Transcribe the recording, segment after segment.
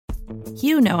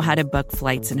You know how to book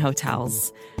flights and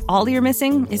hotels. All you're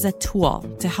missing is a tool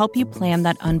to help you plan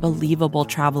that unbelievable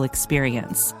travel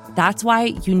experience. That's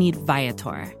why you need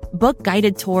Viator. Book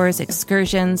guided tours,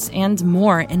 excursions, and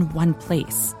more in one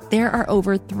place. There are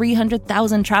over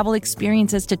 300,000 travel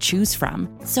experiences to choose from,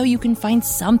 so you can find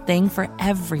something for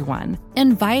everyone.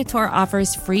 And Viator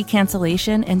offers free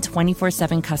cancellation and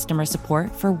 24/7 customer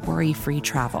support for worry-free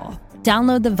travel.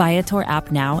 Download the Viator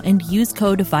app now and use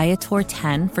code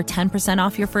Viator10 for 10%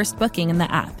 off your first booking in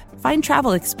the app. Find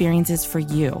travel experiences for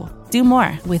you. Do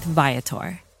more with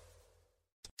Viator.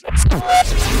 Down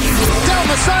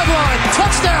the sideline,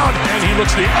 touchdown! And he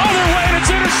looks the other way, and it's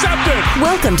intercepted!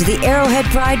 Welcome to the Arrowhead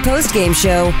Pride postgame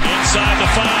show. Inside the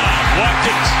 5, walked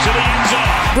it to the end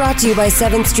zone. Brought to you by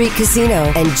 7th Street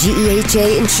Casino and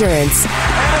GEHA Insurance.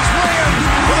 And it's Williams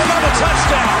with another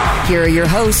touchdown! Here are your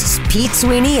hosts, Pete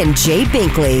Sweeney and Jay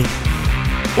Binkley.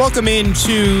 Welcome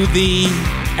into the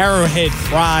Arrowhead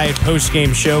Pride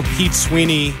postgame show. Pete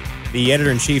Sweeney, the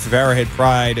editor-in-chief of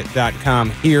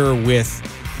ArrowheadPride.com, here with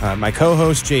my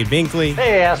co-host, Jay Binkley.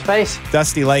 Hey, ass-face.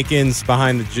 Dusty Likens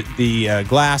behind the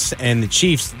glass, and the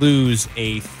Chiefs lose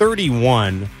a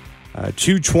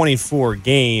 31-24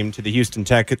 game to the Houston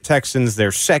Texans,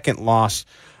 their second loss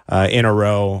in a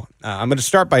row. I'm going to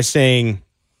start by saying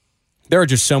there are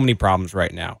just so many problems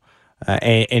right now,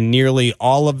 and nearly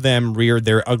all of them reared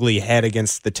their ugly head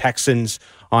against the Texans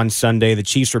on Sunday. The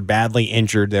Chiefs are badly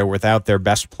injured. They're without their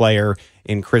best player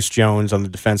in Chris Jones on the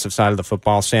defensive side of the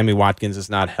football. Sammy Watkins is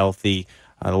not healthy.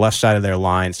 The left side of their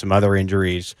line, some other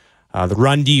injuries. The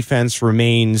run defense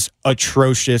remains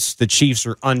atrocious. The Chiefs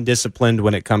are undisciplined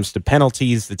when it comes to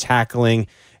penalties. The tackling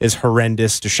is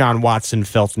horrendous. Deshaun Watson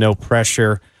felt no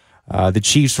pressure. The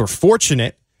Chiefs were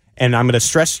fortunate, and I'm going to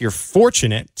stress you're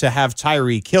fortunate to have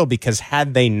Tyreek Hill, because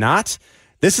had they not,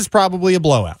 this is probably a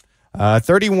blowout.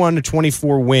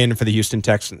 31-24 win for the Houston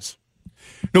Texans.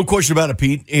 No question about it,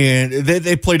 Pete. And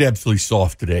they played absolutely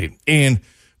soft today. And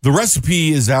the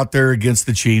recipe is out there against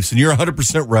the Chiefs. And you're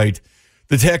 100% right.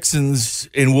 The Texans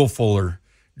and Will Fuller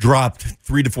dropped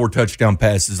 3 to 4 touchdown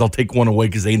passes. I'll take one away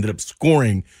because they ended up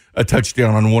scoring a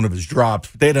touchdown on one of his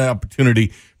drops. But they had an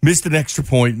opportunity, missed an extra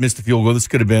point, missed a field goal. This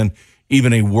could have been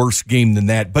even a worse game than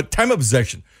that. But time of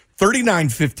possession,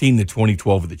 39-15 to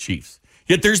 2012 of the Chiefs.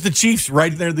 Yet there's the Chiefs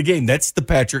right in there in the game. That's the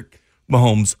Patrick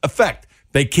Mahomes effect.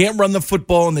 They can't run the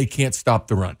football, and they can't stop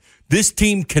the run. This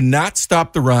team cannot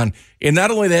stop the run, and not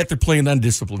only that, they're playing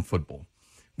undisciplined football.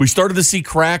 We started to see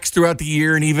cracks throughout the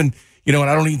year, and even, and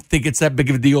I don't even think it's that big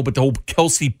of a deal, but the whole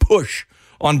Kelsey push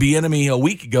on Bieniemy a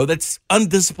week ago, that's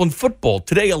undisciplined football.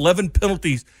 Today, 11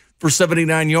 penalties for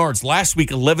 79 yards. Last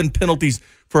week, 11 penalties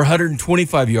for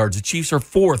 125 yards. The Chiefs are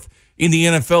fourth in the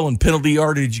NFL in penalty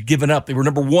yardage given up. They were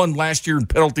number 1 last year in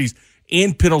penalties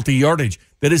and penalty yardage.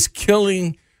 That is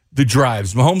killing the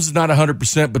drives. Mahomes is not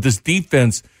 100%, but this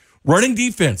defense, running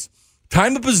defense,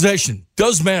 time of possession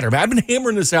does matter. I've been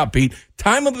hammering this out, Pete.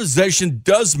 Time of possession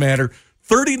does matter.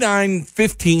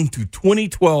 39-15 to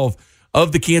 2012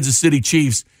 of the Kansas City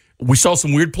Chiefs. We saw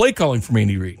some weird play calling from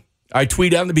Andy Reid. I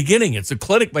tweeted out in the beginning, it's a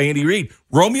clinic by Andy Reid.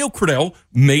 Romeo Crennel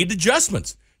made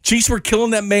adjustments. Chiefs were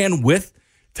killing that man with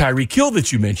Tyreek Hill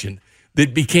that you mentioned.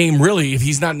 That became really, if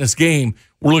he's not in this game,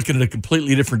 we're looking at a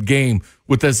completely different game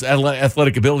with this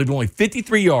athletic ability. But only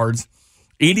 53 yards.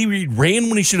 Andy Reid ran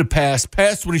when he should have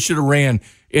passed when he should have ran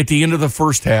at the end of the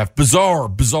first half.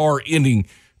 Bizarre ending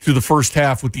to the first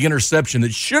half with the interception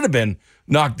that should have been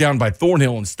knocked down by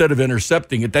Thornhill instead of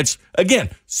intercepting it. That's, again,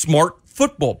 smart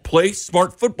football. Play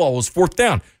smart football was 4th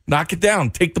down. Knock it down.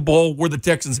 Take the ball where the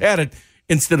Texans had it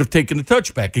instead of taking the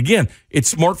touchback. Again, it's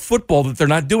smart football that they're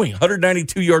not doing.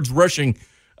 192 yards rushing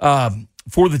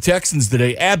for the Texans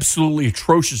today. Absolutely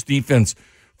atrocious defense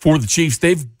for the Chiefs.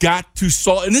 They've got to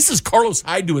solve, and this is Carlos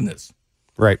Hyde doing this.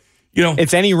 Right.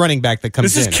 It's any running back that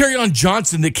comes in. This is Kerryon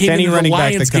Johnson that came into the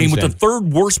Lions game with the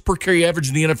 3rd worst per carry average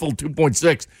in the NFL,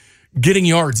 2.6, getting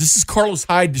yards. This is Carlos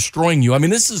Hyde destroying you. I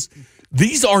mean,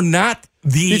 these are not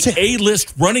the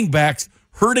A-list running backs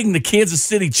hurting the Kansas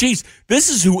City Chiefs. This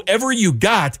is whoever you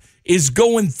got is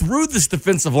going through this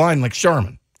defensive line like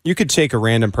Sharman. You could take a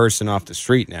random person off the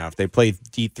street now. If they play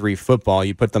D3 football,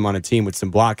 you put them on a team with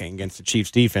some blocking against the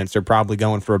Chiefs defense, they're probably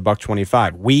going for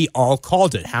 $125. We all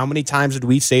called it. How many times did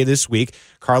we say this week,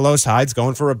 Carlos Hyde's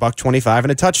going for $125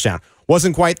 and a touchdown?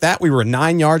 Wasn't quite that. We were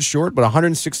 9 yards short, but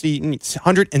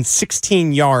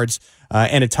 116 yards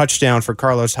and a touchdown for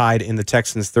Carlos Hyde in the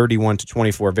Texans'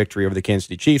 31-24 victory over the Kansas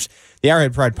City Chiefs. The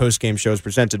Arrowhead Pride postgame show is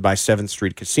presented by 7th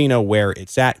Street Casino, where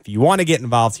it's at. If you want to get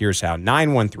involved, here's how.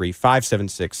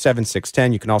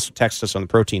 913-576-7610. You can also text us on the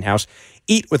Protein House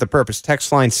Eat with a Purpose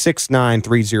text line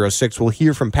 69306. We'll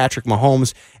hear from Patrick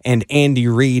Mahomes and Andy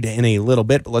Reid in a little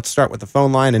bit, but let's start with the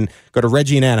phone line and go to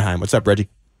Reggie in Anaheim. What's up, Reggie?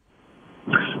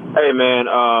 Hey, man,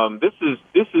 this is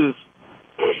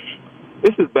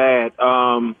bad.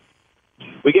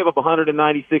 We gave up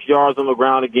 196 yards on the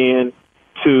ground again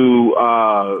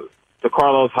to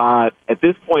Carlos Hyde. At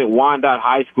this point, Wyandotte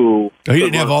High School. No, he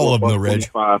didn't have all of them, though, Reg.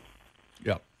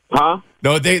 Yeah. Huh?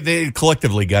 No, they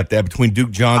collectively got that between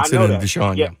Duke Johnson and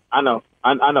Deshaun. Yeah, I know.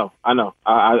 I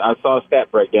saw a stat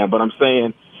breakdown, but I'm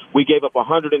saying we gave up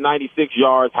 196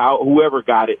 yards. Whoever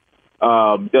got it,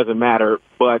 doesn't matter.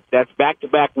 But that's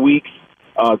back-to-back weeks,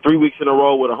 3 weeks in a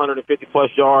row with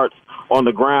 150-plus yards on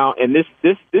the ground. And this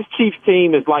Chiefs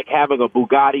team is like having a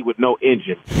Bugatti with no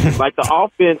engine. Like the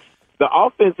offense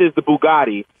is the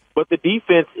Bugatti, but the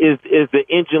defense is the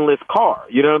engineless car.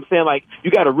 You know what I'm saying? Like, you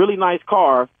got a really nice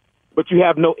car, but you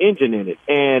have no engine in it.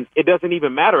 And it doesn't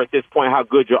even matter at this point how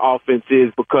good your offense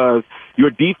is, because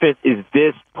your defense is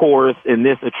this porous and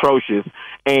this atrocious.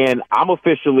 And I'm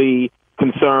officially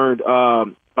concerned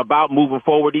about moving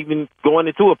forward, even going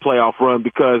into a playoff run,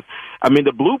 because, I mean,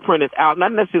 the blueprint is out.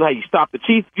 Not necessarily how you stop the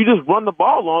Chiefs. You just run the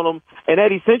ball on them, and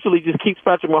that essentially just keeps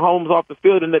Patrick Mahomes off the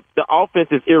field, and the offense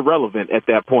is irrelevant at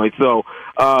that point. So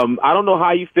I don't know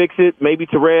how you fix it. Maybe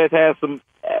Therese has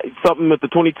something with the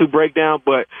 22 breakdown,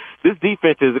 but this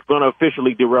defense is going to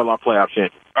officially derail our playoff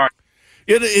chances. All right.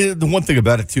 Yeah, the one thing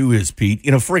about it, too, is, Pete,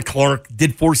 Frank Clark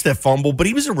did force that fumble, but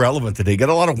he was irrelevant today. Got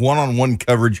a lot of one-on-one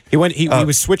coverage. He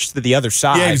was switched to the other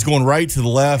side. Yeah, he was going right to the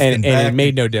left. And it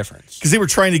made no difference. Because they were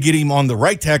trying to get him on the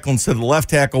right tackle instead of the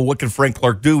left tackle. What can Frank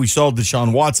Clark do? We saw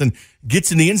Deshaun Watson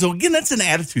gets in the end zone. Again, that's an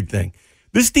attitude thing.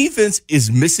 This defense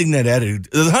is missing that attitude.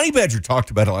 The Honey Badger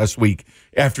talked about it last week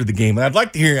after the game. And I'd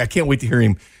like to hear, I can't wait to hear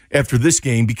him after this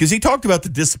game, because he talked about the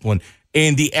discipline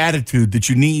and the attitude that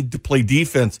you need to play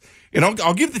defense. And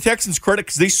I'll give the Texans credit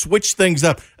because they switched things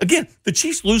up. Again, the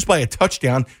Chiefs lose by a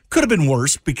touchdown. Could have been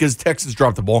worse because Texans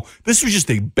dropped the ball. This was just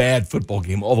a bad football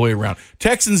game all the way around.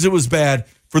 Texans, it was bad.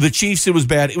 For the Chiefs, it was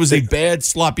bad. It was a bad,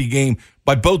 sloppy game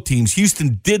by both teams.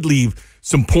 Houston did leave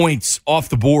some points off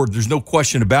the board. There's no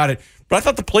question about it. But I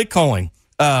thought the play calling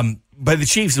by the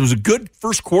Chiefs, it was a good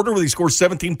first quarter where they scored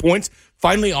 17 points,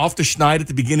 finally off the schneid at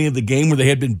the beginning of the game where they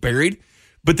had been buried.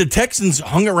 But the Texans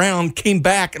hung around, came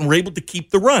back, and were able to keep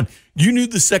the run. You knew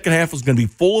the second half was going to be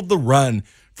full of the run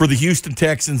for the Houston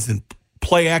Texans and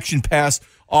play action pass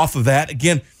off of that.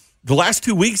 Again, the last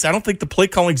 2 weeks, I don't think the play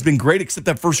calling's been great, except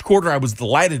that first quarter. I was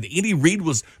delighted. Andy Reid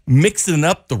was mixing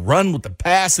up the run with the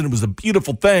pass, and it was a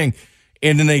beautiful thing.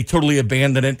 And then they totally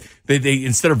abandoned it. They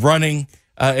instead of running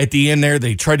at the end there,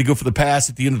 they tried to go for the pass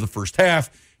at the end of the first half.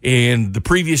 And the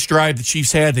previous drive the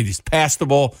Chiefs had, they just passed the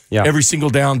ball every single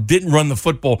down, didn't run the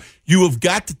football. You have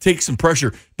got to take some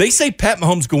pressure. They say Pat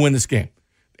Mahomes go win this game.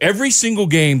 Every single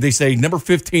game, they say, number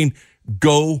 15,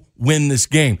 go win this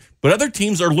game. But other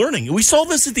teams are learning. We saw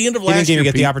this at the end of last year. He didn't even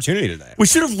get the opportunity today. We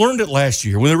should have learned it last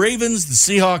year. When the Ravens, the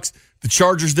Seahawks, the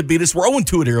Chargers that beat us, we're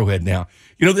 0-2 at Arrowhead now.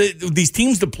 These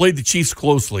teams that played the Chiefs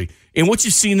closely, and what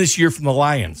you've seen this year from the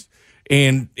Lions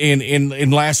and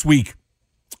last week,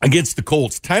 against the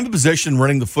Colts, time of possession,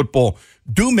 running the football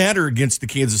do matter against the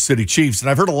Kansas City Chiefs. And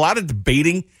I've heard a lot of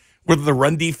debating whether the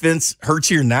run defense hurts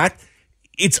you or not.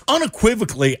 It's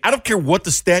unequivocally, I don't care what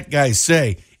the stat guys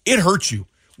say, it hurts you.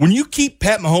 When you keep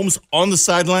Pat Mahomes on the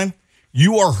sideline,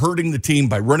 you are hurting the team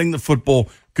by running the football,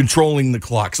 controlling the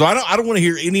clock. So I don't want to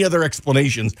hear any other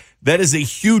explanations. That is a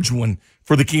huge one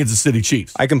for the Kansas City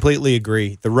Chiefs. I completely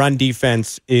agree. The run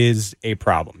defense is a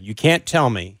problem. You can't tell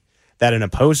me that an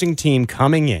opposing team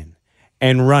coming in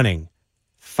and running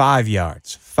 5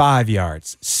 yards, 5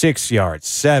 yards, 6 yards,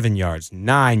 7 yards,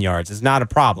 9 yards is not a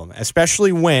problem,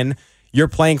 especially when you're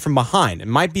playing from behind. It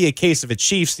might be a case of a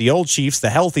Chiefs, the old Chiefs, the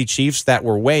healthy Chiefs that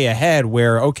were way ahead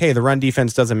where, okay, the run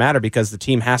defense doesn't matter because the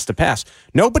team has to pass.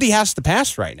 Nobody has to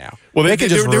pass right now. Well, they can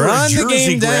just run the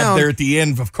game down there at the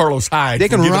end of Carlos Hyde. They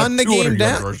can run the game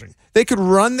down. They could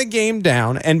run the game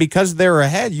down, and because they're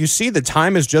ahead, you see the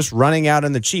time is just running out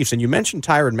on the Chiefs. And you mentioned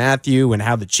Tyrann Mathieu and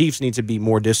how the Chiefs need to be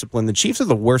more disciplined. The Chiefs are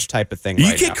the worst type of thing right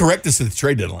now. You can't correct us at the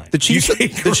trade deadline. The Chiefs are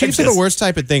the worst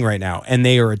type of thing right now, and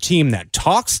they are a team that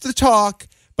talks the talk,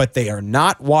 but they are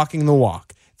not walking the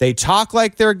walk. They talk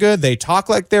like they're good. They talk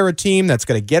like they're a team that's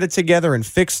going to get it together and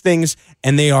fix things,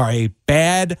 and they are a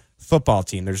bad football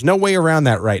team. There's no way around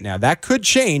that right now. That could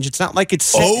change. It's not like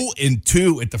it's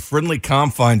 0-2 at the friendly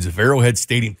confines of Arrowhead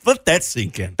Stadium. Let that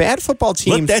sink in. Bad football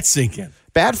teams. Let that sink in.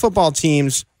 Bad football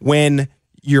teams, when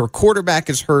your quarterback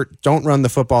is hurt, don't run the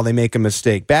football. They make a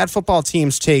mistake. Bad football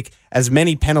teams take as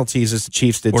many penalties as the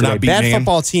Chiefs did today. Bad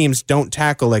football teams don't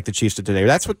tackle like the Chiefs did today.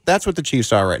 That's what the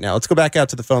Chiefs are right now. Let's go back out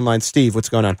to the phone line. Steve, what's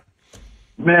going on?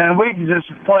 Man, we just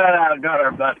flat out got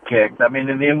our butt kicked. I mean,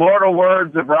 in the immortal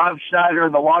words of Rob Schneider,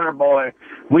 the Water Boy,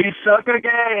 we suck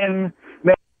again.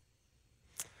 Man.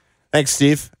 Thanks,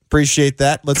 Steve. Appreciate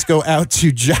that. Let's go out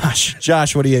to Josh.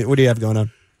 Josh, what do you have going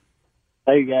on?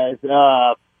 Hey guys,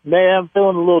 man, I'm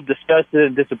feeling a little disgusted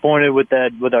and disappointed with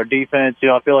our defense.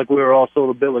 I feel like we were all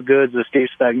sold a bill of goods with Steve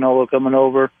Spagnuolo coming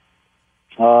over.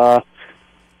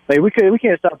 We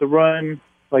can't stop the run.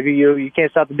 Like you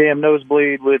can't stop the damn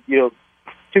nosebleed with 2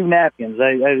 napkins.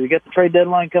 We got the trade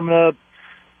deadline coming up.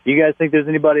 You guys think there's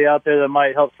anybody out there that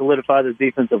might help solidify this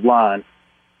defensive line?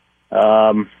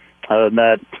 Other than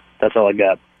that, that's all I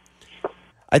got.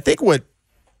 I think what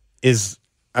is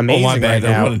amazing right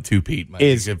now 1-2, Pete, might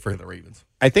be good for the Ravens.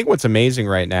 I think what's amazing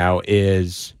right now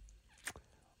is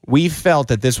we felt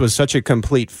that this was such a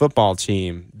complete football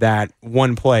team that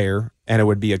one player, and it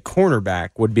would be a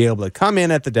cornerback, would be able to come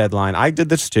in at the deadline. I did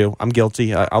this too. I'm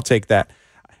guilty. I'll take that.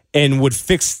 And would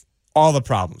fix all the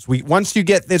problems. Once you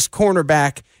get this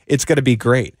cornerback, it's going to be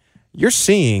great. You're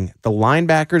seeing the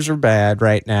linebackers are bad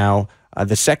right now.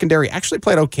 The secondary actually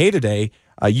played okay today.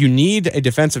 You need a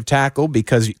defensive tackle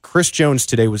because Chris Jones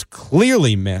today was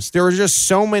clearly missed. There are just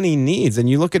so many needs. And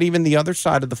you look at even the other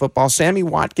side of the football, Sammy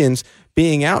Watkins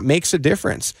being out makes a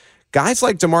difference. Guys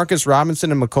like Demarcus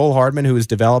Robinson and McCole Hardman, who is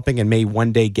developing and may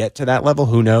one day get to that level,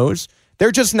 who knows? They're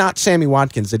just not Sammy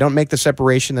Watkins. They don't make the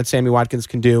separation that Sammy Watkins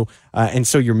can do, and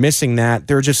so you're missing that.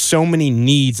 There are just so many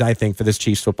needs, I think, for this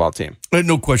Chiefs football team.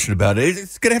 No question about it.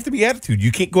 It's going to have to be attitude.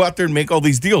 You can't go out there and make all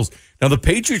these deals. Now, the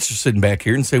Patriots are sitting back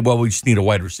here and say, well, we just need a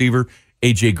wide receiver.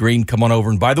 A.J. Green, come on over.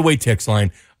 And by the way, text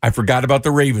line, I forgot about the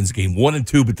Ravens game,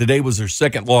 1-2, but today was their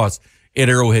second loss at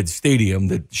Arrowhead Stadium.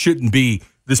 That shouldn't be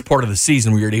this part of the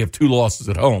season where you already have 2 losses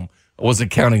at home. I wasn't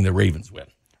counting the Ravens win.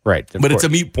 Right. But it's a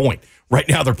moot point. Right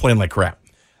now, they're playing like crap.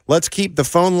 Let's keep the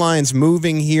phone lines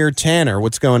moving here. Tanner,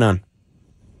 what's going on?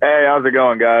 Hey, how's it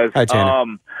going, guys? Hi,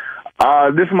 Tanner.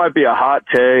 This might be a hot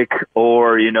take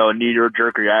or, a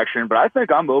knee-jerk reaction, but I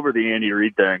think I'm over the Andy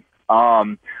Reid thing.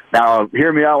 Now,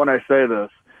 hear me out when I say this.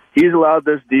 He's allowed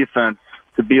this defense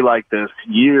to be like this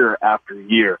year after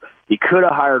year. He could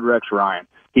have hired Rex Ryan.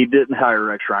 He didn't hire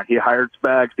Rex Ryan. He hired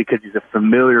Spags because he's a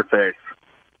familiar face.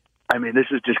 I mean, this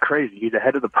is just crazy. He's the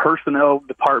head of the personnel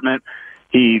department.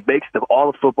 He makes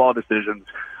all the football decisions.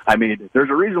 I mean, there's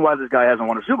a reason why this guy hasn't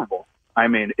won a Super Bowl. I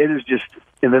mean, it is just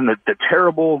 – and then the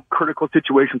terrible critical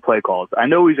situation play calls. I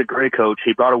know he's a great coach.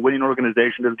 He brought a winning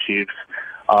organization to the Chiefs.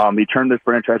 He turned this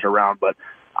franchise around, but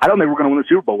I don't think we're going to win the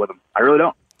Super Bowl with him. I really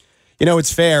don't.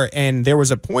 It's fair, and there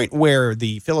was a point where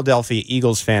the Philadelphia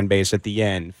Eagles fan base at the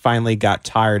end finally got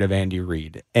tired of Andy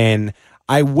Reid, and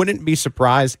I wouldn't be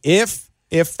surprised if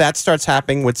that starts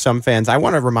happening with some fans. I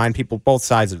want to remind people both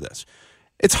sides of this.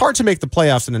 It's hard to make the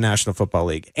playoffs in the National Football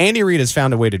League. Andy Reid has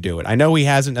found a way to do it. I know he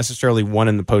hasn't necessarily won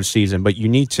in the postseason, but you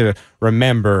need to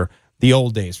remember the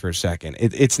old days for a second.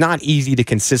 It's not easy to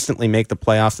consistently make the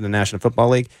playoffs in the National Football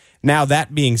League. Now,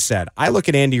 that being said, I look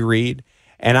at Andy Reid,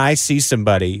 and I see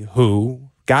somebody who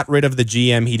got rid of the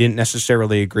GM he didn't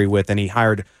necessarily agree with, and he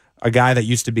hired a guy that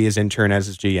used to be his intern as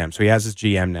his GM. So he has his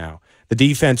GM now. The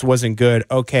defense wasn't good.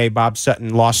 Okay, Bob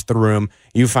Sutton lost the room.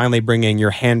 You finally bring in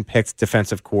your hand-picked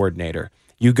defensive coordinator.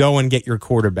 You go and get your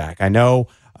quarterback. I know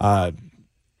that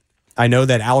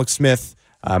Alex Smith,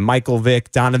 Michael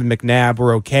Vick, Donovan McNabb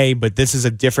were okay, but this is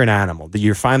a different animal.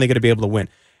 You're finally going to be able to win.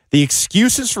 The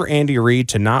excuses for Andy Reid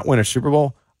to not win a Super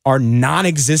Bowl are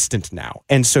non-existent now,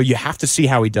 and so you have to see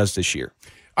how he does this year.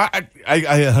 I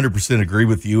 100% agree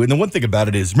with you. And the one thing about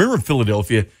it is, remember in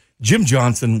Philadelphia, Jim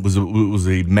Johnson was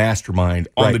a mastermind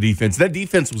on the defense. That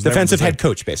defense was defensive head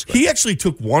coach, basically. He actually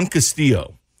took Juan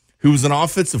Castillo, who was an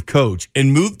offensive coach,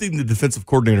 and moved him to defensive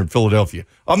coordinator in Philadelphia.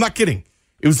 I'm not kidding.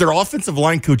 It was their offensive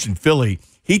line coach in Philly.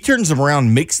 He turns him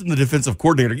around, makes him the defensive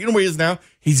coordinator. You know where he is now?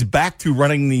 He's back to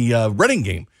running the running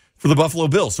game for the Buffalo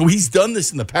Bills. So he's done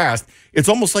this in the past. It's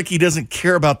almost like he doesn't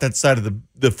care about that side of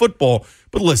the football.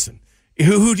 But listen,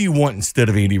 who do you want instead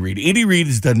of Andy Reid? Andy Reid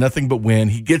has done nothing but win.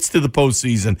 He gets to the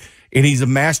postseason, and he's a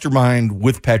mastermind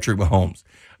with Patrick Mahomes.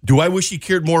 Do I wish he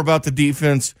cared more about the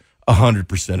defense?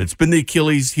 100%. It's been the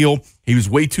Achilles heel. He was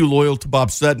way too loyal to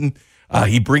Bob Sutton.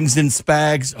 He brings in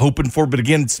Spags, hoping for, but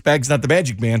again, Spags not the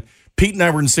magic man. Pete and I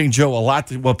were in St. Joe a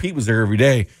lot. Pete was there every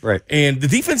day. Right. And the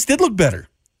defense did look better.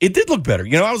 It did look better.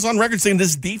 I was on record saying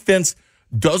this defense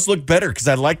does look better because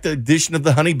I like the addition of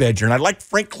the Honey Badger, and I liked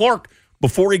Frank Clark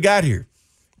before he got here.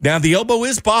 Now, the elbow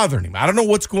is bothering him. I don't know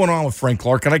what's going on with Frank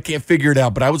Clark, and I can't figure it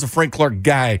out, but I was a Frank Clark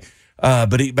guy,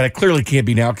 but I clearly can't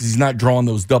be now because he's not drawing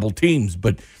those double teams.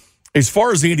 But as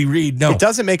far as Andy Reid, no. It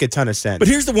doesn't make a ton of sense. But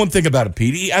here's the one thing about it,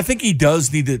 Pete. I think he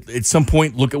does need to, at some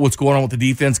point, look at what's going on with the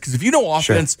defense, because if you know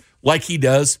offense like he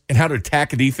does and how to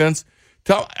attack a defense,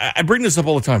 I bring this up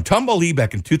all the time. Tom Bali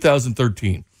back in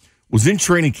 2013 was in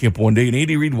training camp one day, and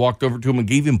Andy Reid walked over to him and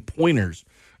gave him pointers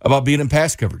about being in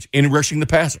pass coverage and rushing the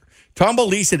passer. Tom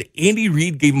Bali said Andy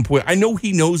Reid gave him pointers. I know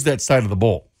he knows that side of the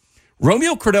ball.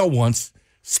 Romeo Crennel once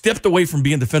stepped away from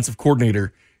being defensive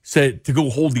coordinator, said to go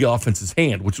hold the offense's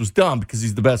hand, which was dumb because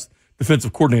he's the best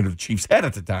defensive coordinator the Chiefs had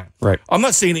at the time. Right. I'm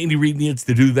not saying Andy Reid needs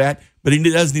to do that, but he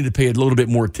does need to pay a little bit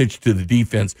more attention to the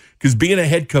defense, because being a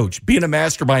head coach, being a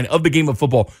mastermind of the game of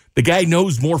football, the guy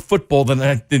knows more football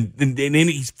than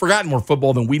he's forgotten more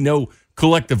football than we know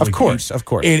collectively. Of course.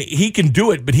 And he can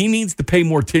do it, but he needs to pay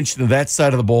more attention to that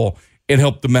side of the ball and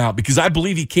help them out, because I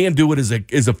believe he can do it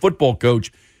as a football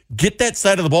coach. Get that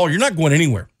side of the ball. You're not going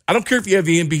anywhere. I don't care if you have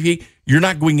the MVP. You're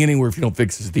not going anywhere if you don't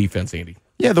fix his defense, Andy.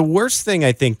 Yeah, the worst thing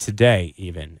I think today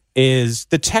even is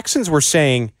the Texans were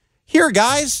saying, here,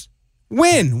 guys,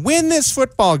 win this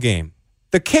football game.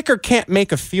 The kicker can't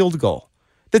make a field goal.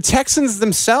 The Texans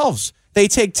themselves, they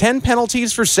take 10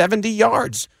 penalties for 70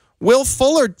 yards. Will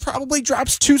Fuller probably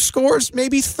drops 2 scores,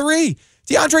 maybe 3.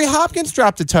 DeAndre Hopkins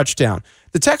dropped a touchdown.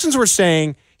 The Texans were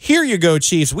saying, here you go,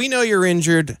 Chiefs. We know you're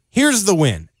injured. Here's the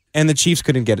win. And the Chiefs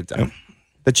couldn't get it done.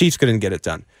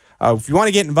 If you want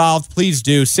to get involved, please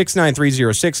do.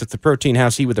 69306. It's the Protein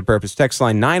House Heat with a Purpose. Text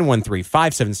line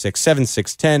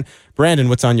 913-576-7610. Brandon,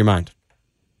 what's on your mind?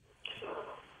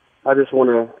 I just want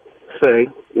to say,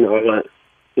 I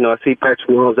see Patrick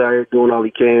Mahomes out here doing all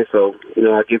he can, so,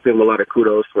 I give him a lot of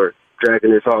kudos for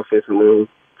dragging this offensive room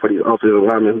for the offensive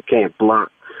linemen who can't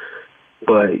block.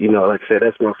 But, like I said,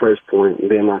 that's my first point. And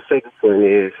then my second point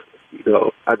is,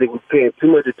 I think we're paying too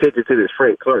much attention to this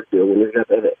Frank Clark deal when he's got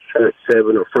that front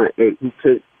 7 or front 8. He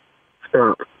could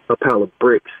stop a pile of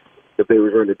bricks if they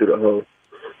were running through the hole.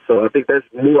 So I think that's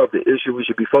more of the issue we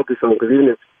should be focused on, because even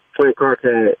if Frank Clark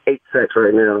had 8 sacks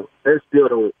right now, he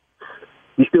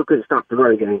still couldn't stop the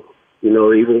run game.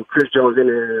 Even with Chris Jones in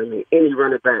there, any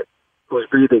running back who's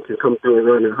breathing can come through and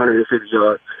run 150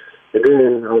 yards. And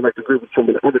then I would like to agree with some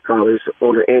of the other callers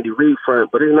on the Andy Reid front,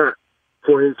 but it's not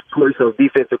for his choice of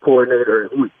defensive coordinator and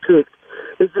who he picked.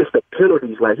 It's just the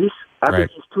penalties. I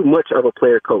think he's too much of a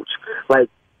player coach.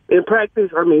 In practice,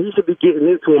 he should be getting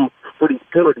into them for these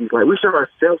penalties. We shot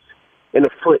ourselves in the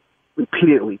foot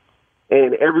repeatedly.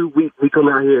 And every week we come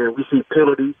out here and we see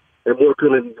penalties and more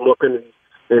penalties.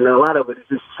 And a lot of it is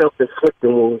just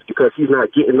self-inflicting wounds because he's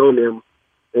not getting on them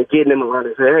and getting them around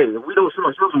and say, hey, if we don't shoot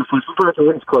ourselves in the foot, we're going to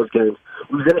win these close games.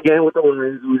 We was in a game with the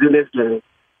Lions. We was in this game.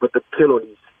 But the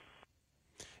penalties.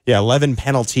 Yeah, 11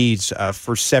 penalties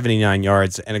for 79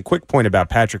 yards. And a quick point about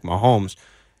Patrick Mahomes,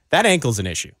 that ankle's an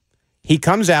issue. He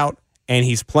comes out and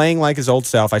he's playing like his old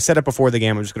self. I said it before the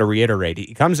game. I'm just going to reiterate.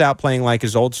 He comes out playing like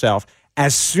his old self.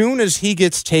 As soon as he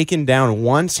gets taken down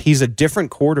once, he's a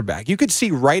different quarterback. You could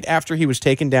see right after he was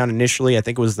taken down initially, I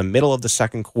think it was the middle of the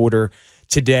second quarter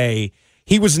today,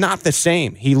 he was not the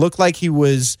same. He looked like he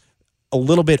was a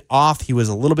little bit off. He was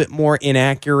a little bit more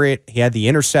inaccurate. He had the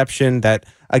interception that,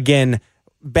 again,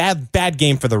 bad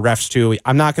game for the refs, too.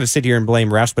 I'm not going to sit here and blame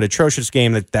refs, but atrocious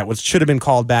game that should have been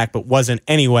called back but wasn't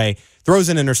anyway. Throws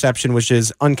an interception, which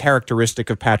is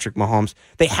uncharacteristic of Patrick Mahomes.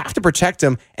 They have to protect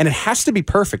him, and it has to be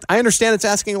perfect. I understand it's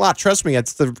asking a lot. Trust me,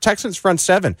 it's the Texans front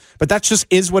 7, but that just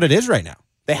is what it is right now.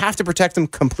 They have to protect him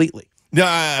completely. No,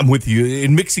 I'm with you.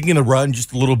 In mixing in a run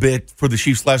just a little bit for the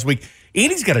Chiefs last week,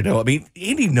 Andy's got to know.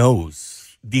 Andy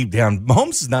knows deep down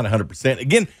Mahomes is not 100%.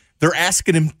 Again, they're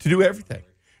asking him to do everything.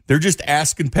 They're just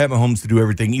asking Pat Mahomes to do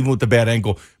everything, even with the bad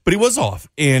ankle. But he was off.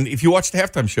 And if you watch the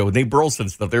halftime show with Nate Burleson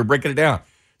and stuff, they were breaking it down.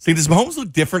 See, does Mahomes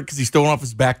look different because he's throwing off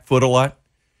his back foot a lot?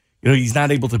 He's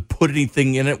not able to put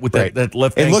anything in it with that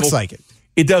left ankle. It looks like it.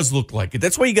 It does look like it.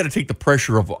 That's why you got to take the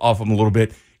pressure off him a little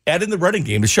bit. Add in the running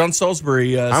game. As Sean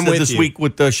Salisbury said this week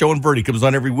with Show and Verdi, comes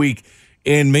on every week,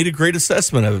 and made a great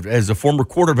assessment of it as a former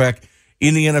quarterback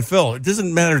in the NFL. It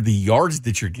doesn't matter the yards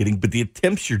that you're getting, but the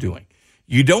attempts you're doing.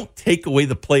 You don't take away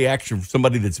the play action from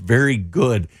somebody that's very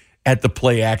good at the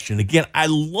play action. Again, I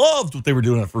loved what they were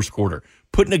doing in the first quarter.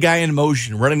 Putting a guy in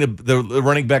motion, running the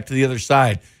running back to the other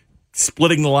side,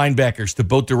 splitting the linebackers to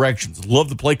both directions. Love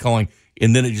the play calling,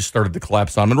 and then it just started to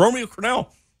collapse on him. And Romeo Crennel,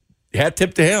 hat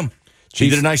tip to him. He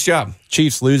did a nice job.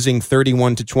 Chiefs losing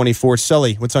 31-24.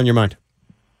 Sully, what's on your mind?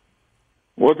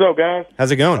 What's up, guys? How's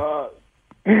it going?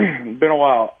 Been a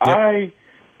while. Yep. I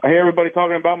hear everybody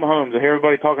talking about Mahomes. I hear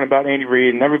everybody talking about Andy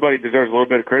Reid, and everybody deserves a little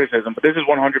bit of criticism, but this is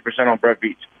 100% on Brett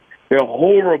Veach. They're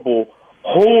horrible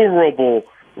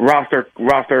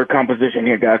roster composition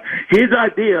here, guys. His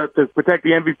idea to protect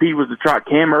the MVP was to trot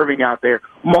Cam Irving out there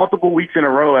multiple weeks in a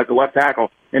row as a left tackle,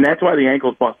 and that's why the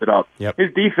ankle's busted up. Yep.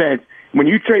 His defense, when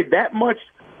you trade that much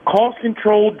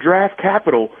cost-controlled draft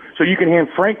capital so you can hand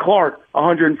Frank Clark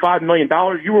 $105 million,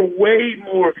 you were way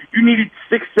more. You needed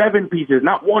 6-7 pieces,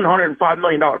 not $105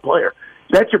 million player.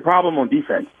 That's your problem on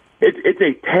defense. It's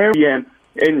a terrible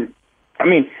and I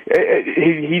mean,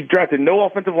 he's drafted no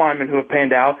offensive linemen who have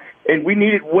panned out, and we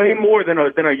needed way more than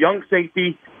a young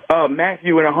safety,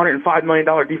 Matthew, and a $105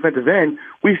 million defensive end.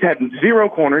 We've had 0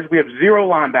 corners. We have 0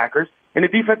 linebackers, and the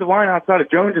defensive line outside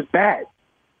of Jones is bad.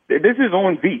 This is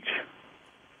on Veach.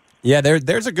 Yeah,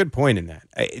 there's a good point in that.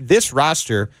 This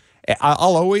roster,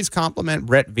 I'll always compliment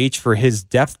Brett Veach for his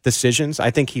depth decisions. I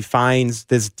think he finds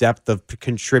this depth of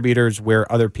contributors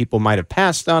where other people might have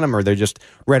passed on him or they're just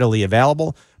readily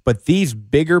available. But these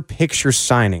bigger picture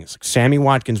signings, Sammy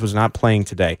Watkins was not playing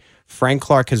today. Frank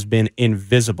Clark has been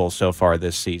invisible so far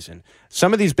this season.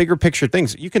 Some of these bigger picture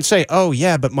things, you can say, oh,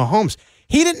 yeah, but Mahomes,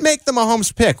 he didn't make the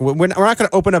Mahomes pick. We're not going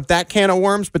to open up that can of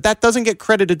worms, but that doesn't get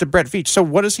credited to Brett Veach. So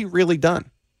what has he really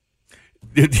done?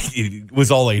 It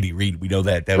was all Andy Reid. We know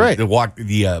that. Right. Was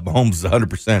Mahomes is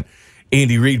 100%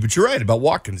 Andy Reid. But you're right about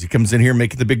Watkins. He comes in here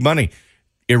making the big money.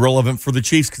 Irrelevant for the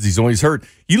Chiefs because he's always hurt.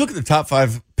 You look at the top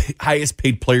 5 highest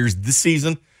paid players this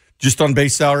season, just on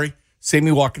base salary.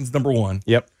 Sammy Watkins, number 1.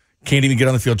 Yep. Can't even get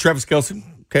on the field. Travis Kelce,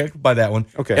 okay, buy that one.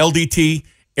 Okay. LDT,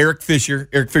 Eric Fisher.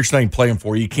 Eric Fisher's not even playing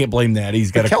for you. You can't blame that.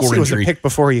 He's got a core Kelce was a injury. pick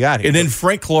before he got here. And then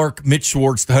Frank Clark, Mitch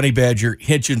Schwartz, the Honey Badger,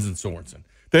 Hitchens, and Sorensen.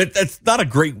 That's not a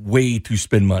great way to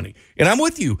spend money. And I'm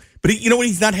with you. But you know what?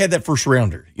 He's not had that first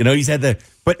rounder. You know, he's had the...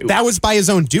 But that was by his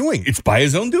own doing. It's by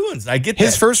his own doings. I get that.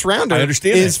 His first rounder I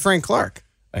understand is that. Frank Clark.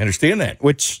 I understand that.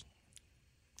 Which,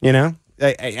 you know,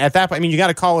 at that point, I mean, you got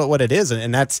to call it what it is,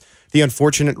 and that's the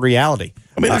unfortunate reality.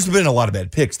 I mean, there's been a lot of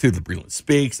bad picks, too. The Breland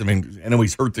Speaks. I mean, I know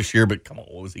he's hurt this year, but come on,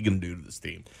 what was he going to do to this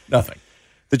team? Nothing.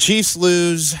 The Chiefs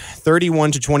lose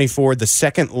 31-24, the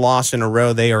second loss in a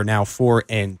row. They are now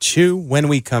 4-2. When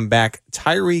we come back,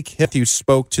 Tyreek Hill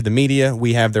spoke to the media.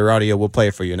 We have their audio. We'll play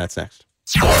it for you, and that's next.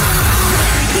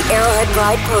 The Arrowhead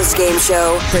Pride postgame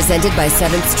show, presented by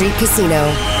 7th Street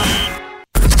Casino.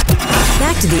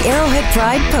 Back to the Arrowhead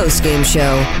Pride postgame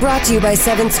show, brought to you by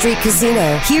 7th Street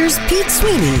Casino. Here's Pete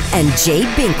Sweeney and Jade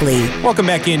Binkley. Welcome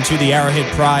back into the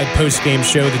Arrowhead Pride postgame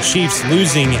show. The Chiefs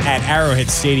losing at Arrowhead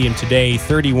Stadium today,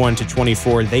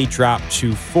 31-24. They dropped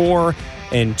to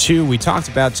 4-2. We talked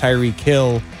about Tyreek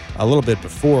Hill a little bit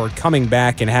before, coming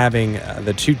back and having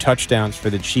the 2 touchdowns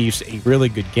for the Chiefs, a really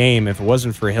good game. If it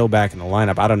wasn't for Hill back in the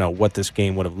lineup, I don't know what this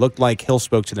game would have looked like. Hill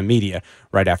spoke to the media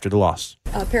right after the loss.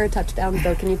 A pair of touchdowns,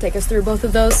 though. Can you take us through both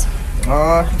of those?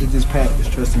 It just Pat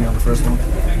just trusting me on the first one.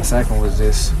 The second was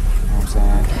just, you know what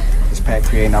I'm saying, just Pat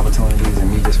creating opportunities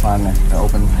and me just finding the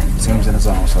open seams in the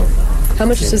zone. So, how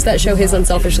much does that show his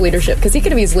unselfish leadership? Because he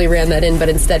could have easily ran that in, but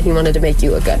instead he wanted to make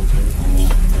you look good.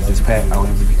 It's Pat, our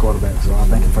MVP quarterback, so I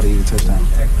thank him for the easy touchdown.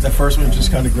 That first one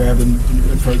just kind of grabbed in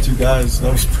front of 2 guys.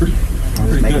 That was pretty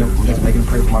good. I'm just making him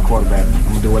pray for my quarterback. I'm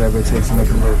going to do whatever it takes to make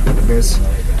him look the best.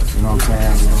 You know what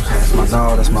I'm saying? That's my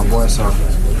dog, that's my boy, so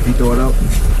if he throw it up,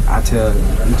 I tell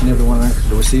each and every one of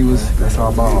the receivers, that's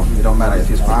our ball. It don't matter if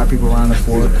it's 5 people around us,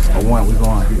 4 or 1, we're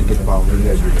going to get the ball. We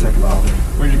got to protect the ball.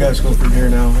 Where do you guys go from here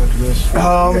now after this?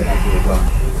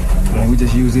 And we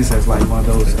just use this as like one of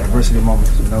those adversity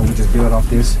moments. You know, we just build off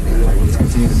this. Like we just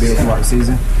continue to build throughout the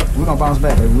season. We're gonna bounce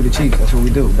back, baby. We're the Chiefs. That's what we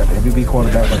do. We got the MVP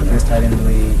quarterback, got the best tight end in the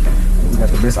league. We got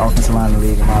the best offensive line in the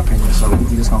league, in my opinion. So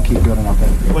we just gonna keep building off that.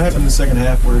 What happened in the second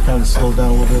half where it kind of slowed down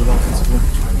a little bit offensively?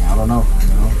 I mean, I don't know.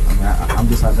 You know, I mean, I'm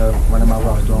just out there running my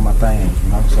route, doing my thing. You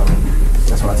know, so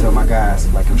that's what I tell my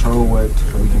guys. Like control what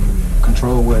we can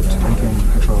control, what we can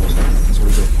control. So that's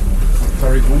what we do.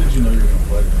 Tyreek, when did you know you were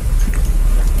gonna play?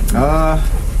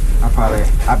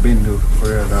 I've been new for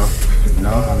real though. You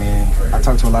know, I mean, I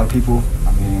talked to a lot of people.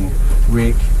 I mean,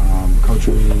 Rick, Coach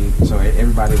Reed, so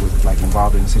everybody was like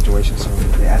involved in the situation. So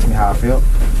they asked me how I felt,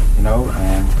 you know,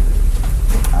 and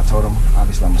I told them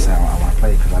obviously I'm gonna say I want to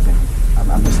play because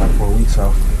I missed like 4 weeks,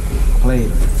 so I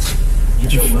played.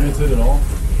 Did you feel limited at all?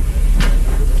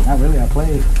 Not really. I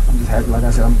played. I'm just happy. Like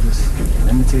I said, I'm just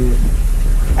limited.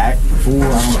 Act fool. I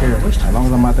don't care. As long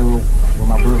as I'm out there with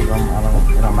my brothers,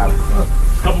 it don't matter.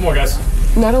 Couple more, guys.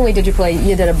 Not only did you play,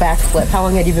 you did a backflip. How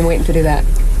long had you been waiting to do that?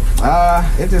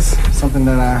 It's just something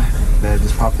that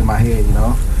just popped in my head, you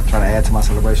know, trying to add to my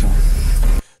celebration.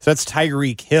 So that's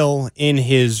Tyreek Hill in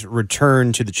his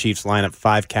return to the Chiefs lineup.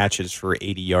 5 catches for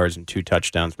 80 yards and 2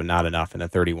 touchdowns, but not enough in a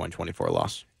 31-24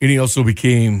 loss. And he also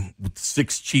became the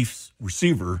 6th Chiefs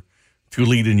receiver to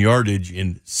lead in yardage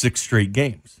in 6 straight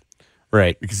games.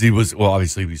 Right. Because he was, well,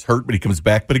 obviously he was hurt, but he comes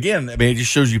back. But again, I mean, it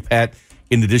just shows you, Pat,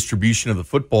 in the distribution of the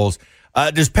footballs.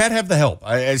 Does Pat have the help?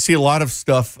 I see a lot of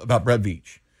stuff about Brett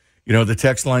Veach. You know, the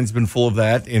text line's been full of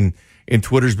that, and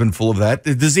Twitter's been full of that.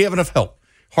 Does he have enough help?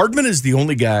 Hardman is the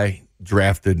only guy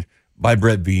drafted by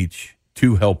Brett Veach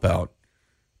to help out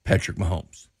Patrick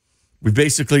Mahomes. We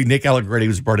basically, Nick Allegretti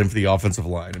was brought in for the offensive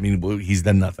line. I mean, he's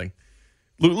done nothing.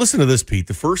 Listen to this, Pete.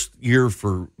 The first year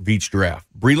for Veach draft,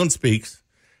 Breland Speaks,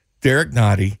 Derek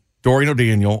Nottie, Dorian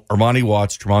O'Daniel, Armani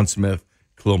Watts, Tremont Smith,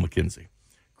 Khalil McKenzie.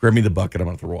 Grab me the bucket. I'm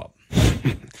going to throw up.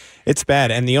 It's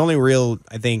bad. And the only real,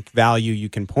 I think, value you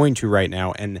can point to right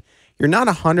now, and you're not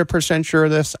 100% sure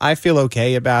of this. I feel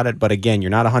okay about it. But again, you're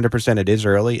not 100%. It is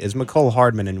early. Is Mecole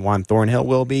Hardman and Juan Thornhill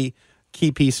will be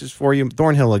key pieces for you.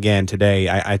 Thornhill, again, today,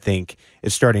 I think,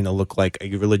 is starting to look like a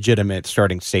legitimate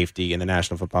starting safety in the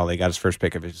National Football League. Got his first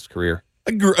pick of his career.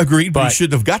 Agreed, but he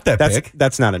shouldn't have got that pick.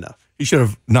 That's not enough. He should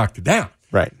have knocked it down.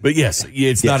 Right. But yes,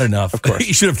 it's not enough. Of course.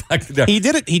 He should have knocked it down. He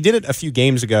did it a few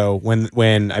games ago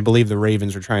when I believe the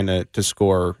Ravens were trying to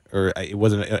score, or it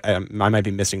wasn't. I might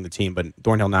be missing the team, but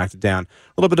Thornhill knocked it down.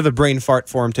 A little bit of a brain fart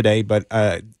for him today, but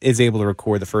is able to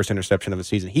record the first interception of the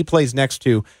season. He plays next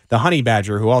to the Honey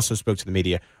Badger, who also spoke to the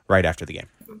media right after the game.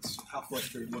 How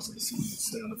frustrating was it to see you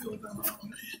stay on the field down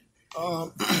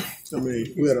I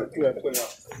mean, we had to play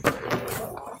out.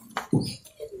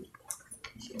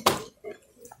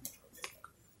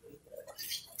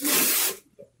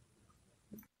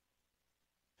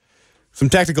 Some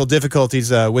technical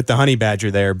difficulties with the Honey Badger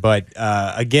there, but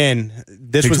again,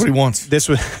 this was what he wants. This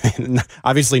was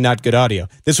obviously not good audio.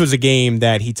 This was a game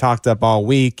that he talked up all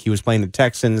week. He was playing the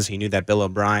Texans. He knew that Bill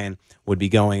O'Brien would be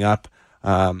going up,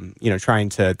 trying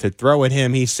to throw at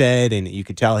him, he said, and you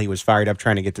could tell he was fired up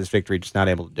trying to get this victory, just not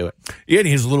able to do it. Yeah, and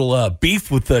his little beef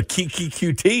with Kiki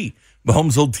QT,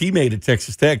 Mahomes' old teammate at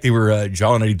Texas Tech. They were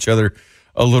jawing at each other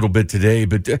a little bit today,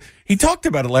 but he talked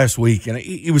about it last week, and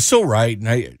he was so right, and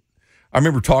I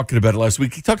remember talking about it last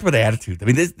week. He talked about attitude. I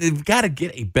mean, they've got to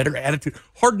get a better attitude.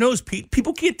 Hard-nosed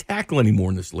people can't tackle anymore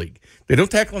in this league. They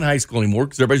don't tackle in high school anymore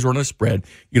because everybody's running a spread.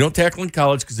 You don't tackle in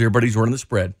college because everybody's running the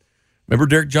spread. Remember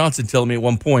Derek Johnson telling me at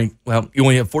one point, well, you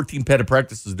only have 14 padded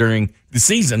practices during the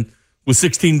season with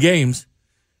 16 games.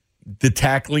 The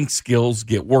tackling skills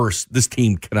get worse. This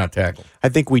team cannot tackle. I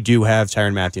think we do have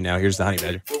Tyrann Mathieu now. Here's the Honey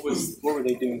Badger. What were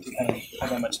they doing to kind of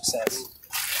have that much success?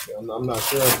 I'm not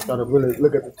sure. Got to really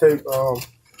look at the tape.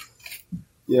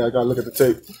 I got to look at the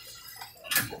tape.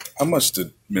 How much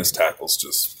did missed tackles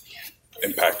just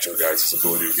impact your guys'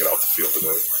 ability to get off the field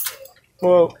today?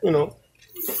 Well,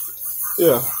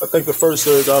 I think the first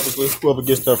surge, obviously, whoever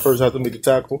gets there first has to make the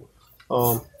tackle.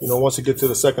 Once you get to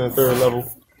the second and third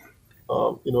level,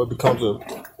 it becomes a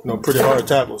pretty hard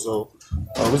tackle. So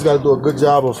we just got to do a good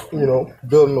job of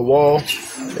building the wall,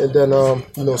 and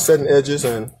then setting edges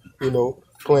and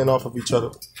playing off of each other.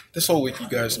 This whole week, you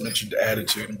guys mentioned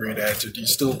attitude and bringing attitude. Do you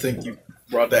still think you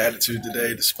brought the attitude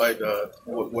today, despite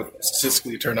what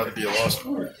statistically turned out to be a loss?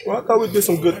 Well, I thought we did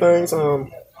some good things. I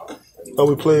thought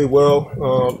we played well.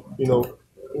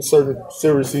 In certain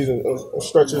series season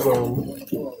stretches. We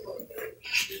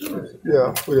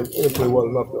didn't play well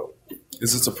enough though.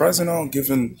 Is it surprising now,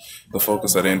 given the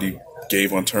focus that Andy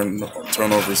gave on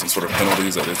turnovers and sort of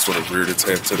penalties, that it sort of reared its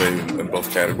head today in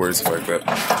both categories, the fact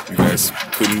that you guys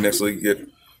couldn't necessarily get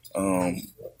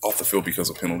off the field because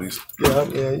of penalties? Yeah,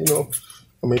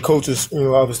 coaches,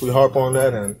 obviously harp on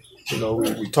that, and,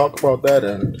 we talk about that,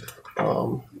 and,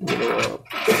 I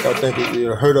think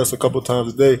it hurt us a couple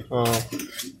times a day. I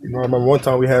remember one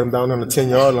time we had them down on the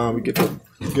 10-yard line, we get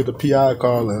the PI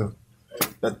call, and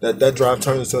that drive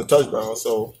turned into a touchdown,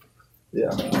 so, yeah,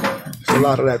 a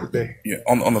lot of that today. Yeah,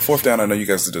 on the fourth down, I know you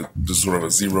guys did sort of a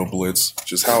zero blitz.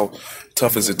 Just how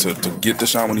tough is it to get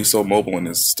Deshaun when he's so mobile and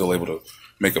is still able to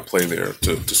make a play there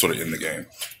to sort of end the game?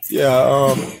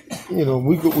 Yeah,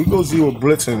 we go zero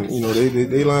blitz, and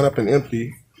they line up and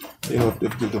empty. If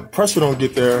the pressure don't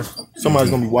get there,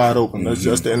 somebody's gonna be wide open. That's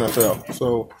just the NFL.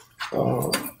 So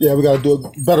we got to do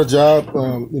a better job.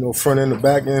 Front end and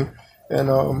back end, and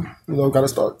got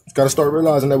to start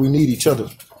realizing that we need each other.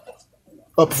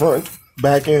 Up front,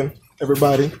 back end,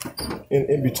 everybody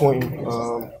in between.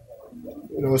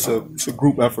 It's a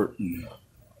group effort.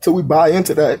 Till we buy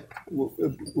into that,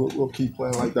 we'll keep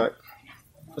playing like that.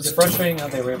 Was it frustrating how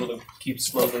they were able to keep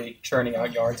slowly churning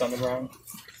out yards on the ground?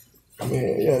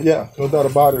 Yeah, no doubt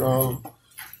about it.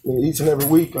 Each and every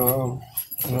week,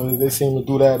 They seem to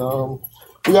do that.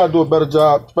 We got to do a better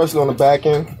job, especially on the back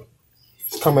end.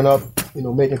 It's coming up,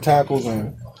 making tackles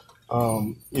and,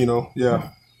 got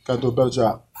to do a better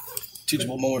job.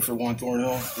 Teachable moment for Juan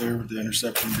Thornhill there with the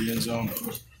interception in the end zone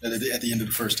at the end of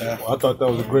the first half. Well, I thought that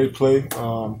was a great play.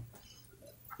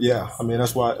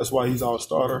 That's why he's our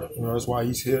starter. That's why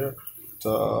he's here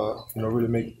to really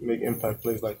make impact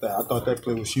plays like that. I thought that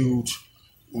play was huge.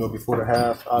 Before the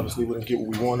half, obviously we didn't get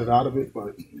what we wanted out of it,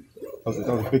 but that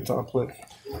was a big time play.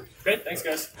 Great, thanks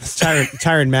guys.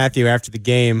 Tyrann Mathieu after the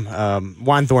game.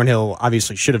 Juan Thornhill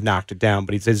obviously should have knocked it down,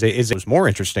 but he says it was more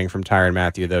interesting from Tyrann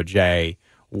Mathieu though, Jay,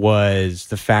 was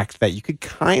the fact that you could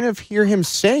kind of hear him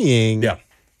saying,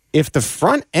 if the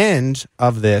front end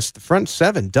of this, the front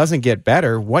seven, doesn't get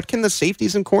better, what can the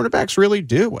safeties and cornerbacks really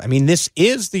do? I mean, this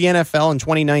is the NFL in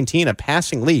 2019, a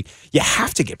passing league. You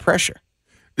have to get pressure.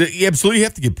 You absolutely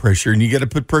have to get pressure, and you got to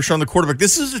put pressure on the quarterback.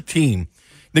 This is a team.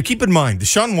 Now, keep in mind,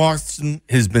 Deshaun Watson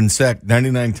has been sacked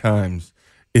 99 times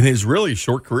in his really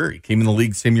short career. He came in the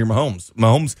league same year Mahomes.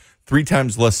 Mahomes, 3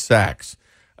 times less sacks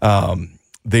than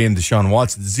Deshaun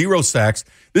Watson. 0 sacks.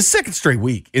 This second straight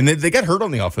week, and they got hurt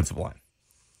on the offensive line.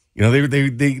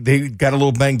 They got a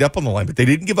little banged up on the line, but they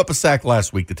didn't give up a sack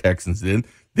last week, the Texans did.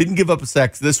 Didn't give up a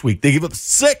sack this week. They gave up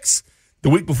 6 the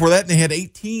week before that, and they had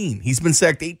 18. He's been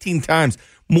sacked 18 times.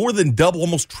 More than double,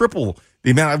 almost triple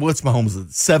the amount of what's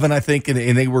Mahomes? 7, I think, and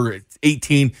they were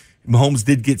 18. Mahomes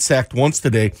did get sacked once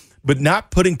today, but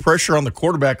not putting pressure on the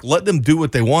quarterback, let them do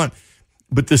what they want.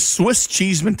 But the Swiss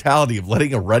cheese mentality of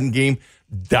letting a run game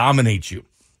dominate you.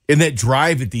 And that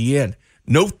drive at the end,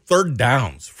 no third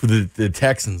downs for the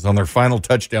Texans on their final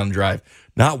touchdown drive.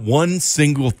 Not one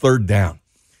single third down.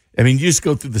 I mean, you just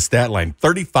go through the stat line,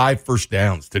 35 first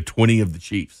downs to 20 of the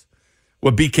Chiefs.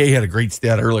 Well, BK had a great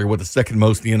stat earlier with the second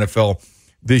most in the NFL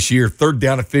this year. Third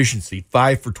down efficiency,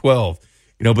 5 for 12.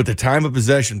 But the time of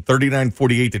possession,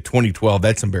 39-48 to 20-12.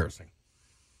 That's embarrassing.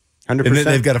 100%. And then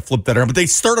they've got to flip that around. But they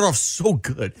started off so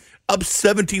good, up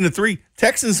 17-3.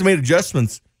 Texans made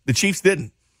adjustments. The Chiefs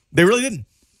didn't. They really didn't.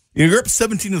 You're up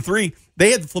 17-3.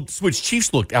 They had to flip the switch.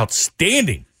 Chiefs looked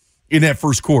outstanding in that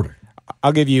first quarter.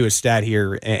 I'll give you a stat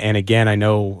here, and again, I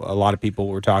know a lot of people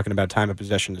were talking about time of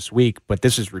possession this week, but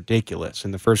this is ridiculous.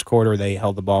 In the first quarter, they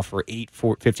held the ball for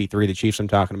 8:53, the Chiefs I'm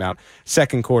talking about.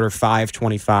 Second quarter,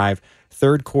 5:25.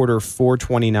 Third quarter,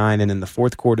 4:29, and in the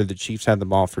fourth quarter, the Chiefs had the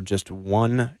ball for just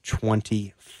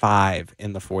 1:25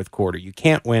 in the fourth quarter. You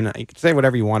can't win. You can say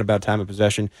whatever you want about time of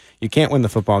possession. You can't win the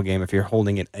football game if you're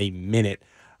holding it a minute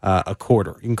a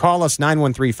quarter. You can call us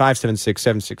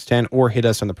 913-576-7610 or hit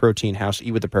us on the Protein House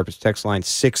E with the Purpose text line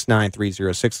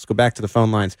 69306. Let's go back to the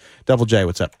phone lines. Double J,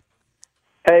 what's up?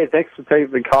 Hey, thanks for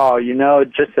taking the call.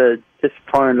 Just a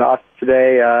disappointing loss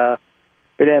today.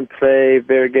 We didn't play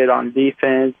very good on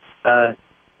defense. The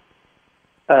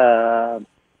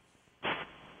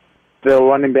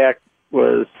running back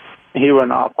he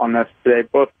went off on us today.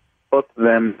 Both of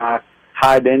them,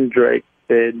 Hyde and Drake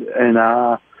did,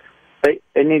 and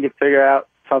they need to figure out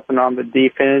something on the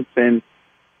defense. And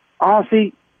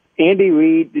honestly, Andy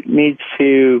Reid needs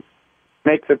to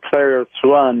make the players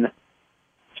run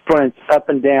sprints up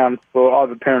and down for all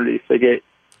the penalties they get.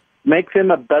 Make them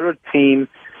a better team.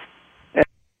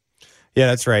 Yeah,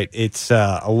 that's right. It's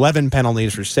 11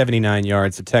 penalties for 79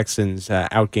 yards. The Texans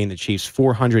outgained the Chiefs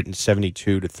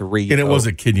 472-3. And it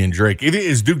wasn't Kenyon Drake. It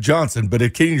is Duke Johnson, but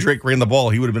if Kenyon Drake ran the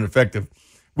ball, he would have been effective.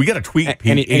 We got a tweet,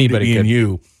 anybody and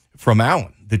you, from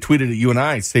Allen, that tweeted at you and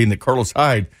I saying that Carlos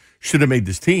Hyde should have made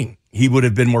this team. He would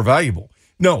have been more valuable.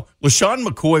 No, LaShawn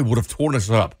McCoy would have torn us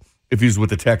up if he was with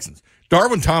the Texans.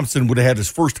 Darwin Thompson would have had his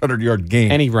first 100-yard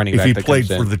game Any running back if he that played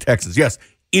comes for in. the Texans. Yes,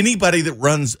 anybody that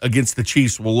runs against the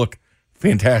Chiefs will look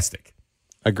fantastic.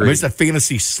 Agreed. I mean, it's a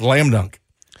fantasy slam dunk.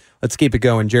 Let's keep it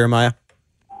going. Jeremiah?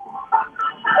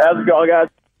 How's it going, guys?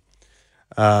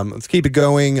 Let's keep it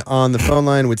going on the phone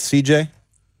line with CJ.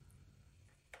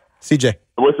 CJ.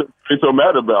 What's it so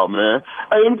mad about, man?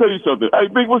 Hey, let me tell you something. Hey,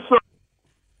 Big, what's up?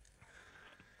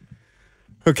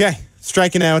 Okay.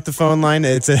 Striking out at the phone line.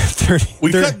 It's a 30.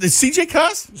 We cut the CJ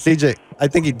cuss? CJ. I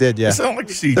think he did, yeah. You sound like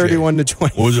CJ.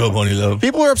 31-20. What's up, honey love?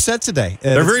 People are upset today.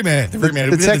 They're very mad. They're very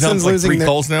mad. The Texans like losing 3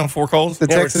 calls now, 4 calls? The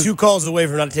Texans, we're 2 calls away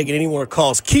from not taking any more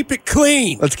calls. Keep it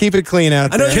clean. Let's keep it clean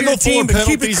out I know there. you're your team, but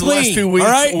keep it clean. Last 2 weeks,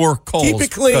 all right? or calls. Keep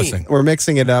it clean. Cussing. We're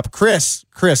mixing it up. Chris,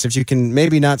 if you can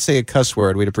maybe not say a cuss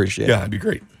word, we'd appreciate it. Yeah, that'd be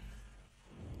great.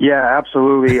 Yeah,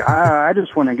 absolutely. I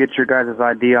just want to get your guys'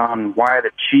 idea on why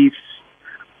the Chiefs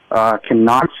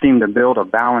cannot seem to build a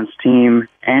balanced team.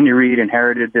 Andy Reid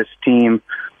inherited this team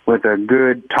with a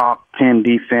good top 10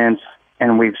 defense,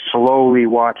 and we've slowly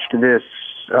watched this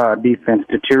defense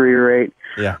deteriorate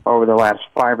over the last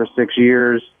 5 or 6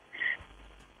 years.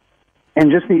 And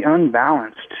just the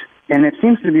unbalanced. And it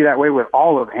seems to be that way with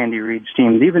all of Andy Reid's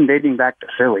teams, even dating back to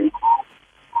Philly.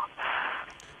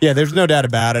 Yeah, there's no doubt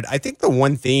about it. I think the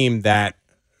one theme that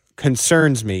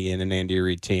concerns me in an Andy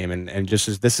Reid team, and just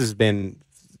as this has been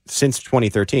since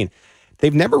 2013,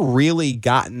 they've never really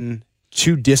gotten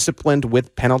too disciplined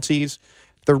with penalties.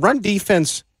 The run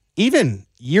defense, even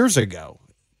years ago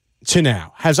to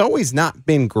now, has always not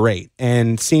been great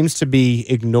and seems to be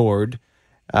ignored.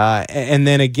 And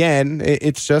then again,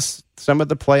 it's just some of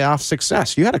the playoff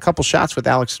success. You had a couple shots with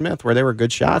Alex Smith where they were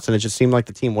good shots, and it just seemed like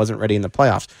the team wasn't ready in the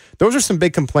playoffs. Those are some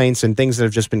big complaints and things that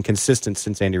have just been consistent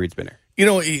since Andy Reid's been here. You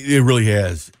know, it really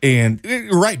has. And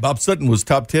you're right, Bob Sutton was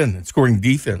top 10 in scoring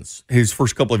defense his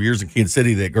first couple of years in Kansas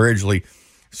City that gradually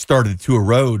started to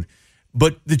erode.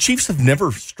 But the Chiefs have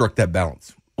never struck that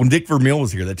balance. When Dick Vermeil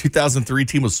was here, that 2003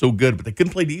 team was so good, but they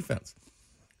couldn't play defense.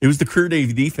 It was the career day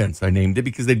defense, I named it,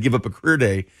 because they'd give up a career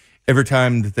day every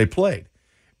time that they played.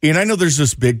 And I know there's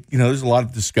this big, there's a lot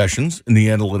of discussions in the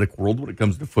analytic world when it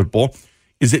comes to football.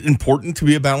 Is it important to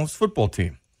be a balanced football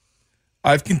team?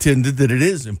 I've contended that it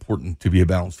is important to be a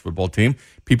balanced football team.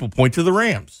 People point to the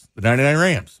Rams, the 99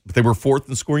 Rams, but they were fourth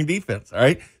in scoring defense, all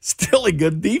right? Still a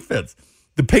good defense.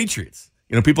 The Patriots,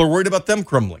 people are worried about them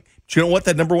crumbling. But you know what?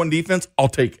 That number one defense, I'll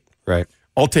take it. Right.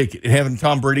 I'll take it. And having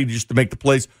Tom Brady just to make the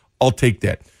plays, I'll take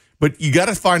that. But you got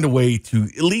to find a way to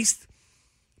at least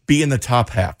be in the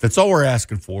top half. That's all we're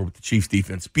asking for with the Chiefs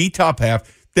defense. Be top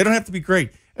half. They don't have to be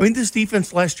great. I mean, this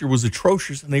defense last year was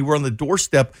atrocious, and they were on the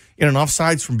doorstep in an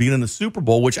offsides from being in the Super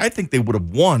Bowl, which I think they would have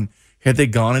won had they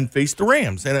gone and faced the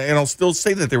Rams. And I'll still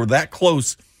say that they were that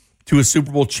close to a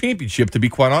Super Bowl championship, to be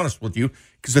quite honest with you,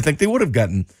 because I think they would have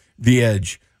gotten the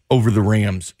edge over the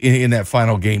Rams in that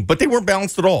final game. But they weren't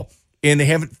balanced at all, and they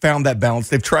haven't found that balance.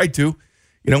 They've tried to.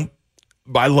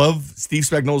 I love Steve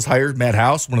Spagnuolo's hired Matt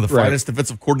House, one of the finest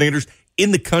defensive coordinators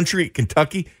in the country at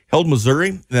Kentucky, held Missouri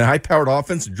in a high-powered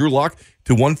offense, and Drew Lock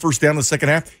to one first down in the second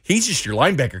half. He's just your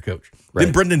linebacker coach. Right.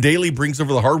 Then Brendan Daly brings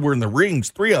over the hardware and the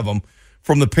rings, 3 of them,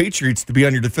 from the Patriots to be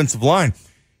on your defensive line.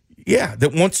 Yeah,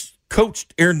 that once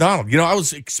coached Aaron Donald. I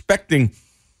was expecting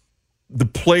the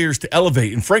players to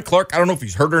elevate. And Frank Clark, I don't know if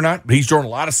he's hurt or not, but he's drawn a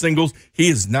lot of singles. He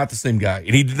is not the same guy.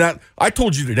 And he did not. I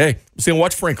told you today, I'm saying,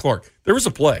 watch Frank Clark. There was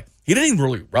a play. He didn't even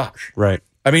really rush. Right.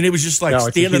 I mean, it was just like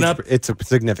standing up. It's a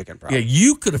significant problem. Yeah,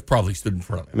 you could have probably stood in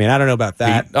front of him. I mean, I don't know about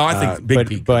that. I think big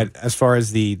peak. But as far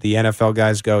as the NFL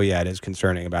guys go, yeah, it is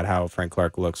concerning about how Frank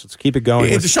Clark looks. Let's keep it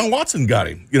going. And Deshaun Watson got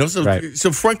him.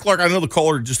 So Frank Clark, I know the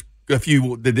caller just a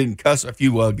few that didn't cuss a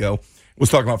few ago was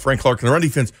talking about Frank Clark and the run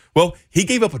defense. Well, he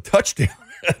gave up a touchdown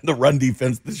in the run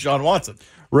defense to Deshaun Watson.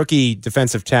 Rookie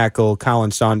defensive tackle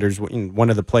Colin Saunders, one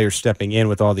of the players stepping in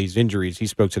with all these injuries, he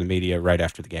spoke to the media right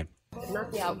after the game.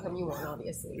 Not the outcome you want,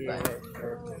 obviously, but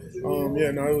it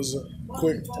was a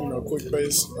quick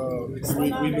pace.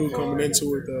 We knew coming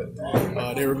into it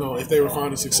that they were going, if they were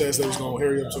finding success, they was going to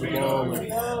hurry up to the ball.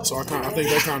 And so I think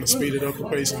that kind of speeded up the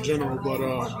pace in general. But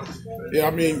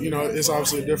it's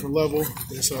obviously a different level.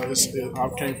 I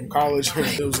came from college.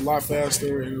 It was a lot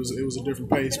faster, and it was a different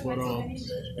pace. But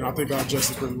I think I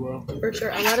adjusted pretty well. For sure,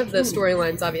 a lot of the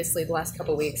storylines, obviously, the last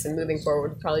couple of weeks and moving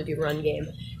forward, would probably be run game.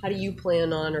 How do you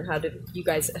plan on, or how do you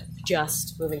guys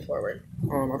adjust moving forward?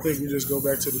 I think we just go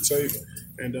back to the tape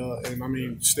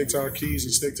and stick to our keys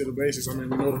and stick to the basics. We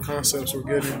know the concepts we're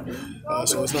getting,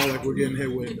 so it's not like we're getting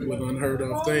hit with unheard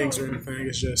of things or anything.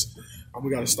 It's just we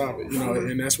got to stop it,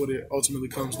 and that's what it ultimately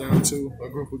comes down to. A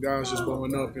group of guys just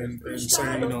blowing up and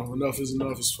saying, enough is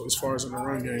enough as far as in the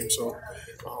run game. So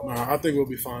I think we'll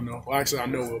be fine, though. Well, actually, I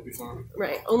know we'll be fine.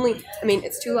 Right.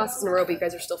 It's 2 losses in a row, but you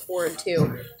guys are still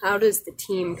 4-2. How does the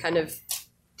team kind of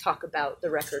talk about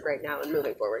the record right now and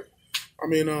moving forward?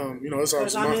 It's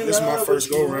obviously this is my first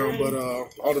go around, but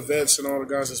all the vets and all the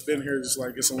guys that's been here,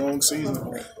 it's a long season,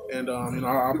 and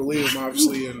I believe them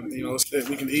obviously, and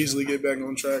we can easily get back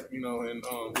on track, and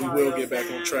we will get back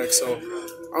on track. So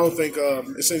I don't think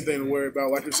it's anything to worry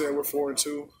about. Like you said, we're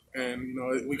 4-2,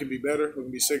 and we can be better. We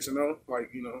can be 6-0,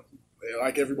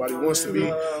 like everybody wants to be,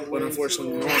 but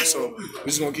unfortunately we aren't. So we're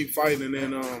just gonna keep fighting, and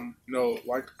then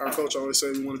like our coach always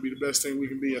said, we want to be the best team we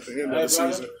can be at the end of the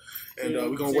season. And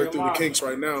we're going to work through the kinks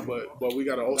right now, but we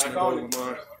got an ultimate goal in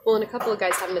mind. Well, and a couple of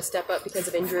guys having to step up because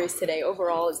of injuries today.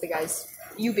 Overall, as the guys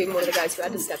you being one of the guys who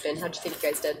had to step in, how'd you think you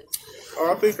guys did?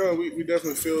 I think we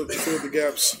definitely filled the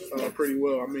gaps pretty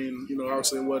well. I mean,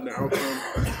 obviously it wasn't the outcome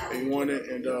they wanted,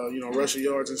 and rushing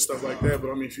yards and stuff like that. But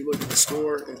I mean, if you look at the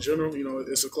score in general,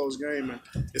 it's a close game, and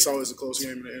it's always a close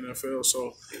game in the NFL.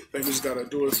 So I think we just got to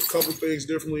do a couple things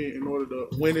differently in order to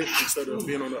win it instead of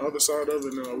being on the other side of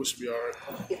it. And we should be all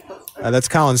right. That's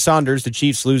Colin Saunders. The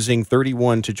Chiefs losing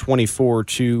 31-24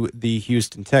 to the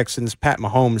Houston Texans. Pat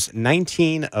Mahomes,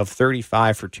 19 of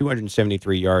 35 for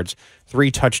 273 yards,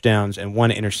 3 touchdowns, and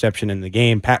 1 interception in the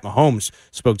game. Pat Mahomes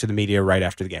spoke to the media right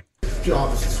after the game.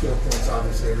 Job is to score points,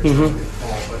 obviously, every time they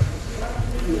ball, but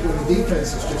when the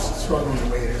defense is just struggling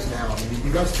the way it is now, I mean, do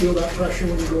you guys feel that pressure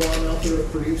when you go on out there to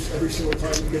produce every single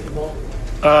time you get the ball?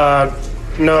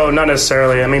 No, not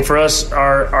necessarily. I mean, for us,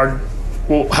 our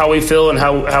how we feel and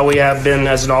how we have been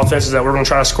as an offense is that we're going to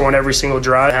try to score on every single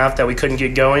drive. Half that we couldn't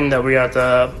get going, that we got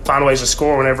to find ways to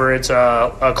score whenever it's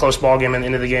a close ball game at the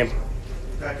end of the game.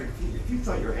 Patrick, if you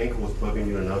thought your ankle was bugging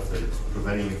you enough that it's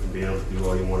preventing you from being able to do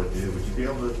all you want to do, would you be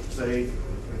able to say,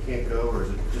 I can't go, or is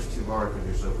it just too hard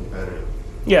because you're so competitive?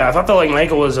 Yeah, if I felt like my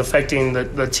ankle was affecting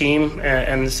the team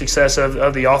and the success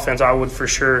of the offense, I would for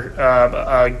sure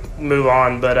move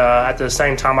on. But at the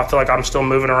same time, I feel like I'm still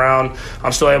moving around.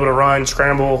 I'm still able to run,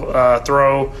 scramble,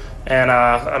 throw, and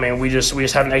I mean, we just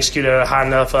haven't executed a high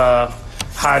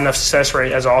enough success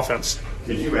rate as an offense.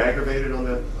 Did you aggravate it on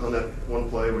that one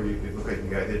play where it looked like you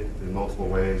got hit in multiple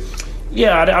ways?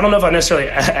 Yeah, I don't know if I necessarily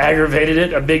aggravated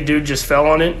it. A big dude just fell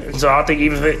on it. And so I think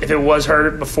even if it was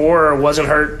hurt before or wasn't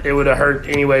hurt, it would have hurt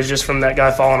anyways just from that guy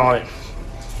falling on it.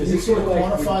 Can you sort of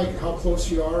quantify how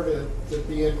close you are to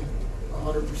being 100%,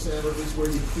 or at least where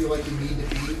you feel like you need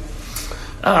to be?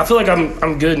 I feel like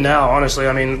I'm good now, honestly.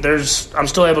 I mean, I'm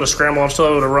still able to scramble. I'm still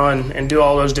able to run and do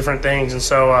all those different things. And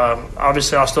so,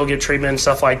 obviously, I'll still get treatment and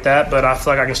stuff like that, but I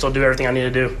feel like I can still do everything I need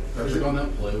to do. Patrick, on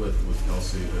that play with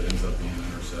Kelsey that ends up being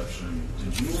an interception,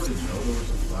 did you already know there was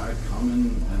a flag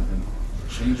coming and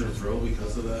change your throw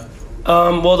because of that?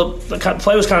 Well, the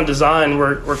play was kind of designed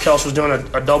where Kelsey was doing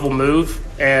a double move,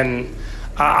 and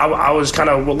I was kind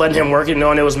of letting him work it,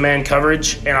 knowing it was man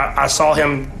coverage, and I saw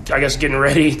him, I guess, getting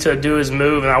ready to do his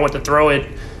move, and I went to throw it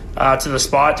to the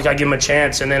spot to kind of give him a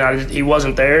chance, and then he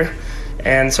wasn't there.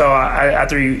 And so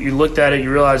after you looked at it,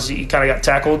 you realized he kind of got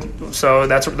tackled, so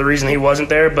that's the reason he wasn't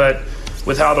there. But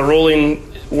with how the ruling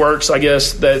works, I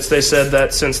guess, that they said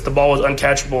that since the ball was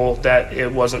uncatchable, that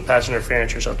it wasn't pass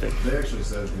interference or something. They actually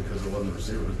said because it wasn't the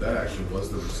receiver, but that actually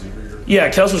was the receiver. Yeah,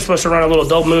 Kelsey was supposed to run a little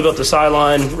double move up the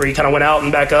sideline where he kind of went out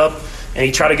and back up, and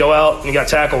he tried to go out and he got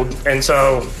tackled, and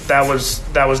so that was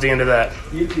the end of that.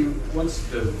 Once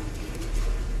the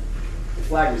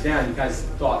flag was down, you guys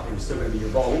thought it was still going to be your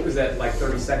ball. What was that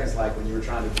 30 seconds like when you were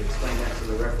trying to explain that to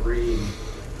the referee?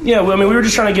 Yeah, well, I mean, we were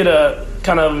just trying to get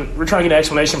an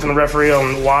explanation from the referee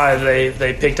on why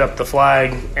they picked up the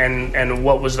flag and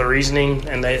what was the reasoning,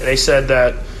 and they said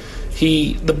that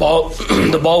the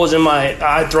ball was in I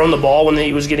had thrown the ball when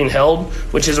he was getting held,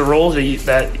 which is a rule that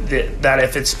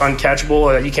if it's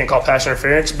uncatchable, you can't call pass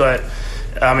interference. But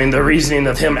I mean, the reasoning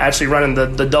of him actually running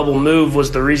the double move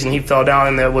was the reason he fell down,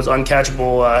 and that was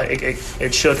uncatchable.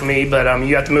 It shook me, but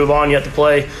you have to move on. You have to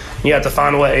play. You have to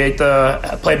find a way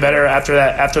to play better after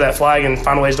that flag and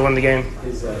find ways to win the game.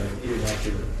 You didn't have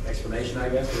your explanation, I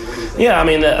guess? Yeah, I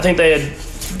mean, I think they had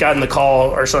gotten the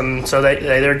call or something, so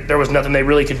there was nothing they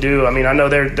really could do. I mean, I know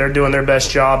they're doing their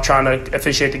best job trying to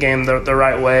officiate the game the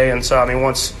right way, and so I mean,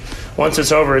 once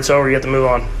it's over, it's over. You have to move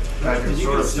on. Patrick,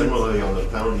 sort of similarly on the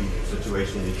penalty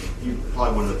situation, you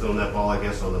probably wouldn't have thrown that ball, I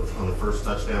guess, on the first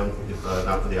touchdown, if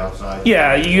not for the outside.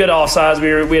 Yeah, you had offsides.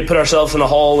 We had put ourselves in a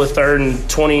hole with 3rd and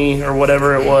 20 or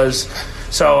whatever it was.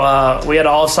 So we had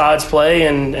all sides play,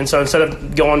 and so instead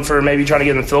of going for maybe trying to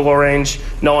get in the field goal range,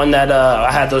 knowing that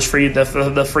I had the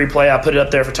free play, I put it up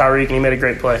there for Tyreek, and he made a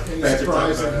great play. Are you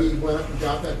surprised that he went up and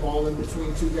got that ball in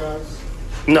between two guys?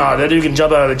 No, that dude can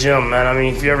jump out of the gym, man. I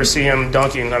mean, if you ever see him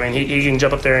dunking, I mean, he can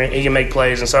jump up there and he can make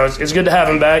plays, and so it's good to have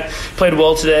him back. Played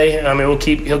well today. I mean,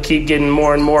 he'll keep getting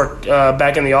more and more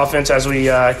back in the offense as we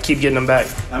keep getting him back.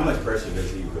 How much pressure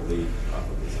does he relieve off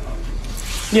of his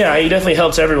offense? Yeah, he definitely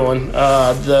helps everyone.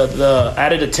 The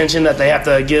added attention that they have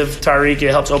to give Tyreek,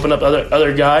 it helps open up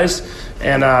other guys.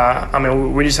 And, I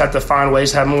mean, we just have to find ways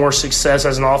to have more success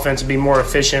as an offense and be more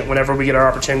efficient whenever we get our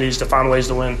opportunities to find ways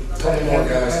to win.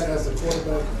 As a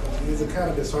quarterback, is it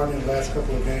kind of disheartening the last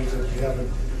couple of games that you haven't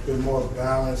been more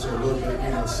balanced or a little bit,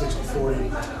 60-40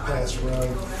 pass run,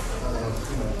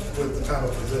 with the kind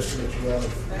of position that you have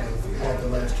had the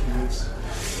last 2 weeks?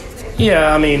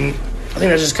 Yeah, I mean, I think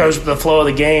that just goes with the flow of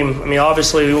the game. I mean,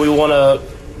 obviously we want to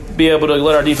be able to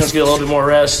let our defense get a little bit more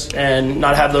rest and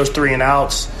not have those 3 and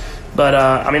outs. But,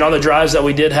 on the drives that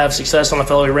we did have success on the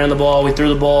field, we ran the ball, we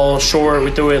threw the ball short,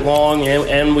 we threw it long,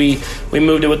 and we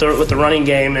moved it with the running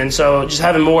game. And so just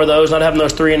having more of those, not having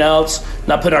those 3 and outs,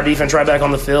 not putting our defense right back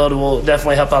on the field will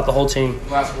definitely help out the whole team.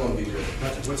 Last one, Peter.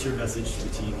 What's your message to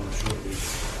the team on the short week?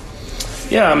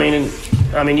 Yeah,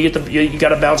 you got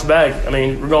to bounce back.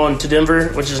 We're going to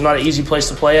Denver, which is not an easy place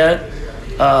to play at,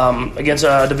 against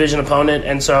a division opponent,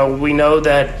 and so we know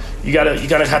that you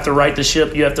gotta have to right the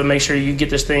ship. You have to make sure you get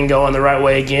this thing going the right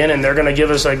way again, and they're going to give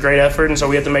us a great effort, and so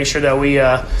we have to make sure that we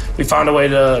find a way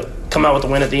to come out with the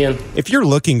win at the end. If you're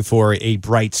looking for a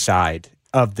bright side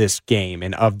of this game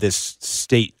and of this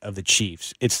state of the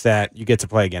Chiefs, it's that you get to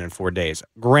play again in 4 days.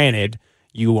 Granted,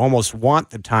 you almost want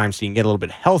the time so you can get a little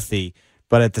bit healthy,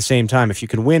 but at the same time, if you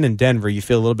can win in Denver, you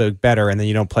feel a little bit better, and then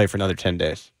you don't play for another 10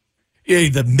 days. Yeah,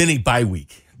 the mini bye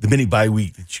week that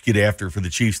you get after for the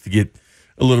Chiefs to get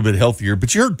a little bit healthier.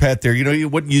 But you heard Pat there, he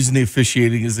wasn't using the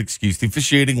officiating as an excuse. The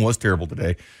officiating was terrible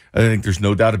today. I think there's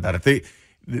no doubt about it.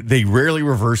 They rarely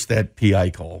reverse that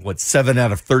PI call. 7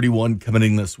 out of 31 coming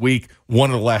in this week?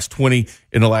 1 of the last 20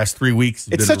 in the last 3 weeks.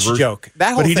 It's such a joke.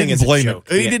 That whole thing is a joke.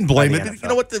 He didn't blame it. You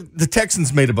know what? The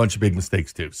Texans made a bunch of big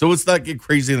mistakes too. So let's not get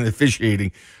crazy in the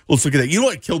officiating. Let's look at that. You know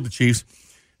what killed the Chiefs?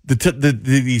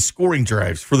 The scoring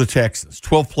drives for the Texans.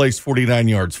 12 plays, 49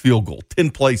 yards, field goal.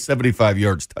 10 plays, 75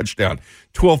 yards, touchdown.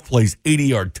 12 plays,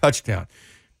 80-yard touchdown.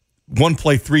 1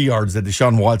 play, 3 yards, that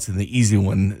Deshaun Watson, the easy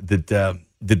one,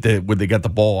 where they got the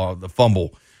ball out of the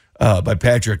fumble by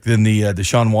Patrick. Then the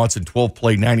Deshaun Watson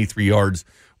 12-play, 93 yards,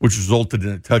 which resulted in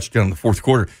a touchdown in the fourth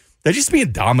quarter. They're just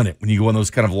being dominant when you go on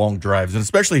those kind of long drives, and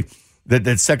especially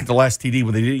that second-to-last TD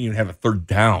when they didn't even have a third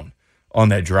down on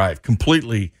that drive.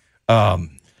 Completely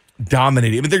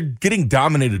dominated. They're getting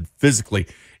dominated physically,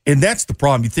 and that's the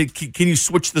problem. You think, can you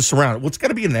switch this around? Well, it's got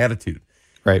to be an attitude.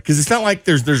 Right. Because it's not like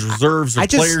there's reserves or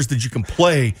players that you can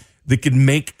play that can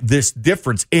make this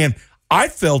difference. And I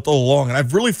felt all along, and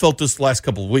I've really felt this the last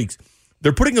couple of weeks,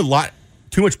 they're putting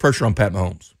too much pressure on Pat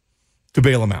Mahomes to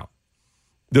bail him out.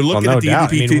 They're looking at the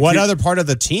MVP. What other part of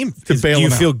the team do you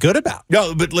feel good about?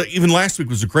 No, but even last week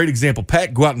was a great example.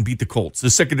 Pat, go out and beat the Colts. The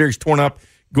secondary's torn up.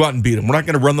 Go out and beat them. We're not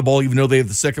going to run the ball, even though they have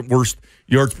the second worst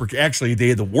yards per. Actually, they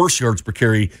had the worst yards per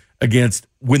carry against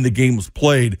when the game was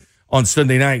played on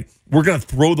Sunday night. We're going to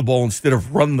throw the ball instead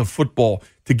of run the football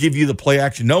to give you the play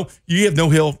action. No, you have no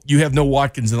Hill, you have no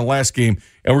Watkins in the last game,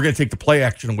 and we're going to take the play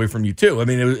action away from you too.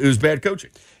 It was bad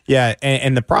coaching. Yeah,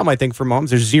 and the problem I think for Mahomes,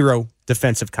 there's zero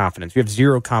defensive confidence. You have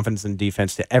zero confidence in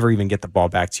defense to ever even get the ball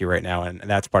back to you right now, and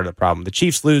that's part of the problem. The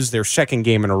Chiefs lose their second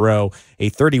game in a row, a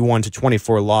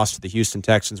 31-24 loss to the Houston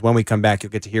Texans. When we come back,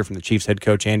 you'll get to hear from the Chiefs head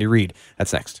coach, Andy Reid.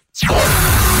 That's next.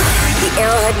 The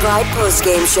Arrowhead Pride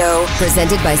postgame show,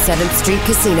 presented by 7th Street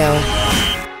Casino.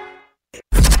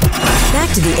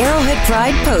 Back to the Arrowhead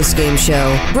Pride postgame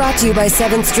show, brought to you by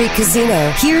 7th Street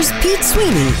Casino. Here's Pete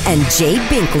Sweeney and Jay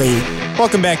Binkley.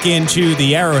 Welcome back into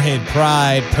the Arrowhead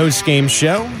Pride postgame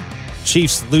show.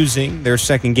 Chiefs losing their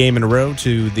second game in a row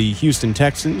to the Houston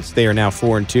Texans. They are now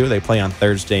 4-2. They play on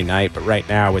Thursday night, but right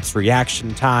now it's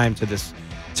reaction time to this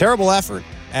terrible effort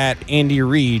at Andy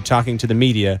Reid talking to the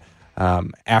media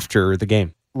after the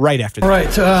game. Right after the game. All right.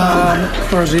 As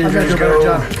far as the injuries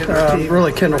go,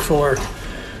 really Kendall Fuller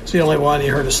is the only one. He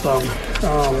hurt his thumb.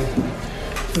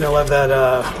 They'll have that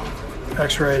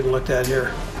x-rayed and looked at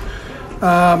here.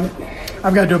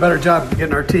 I've got to do a better job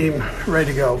getting our team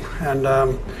ready to go, and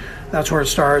that's where it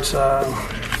starts.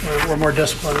 We're more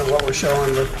disciplined than what we're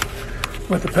showing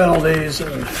with the penalties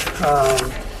and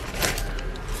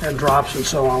drops and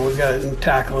so on. We've got in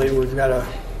tackling. We've got a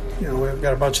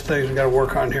bunch of things we've got to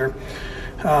work on here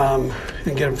and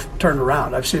get them turned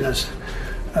around. I've seen us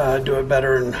do it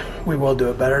better, and we will do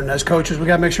it better. And as coaches, we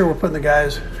got to make sure we're putting the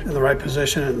guys in the right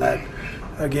position, and that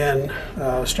again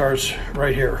starts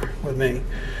right here with me.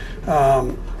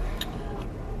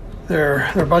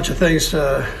 There are a bunch of things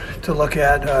to look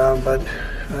at, but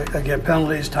again,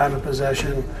 penalties, time of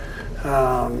possession,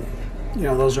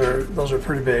 those are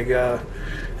pretty big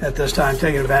at this time.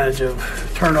 Taking advantage of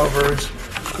turnovers,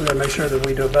 we're going to make sure that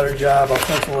we do a better job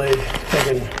offensively,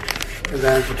 taking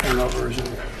advantage of turnovers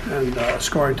and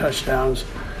scoring touchdowns,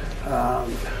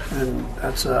 and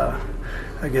that's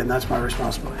that's my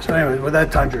responsibility. So anyway, with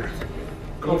that, time, Drew.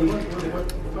 Kobe,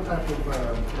 what type of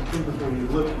improvement were you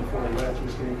looking for last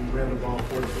week's game? You ran the ball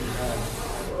 43 times,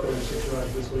 36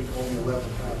 yards this week, only 11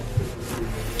 times.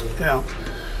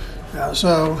 Yeah.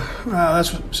 So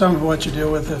that's some of what you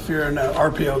deal with if you're in an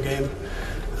RPO game.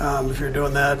 If you're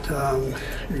doing that,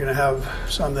 you're going to have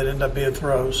some that end up being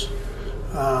throws.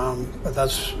 But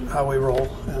that's how we roll,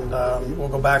 and we'll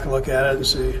go back and look at it and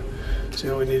see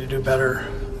what we need to do better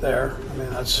there. I mean,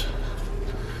 that's,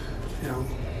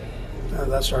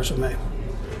 that starts with me.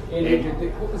 Andy,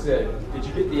 what was it? Did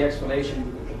you get the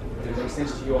explanation? Did it make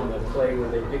sense to you on the play where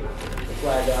they picked the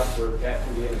flag up for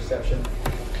the interception?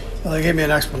 Well, they gave me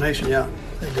an explanation. Yeah,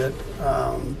 they did.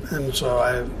 And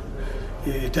so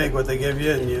you take what they give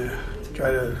you and you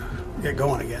try to get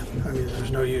going again. I mean,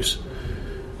 there's no use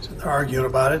arguing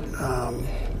about it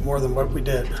more than what we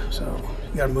did. So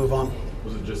you got to move on.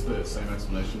 Was it just the same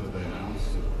explanation that they announced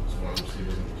as far as he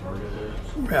wasn't the target there?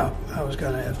 Yeah, that was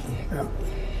going to it. Yeah.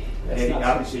 Andy,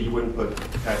 obviously you wouldn't put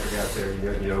Patrick out there.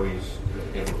 You know he's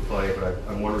able to play, but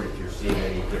I'm wondering if you're seeing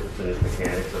any difference in his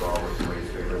mechanics at all with the way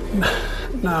he's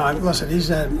favoring. No, listen, he's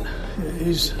done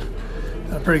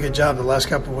a pretty good job the last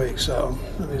couple of weeks. So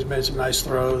he's made some nice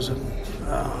throws, and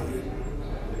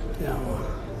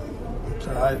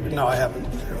so I haven't.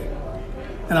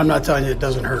 And I'm not telling you it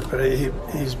doesn't hurt, but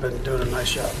he's been doing a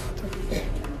nice job.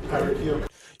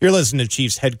 You're listening to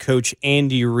Chiefs head coach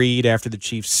Andy Reid after the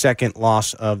Chiefs' second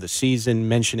loss of the season,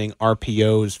 mentioning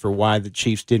RPOs for why the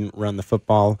Chiefs didn't run the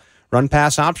football.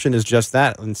 Run-pass option is just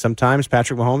that, and sometimes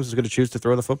Patrick Mahomes is going to choose to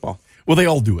throw the football. Well, they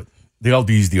all do it. They all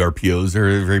use the RPOs.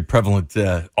 They're a very prevalent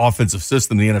offensive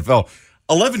system in the NFL.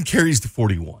 11 carries to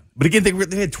 41. But again,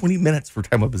 they had 20 minutes for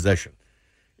time of possession.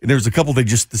 And there was a couple they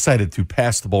just decided to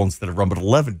pass the ball instead of run, but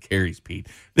 11 carries, Pete.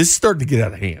 This is starting to get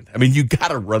out of hand. I mean, you got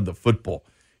to run the football.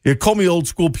 You call me old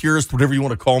school purist, whatever you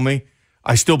want to call me.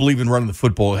 I still believe in running the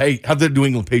football. Hey, how did the New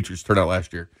England Patriots turn out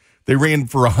last year? They ran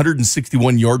for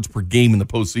 161 yards per game in the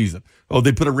postseason. Oh,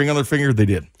 they put a ring on their finger? They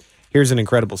did. Here's an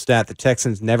incredible stat. The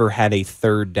Texans never had a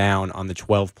third down on the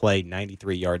 12-play,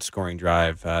 93-yard scoring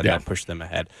drive that pushed them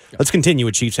ahead. Yeah. Let's continue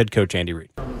with Chiefs head coach Andy Reid.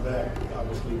 Coming back,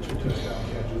 obviously, 2 touchdown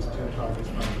catches, 10 targets,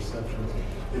 5 receptions.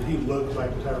 Did he look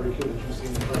like the Tyreek Hill that you've seen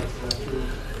in practice last year?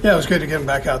 Yeah, it was good to get him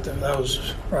back out there. That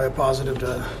was probably a positive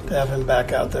to have him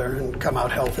back out there and come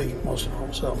out healthy, most of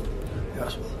all. So,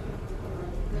 yes.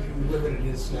 You limited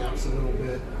his snaps a little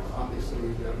bit.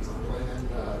 Obviously, that was the plan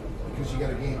because you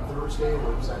got a game Thursday,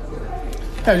 or was that good?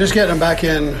 Yeah, just getting them back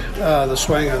in the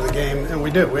swing of the game, and we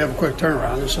do. We have a quick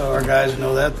turnaround, and so our guys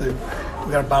know that.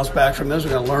 We got to bounce back from this. We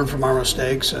got to learn from our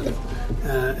mistakes and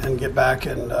get back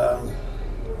and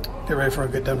get ready for a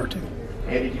good Denver team.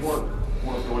 Andy, do you want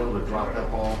Doyle to drop that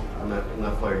ball on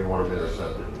that player? You want him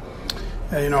intercepted?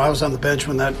 Yeah, I was on the bench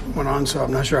when that went on, so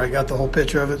I'm not sure I got the whole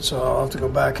picture of it. So I'll have to go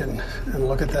back and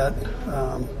look at that.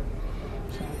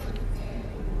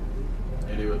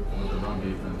 Andy, with the run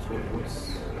defense,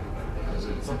 is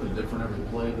it something different every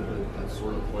play that's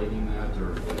sort of plaguing that,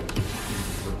 or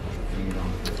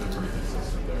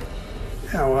consistent there?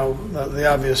 Yeah, well, the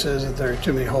obvious is that there are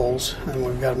too many holes, and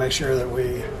we've got to make sure that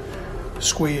we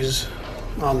squeeze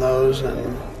on those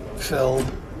and fill.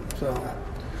 So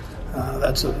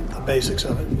that's the basics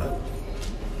of it. But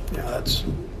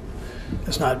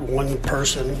it's not one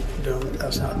person doing it.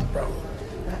 That's not the problem.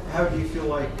 How do you feel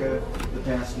like the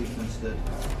pass defense did?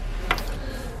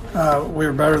 We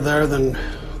were better there than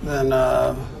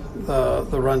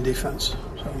the run defense.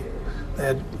 So they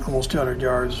had almost 200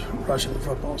 yards rushing the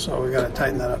football. So we got to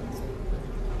tighten that up.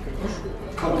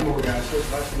 Couple more guys. So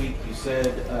last week you said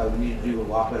we need to do a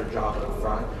lot better job up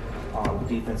front on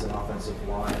defense and offensive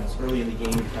lines. Early in the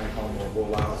game, you kind of call more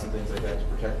rollouts and things like that to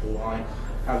protect the line.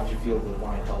 How did you feel the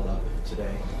line held up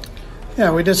today?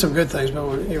 Yeah, we did some good things, but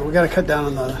we got to cut down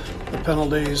on the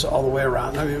penalties all the way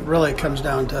around. I mean, it really comes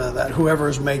down to that. Whoever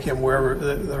is making, wherever,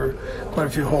 there are quite a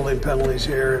few holding penalties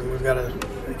here, and we've got to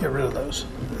get rid of those.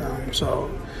 So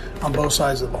on both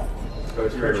sides of the ball.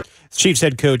 Chiefs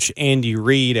head coach Andy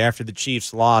Reid after the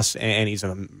Chiefs loss, and he's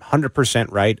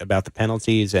 100% right about the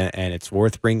penalties, and it's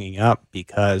worth bringing up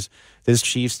because this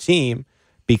Chiefs team,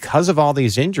 because of all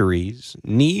these injuries,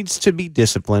 needs to be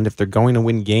disciplined if they're going to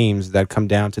win games that come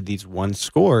down to these one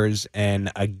scores.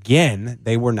 And again,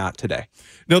 they were not today.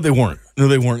 No, they weren't. And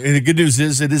the good news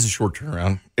is it is a short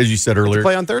turnaround, as you said earlier.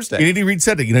 Play on Thursday. Andy Reid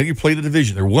said it. You play the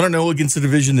division. They're 1-0 against the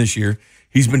division this year.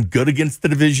 He's been good against the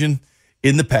division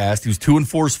in the past. He was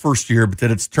 2-4 his first year, but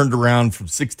then it's turned around from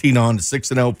 16 on to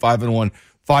 6-0, 5-1,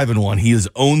 5-1. He has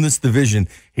owned this division.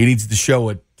 He needs to show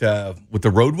it with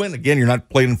the road win. Again, you're not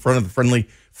playing in front of the friendly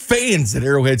fans at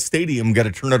Arrowhead Stadium. Got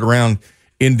to turn it around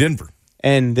in Denver.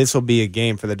 And this will be a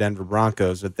game for the Denver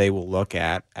Broncos that they will look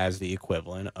at as the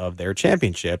equivalent of their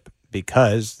championship,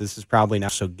 because this is probably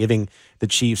not so giving the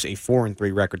Chiefs a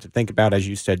 4-3 record to think about, as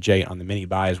you said, Jay, on the mini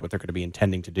buys, what they're going to be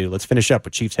intending to do. Let's finish up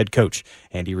with Chiefs head coach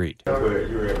Andy Reid. You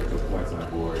were able to put points on the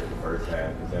board in the first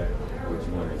half. Is that what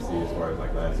you wanted to see as far as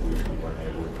like last week? You weren't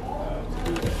able to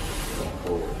do that going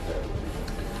forward?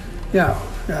 Yeah,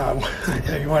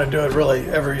 you want to do it really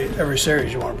every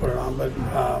series. You want to put it on, but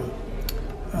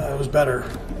it was better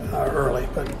early.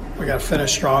 But we got to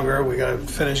finish stronger. We got to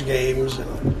finish games,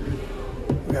 and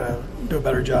we got to do a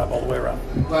better job all the way around.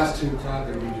 Last two,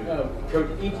 Todd. Coach,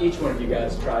 each one of you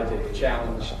guys tried to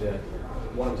challenge the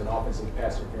one was an offensive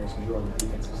pass interference, and you were on the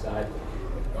defensive side.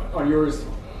 On yours,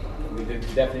 the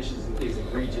definition is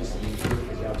egregious, and you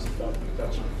obviously felt you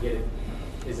could get it.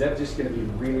 Is that just going to be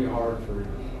really hard for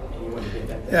anyone to get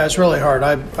that? Yeah, it's really hard.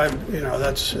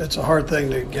 It's a hard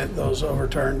thing to get those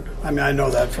overturned. I mean, I know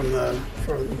that from it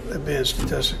being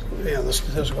statistical, the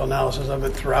statistical analysis of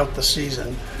it throughout the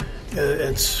season.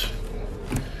 It's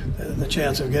the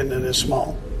chance of getting it is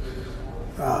small.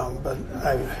 But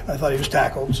I thought he was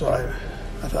tackled, so I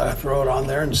thought I'd throw it on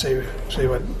there and see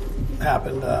what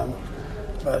happened.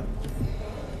 But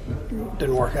it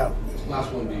didn't work out.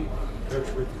 Last one, B.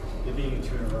 Coach, with it being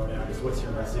 2 in a row now, what's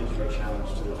your message or challenge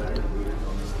to the veteran leaders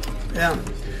on this team? Yeah.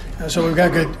 So we've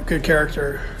got good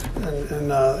character in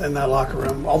that locker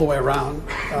room all the way around,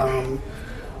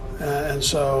 and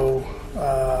so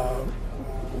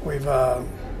we've got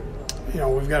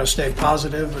to stay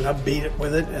positive and upbeat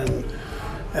with it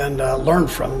and learn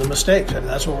from the mistakes, and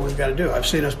that's what we've got to do. I've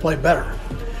seen us play better,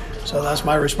 so that's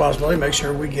my responsibility. Make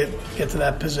sure we get to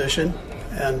that position,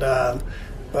 and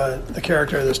but the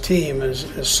character of this team is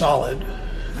solid.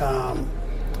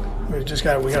 We got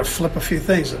to flip a few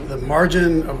things. The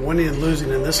margin of winning and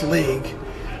losing in this league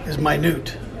is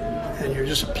minute, and you're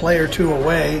just a play or two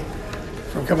away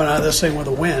from coming out of this thing with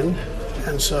a win,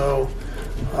 and so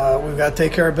we've got to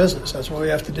take care of business. That's what we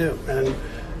have to do, and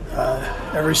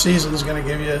every season is going to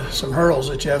give you some hurdles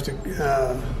that you have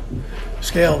to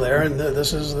scale there, and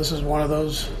this is one of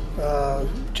those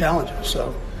challenges.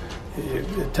 So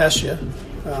it tests you,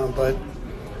 but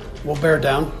we'll bear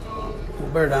down. We'll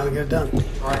bear down and get it done.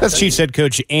 That's Chiefs head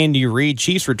coach Andy Reid.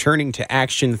 Chiefs returning to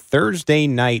action Thursday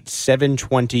night,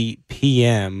 7:20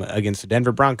 p.m. against the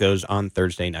Denver Broncos on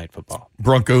Thursday Night Football.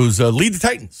 Broncos lead the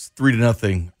Titans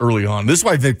 3-0 early on. This is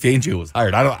why Vic Fangio was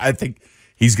hired. I think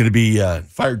he's going to be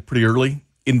fired pretty early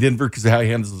in Denver because of how he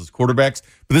handles his quarterbacks.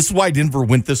 But this is why Denver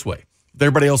went this way. With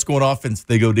everybody else going offense,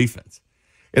 they go defense.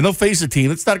 And they'll face a team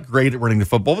that's not great at running the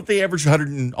football, but they average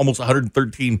almost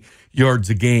 113 yards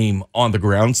a game on the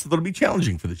ground, so that'll be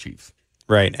challenging for the Chiefs.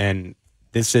 Right, and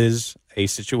this is a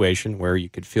situation where you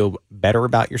could feel better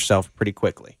about yourself pretty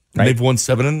quickly. Right? And they've won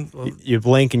 7. You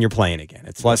blink and you're playing again.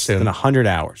 It's less than 100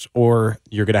 hours, or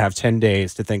you're going to have 10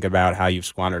 days to think about how you've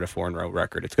squandered a 4-in-row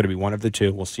record. It's going to be one of the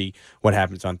two. We'll see what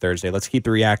happens on Thursday. Let's keep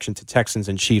the reaction to Texans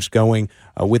and Chiefs going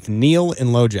with Neil in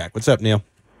LoJack. What's up, Neil?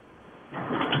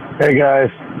 Hey, guys.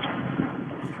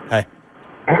 Hi.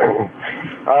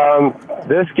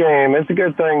 This game, it's a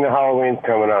good thing that Halloween's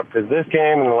coming up, because this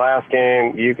game and the last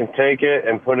game, you can take it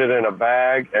and put it in a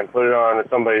bag and put it on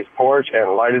somebody's porch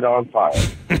and light it on fire.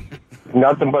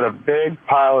 Nothing but a big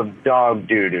pile of dog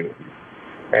doo-doo.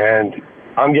 And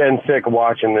I'm getting sick of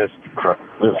watching this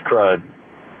crud.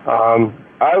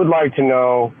 I would like to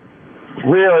know,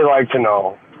 really like to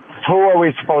know, who are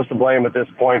we supposed to blame at this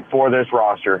point for this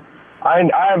roster?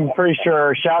 I'm pretty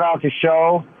sure, shout out to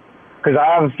Show, because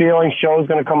I have a feeling Show's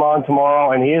going to come on tomorrow,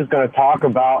 and he is going to talk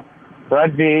about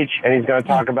Brett Veach, and he's going to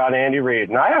talk about Andy Reid.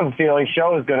 And I have a feeling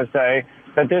Show is going to say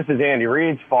that this is Andy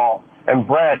Reid's fault, and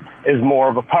Brett is more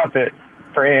of a puppet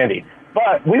for Andy.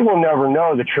 But we will never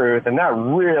know the truth, and that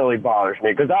really bothers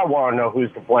me, because I want to know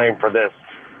who's to blame for this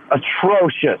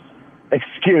atrocious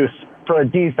excuse for a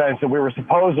defense that we were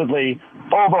supposedly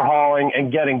overhauling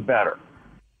and getting better.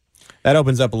 That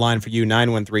opens up a line for you,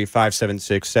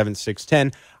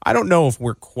 913-576-7610. I don't know if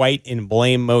we're quite in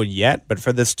blame mode yet, but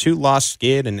for this 2-loss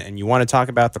skid, and you want to talk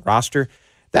about the roster,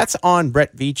 that's on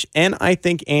Brett Veach, and I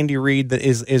think Andy Reid that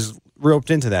is roped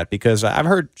into that, because I've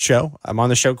heard Show. I'm on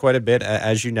the show quite a bit,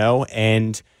 as you know,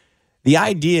 and the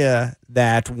idea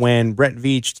that when Brett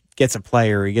Veach gets a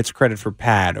player, he gets credit for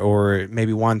Pat, or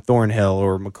maybe Juan Thornhill,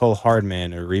 or McCole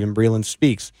Hardman, or even Breland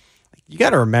Speaks, you got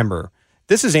to remember,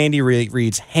 this is Andy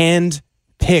Reid's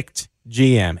hand-picked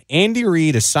GM. Andy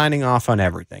Reid is signing off on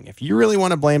everything. If you really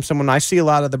want to blame someone, I see a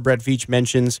lot of the Brett Veach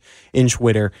mentions in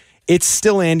Twitter. It's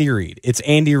still Andy Reid. It's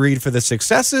Andy Reid for the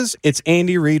successes. It's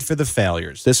Andy Reid for the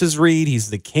failures. This is Reid.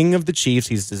 He's the king of the Chiefs.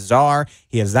 He's the czar.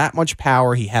 He has that much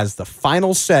power. He has the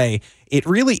final say. It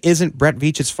really isn't Brett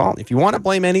Veach's fault. If you want to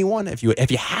blame anyone, if you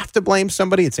have to blame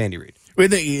somebody, it's Andy Reid.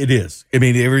 It is. I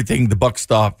mean, everything, the buck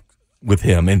stopped with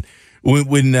him. And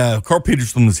when Carl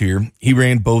Peterson was here, he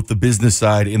ran both the business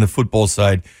side and the football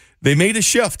side. They made a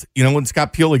shift. When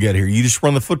Scott Pioli got here, you just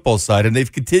run the football side, and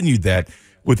they've continued that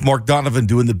with Mark Donovan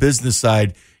doing the business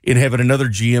side and having another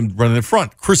GM running the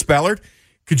front. Chris Ballard,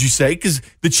 could you say? Because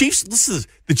the Chiefs, listen to this,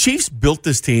 the Chiefs built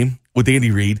this team with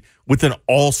Andy Reid with an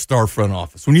all-star front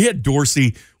office. When you had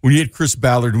Dorsey, when you had Chris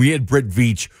Ballard, when you had Brett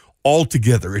Veach all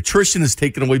together, attrition has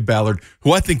taken away Ballard,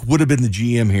 who I think would have been the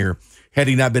GM here had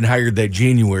he not been hired that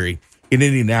January in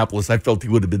Indianapolis. I felt he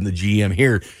would have been the GM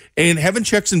here. And having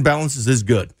checks and balances is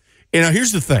good. And now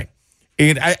here's the thing.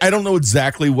 And I don't know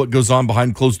exactly what goes on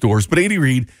behind closed doors, but Andy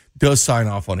Reid does sign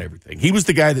off on everything. He was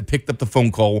the guy that picked up the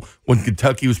phone call when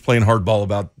Kentucky was playing hardball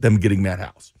about them getting Matt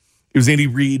House. It was Andy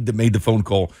Reid that made the phone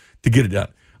call to get it done.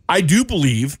 I do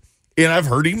believe, and I've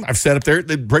heard him, I've said up there,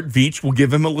 that Brett Veach will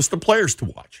give him a list of players to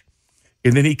watch.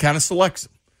 And then he kind of selects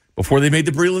them. Before they made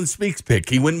the Breland Speaks pick,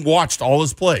 he went and watched all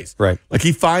his plays. Right. Like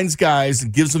he finds guys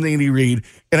and gives them to Andy Reid,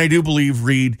 and I do believe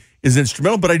Reid is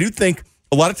instrumental, but I do think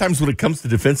a lot of times when it comes to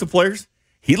defensive players,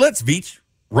 he lets Veach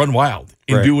run wild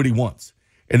and do what he wants.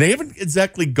 And they haven't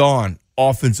exactly gone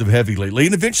offensive heavy lately,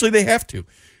 and eventually they have to.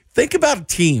 Think about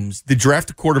teams that draft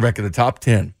a quarterback in the top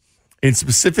 10 and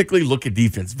specifically look at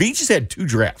defense. Veach has had 2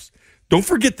 drafts. Don't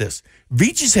forget this.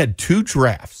 Veach has had 2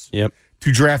 drafts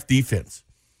to draft defense.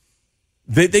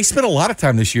 They spent a lot of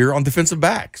time this year on defensive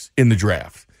backs in the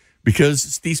draft because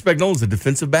Steve Spagnuolo is a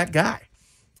defensive back guy.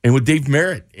 And with Dave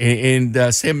Merritt and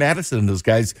Sam Madison and those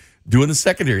guys doing the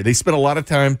secondary, they spent a lot of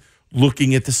time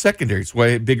looking at the secondary. It's why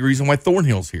a big reason why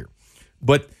Thornhill's here.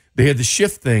 But they had to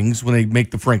shift things when they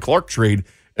make the Frank Clark trade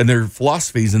and their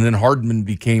philosophies, and then Hardman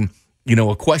became,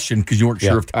 a question because you weren't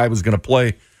sure if Ty was going to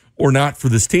play or not for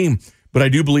this team. But I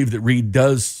do believe that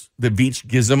that Veach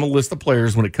gives them a list of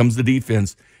players when it comes to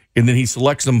defense, and then he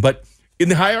selects them. But in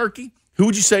the hierarchy, who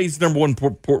would you say is the number one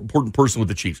important person with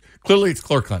the Chiefs? Clearly, it's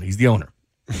Clark Hunt. He's the owner.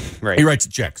 Right. He writes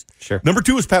the checks. Sure. Number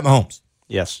 2 is Pat Mahomes.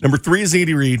 Yes. Number 3 is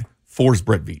Andy Reid. 4 is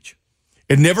Brett Veach.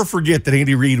 And never forget that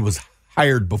Andy Reid was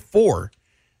hired before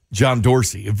John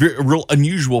Dorsey. A real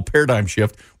unusual paradigm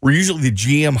shift where usually the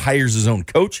GM hires his own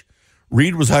coach.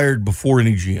 Reid was hired before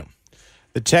any GM.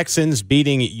 The Texans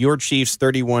beating your Chiefs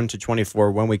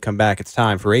 31-24. When we come back, it's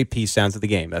time for AP Sounds of the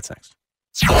Game. That's next.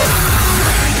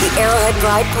 The Arrowhead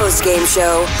Pride postgame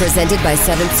show, presented by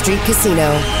 7th Street Casino.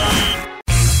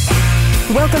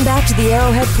 Welcome back to the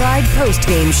Arrowhead Pride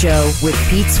postgame show with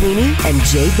Pete Sweeney and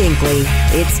Jay Binkley.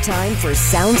 It's time for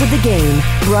Sounds of the Game,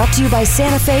 brought to you by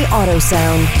Santa Fe Auto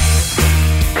Sound.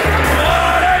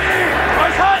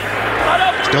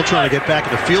 Still trying to get back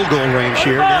in the field goal range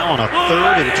here. Now on a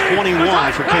 3rd and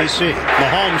 21 for KC.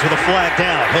 Mahomes with a flag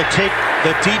down. He'll take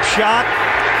the deep shot.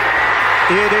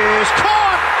 It is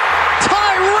caught!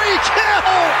 Tyreek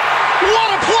Hill!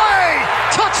 What a play!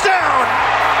 Touchdown!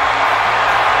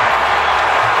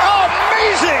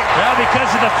 Amazing! Well,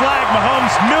 because of the flag,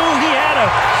 Mahomes knew he had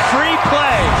a free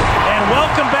play. And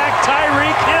welcome back,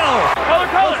 Tyreek Hill.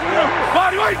 Color.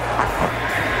 Body weight.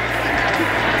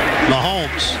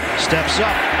 Mahomes steps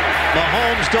up.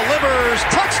 Mahomes delivers.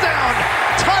 Touchdown!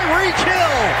 Tyreek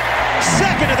Hill!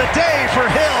 Second of the day for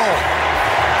Hill.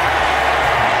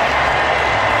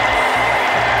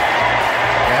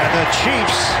 And the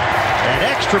Chiefs an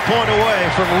extra point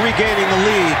away from regaining the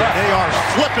lead. They are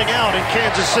flipping out in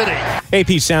Kansas City.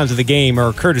 AP Sounds of the Game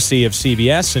are courtesy of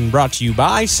CBS and brought to you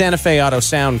by Santa Fe Auto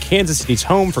Sound, Kansas City's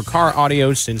home for car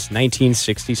audio since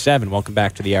 1967. Welcome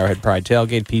back to the Arrowhead Pride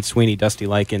Tailgate. Pete Sweeney, Dusty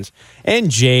Likens,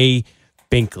 and Jay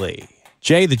Binkley.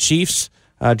 Jay, the Chiefs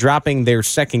dropping their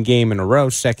second game in a row,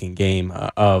 second game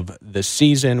of the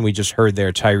season. We just heard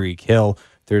there Tyreek Hill.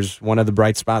 There's one of the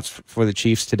bright spots for the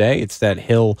Chiefs today. It's that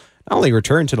Hill not only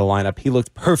returned to the lineup, he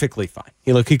looked perfectly fine.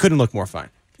 He couldn't look more fine.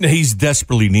 He's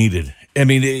desperately needed. I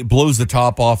mean, it blows the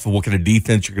top off of what kind of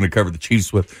defense you're going to cover the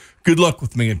Chiefs with. Good luck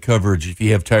with man coverage if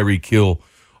you have Tyreek Hill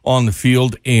on the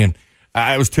field. And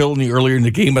I was telling you earlier in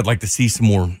the game, I'd like to see some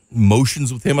more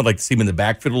motions with him. I'd like to see him in the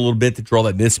backfield a little bit to draw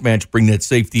that mismatch, bring that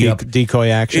safety up. Decoy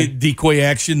action. Decoy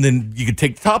action, then you could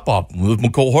take the top off with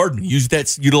McCole Hardman.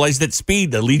 Utilize that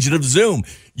speed, the Legion of Zoom.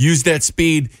 Use that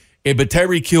speed. But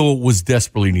Tyreek Hill was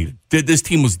desperately needed. This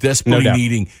team was desperately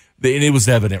needing, and it was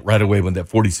evident right away when that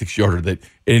 46-yarder,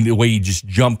 and the way he just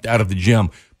jumped out of the gym.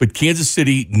 But Kansas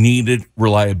City needed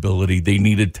reliability. They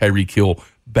needed Tyreek Hill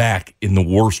back in the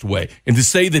worst way. And to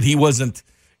say that he wasn't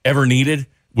ever needed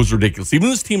was ridiculous. Even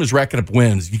though this team is racking up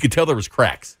wins, you could tell there was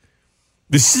cracks.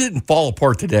 This didn't fall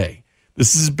apart today.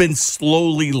 This has been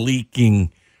slowly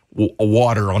leaking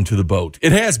water onto the boat.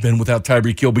 It has been without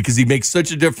Tyreek Hill because he makes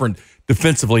such a difference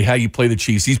defensively how you play the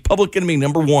Chiefs. He's public enemy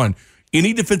number one.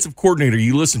 Any defensive coordinator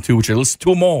you listen to, which I listen to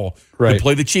them all, to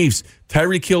play the Chiefs,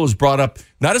 Tyreek Hill is brought up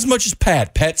not as much as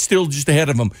Pat. Pat's still just ahead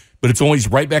of him, but it's always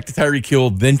right back to Tyreek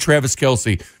Hill, then Travis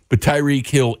Kelce. But Tyreek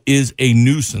Hill is a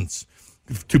nuisance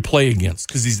to play against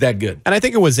because he's that good. And I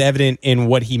think it was evident in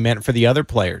what he meant for the other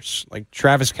players. Like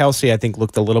Travis Kelce, I think,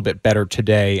 looked a little bit better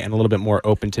today and a little bit more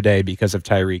open today because of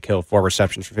Tyreek Hill, 4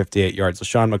 receptions for 58 yards.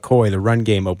 LaShawn McCoy, the run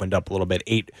game opened up a little bit,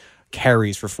 8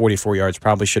 carries for 44 yards.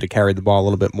 Probably should have carried the ball a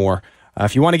little bit more.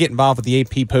 If you want to get involved with the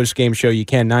AP post-game show, you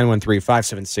can,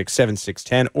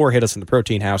 913-576-7610, or hit us in the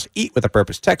Protein House Eat with a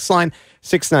Purpose text line,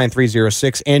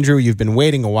 69306. Andrew, you've been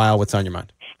waiting a while. What's on your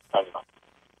mind?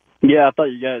 Yeah, I thought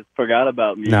you guys forgot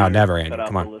about me. No, never, Andy.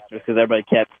 Come on. Because everybody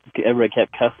kept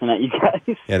cussing at you guys.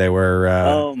 Yeah, they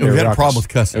were. We had a problem with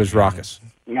cussing. It was raucous.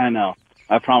 I know.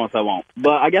 I promise I won't.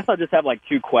 But I guess I just have like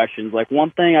 2 questions. Like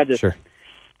one thing I just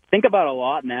think about a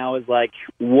lot now is like,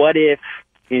 what if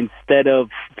instead of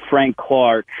Frank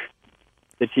Clark,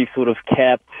 the Chiefs would have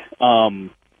kept, I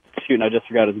just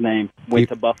forgot his name, went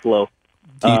to Buffalo.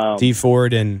 D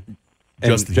Ford and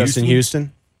Justin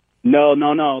Houston? No.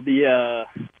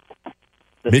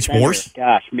 The Mitch center. Morse?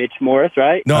 Gosh, Mitch Morse,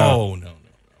 right? No.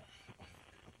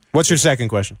 What's your second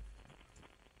question?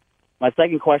 My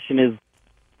second question is,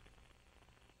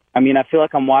 I feel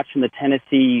like I'm watching the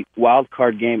Tennessee wild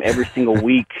card game every single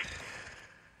week.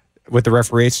 With the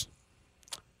referees?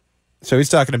 So he's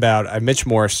talking about Mitch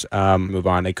Morse, move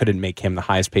on. They couldn't make him the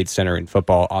highest paid center in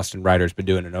football. Austin Ryder's been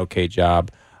doing an okay job.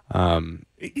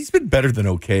 He's been better than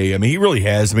okay. He really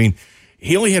has.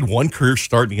 He only had 1 career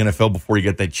start in the NFL before he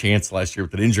got that chance last year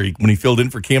with an injury when he filled in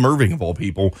for Cam Irving, of all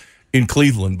people, in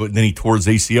Cleveland. But then he tore his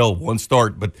ACL 1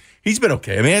 start. But he's been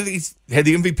okay. He's had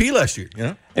the MVP last year.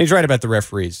 And he's right about the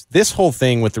referees. This whole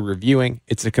thing with the reviewing,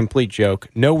 it's a complete joke.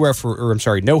 No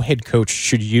head coach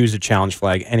should use a challenge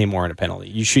flag anymore in a penalty.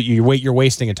 You're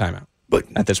wasting a timeout. But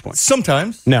at this point,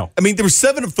 sometimes no. There were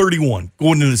 7 of 31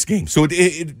 going into this game, so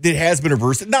it has been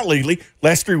reversed. Not lately.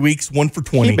 Last 3 weeks, 1 for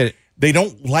 20. They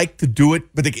don't like to do it,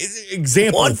 but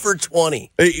example 1 for 20.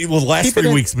 Last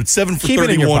 3 weeks, but 7 for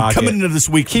 31 coming into this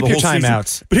week. Keep for the your whole timeouts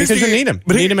season. because you need them.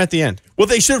 You need them at the end. Well,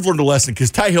 they should have learned a lesson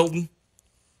because Ty Hilton,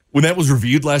 when that was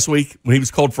reviewed last week, when he was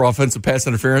called for offensive pass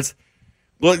interference,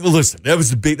 listen, that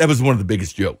was one of the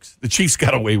biggest jokes. The Chiefs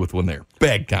got away with one there,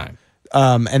 bag time.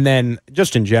 And then,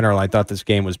 just in general, I thought this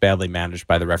game was badly managed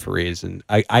by the referees, and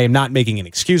I am not making an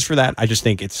excuse for that. I just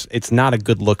think it's not a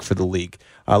good look for the league.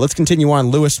 Let's continue on.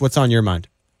 Lewis, what's on your mind?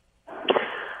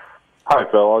 Hi,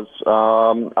 fellas.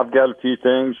 I've got a few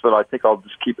things, but I think I'll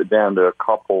just keep it down to a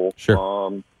couple.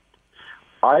 Sure.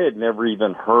 I had never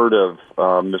even heard of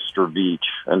Mr. Veach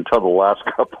until the last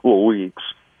couple of weeks,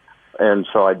 and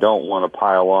so I don't want to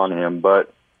pile on him,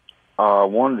 but I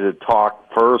wanted to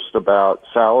talk first about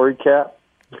salary cap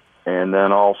and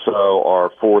then also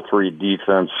our 4-3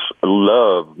 defense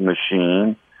love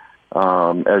machine,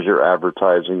 as your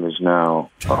advertising is now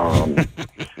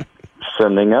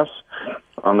sending us.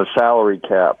 On the salary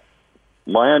cap,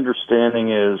 my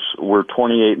understanding is we're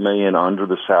 $28 million under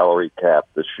the salary cap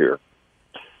this year.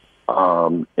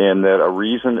 And that a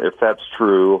reason, if that's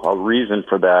true, a reason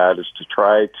for that is to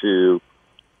try to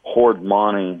hoard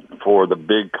money for the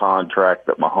big contract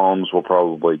that Mahomes will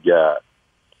probably get.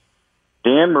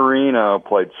 Dan Marino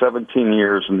played 17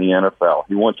 years in the NFL.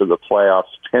 He went to the playoffs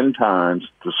 10 times,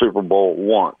 the Super Bowl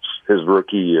once, his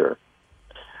rookie year.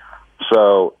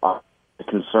 So I'm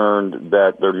concerned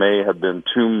that there may have been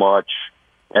too much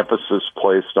emphasis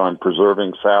placed on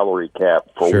preserving salary cap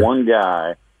for one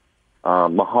guy,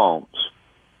 Mahomes.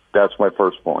 That's my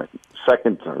first point.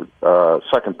 Second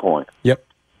point. Yep.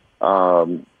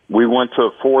 We went to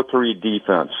a 4-3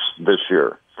 defense this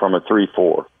year from a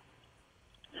 3-4.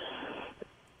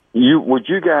 Would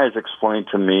you guys explain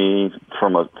to me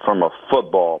from a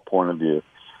football point of view,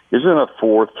 isn't a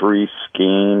 4-3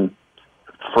 scheme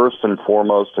first and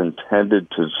foremost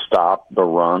intended to stop the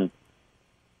run?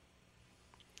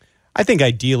 I think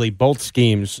ideally both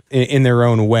schemes in their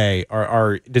own way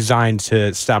are designed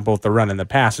to stop both the run and the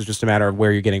pass. It's just a matter of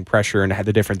where you're getting pressure and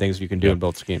the different things you can do in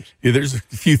both schemes. Yeah, there's a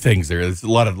few things there. There's a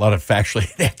lot of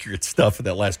factually inaccurate stuff in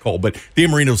that last call. But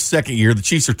Dan Marino's second year, the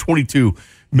Chiefs are $22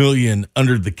 million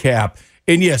under the cap.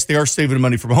 And yes, they are saving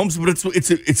money for Mahomes, but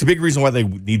it's a big reason why they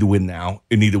need to win now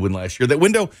and need to win last year. That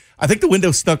window, I think the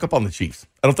window snuck up on the Chiefs.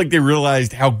 I don't think they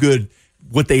realized how good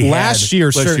what they had last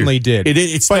year certainly did.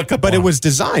 It snuck up but on it was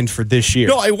designed for this year.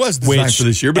 No, it was designed for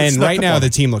this year. But and right now the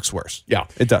team looks worse. Yeah,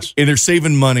 it does. And they're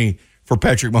saving money for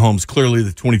Patrick Mahomes. Clearly, the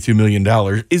 $22 million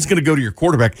is going to go to your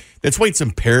quarterback. That's why it's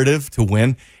imperative to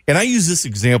win. And I use this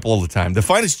example all the time. The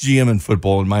finest GM in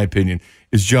football, in my opinion,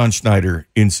 is John Schneider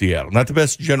in Seattle. Not the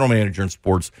best general manager in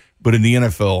sports, but in the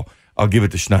NFL, I'll give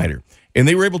it to Schneider. And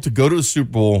they were able to go to the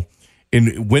Super Bowl,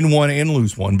 and win one and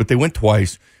lose one, but they went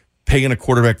twice, paying a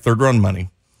quarterback third-round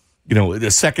money.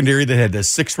 The secondary that had a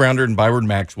 6th-rounder in Byron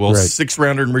Maxwell,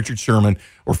 6th-rounder in Richard Sherman,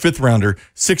 or 5th-rounder,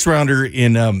 6th-rounder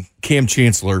in Cam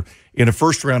Chancellor, and a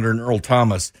 1st-rounder in Earl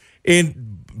Thomas.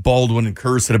 And Baldwin and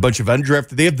Curse had a bunch of undrafted.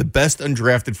 They have the best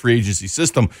undrafted free agency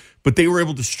system, but they were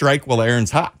able to strike while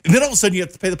Aaron's hot. And then all of a sudden you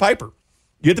have to pay the piper.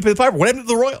 What happened to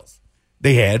the Royals?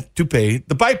 They had to pay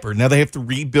the piper. Now they have to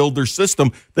rebuild their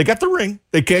system. They got the ring.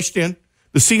 They cashed in.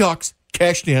 The Seahawks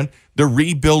cashed in. They're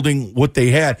rebuilding what they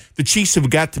had. The Chiefs have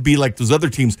got to be like those other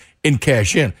teams and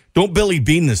cash in. Don't Billy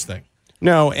Bean this thing.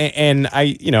 No, and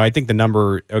I think the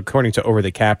number, according to Over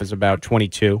the Cap, is about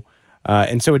 22.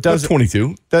 And so it does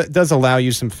 22. Does allow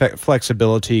you some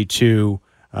flexibility to,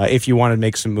 if you want to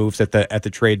make some moves at the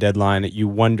trade deadline. You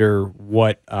wonder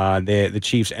what the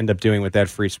Chiefs end up doing with that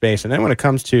free space. And then when it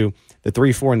comes to the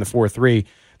 3-4 and the 4-3,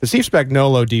 the Steve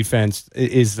Spagnuolo defense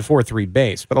is the 4-3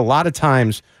 base. But a lot of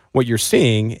times what you're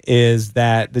seeing is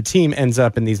that the team ends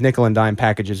up in these nickel and dime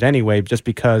packages anyway, just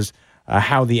because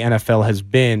how the NFL has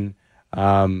been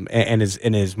and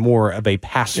is more of a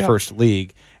pass-first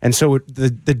league. And so the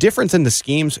difference in the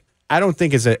schemes, I don't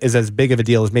think is as big of a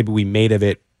deal as maybe we made of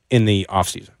it in the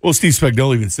offseason. Well, Steve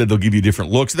Spagnuolo even said they'll give you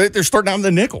different looks. They're starting out in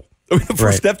the nickel. The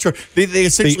first depth chart, they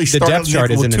essentially the start depth out in chart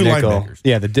the nickel is in with the 2 nickel. linebackers.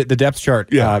 Yeah, the depth chart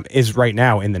is right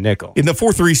now in the nickel. In the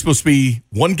 4-3 is supposed to be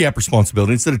 1 gap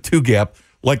responsibility instead of 2 gap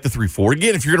like the 3-4.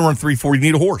 Again, if you're going to run 3-4, you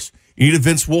need a horse. You need a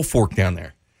Vince Wilfork down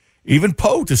there. Even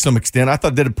Poe, to some extent, I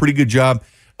thought did a pretty good job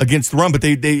against the run, but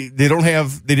they didn't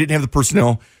have the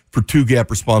personnel for 2 gap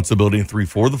responsibility in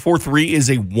 3-4. The 4-3 is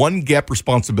a 1 gap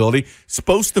responsibility,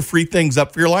 supposed to free things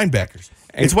up for your linebackers.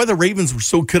 It's why the Ravens were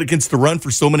so good against the run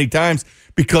for so many times,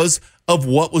 because of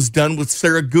what was done with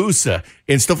Saragusa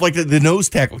and stuff like that, the nose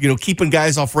tackle, keeping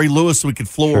guys off Ray Lewis so he could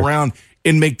flow around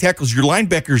and make tackles. Your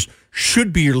linebackers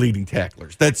should be your leading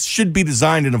tacklers. That should be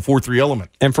designed in a 4-3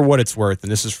 element. And for what it's worth,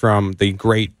 and this is from the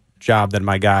great job that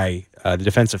my guy, the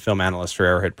defensive film analyst for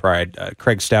Arrowhead Pride,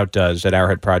 Craig Stout, does at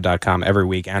arrowheadpride.com every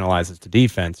week, analyzes the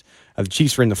defense. The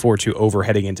Chiefs are in the 4-2 over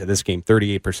heading into this game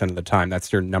 38% of the time. That's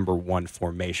their number 1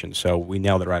 formation. So we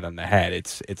nailed it right on the head.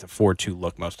 It's a 4-2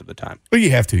 look most of the time. But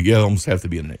you have to. You almost have to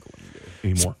be a nickel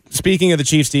anymore. Speaking of the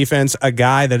Chiefs defense, a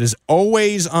guy that is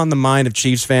always on the mind of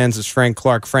Chiefs fans is Frank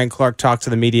Clark. Frank Clark talked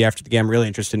to the media after the game. I'm really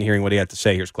interested in hearing what he had to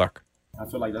say. Here's Clark. I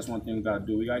feel like that's one thing we got to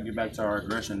do. We got to get back to our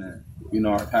aggression and,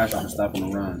 our passion for stopping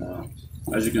the run.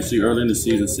 As you can see, early in the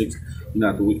season,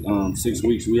 6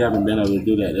 weeks, we haven't been able to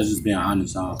do that. That's just being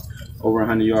honest. Over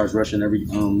 100 yards rushing every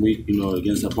week,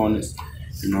 against opponents.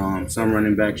 Some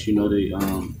running backs, they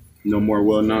more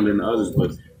well-known than the others,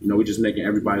 but, we're just making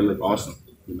everybody look awesome.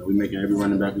 We're making every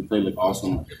running back we play look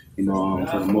awesome.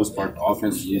 For the most part, the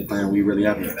offense we're playing, we really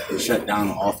haven't shut down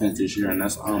the offense this year, and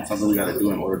that's something we got to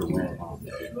do in order to win.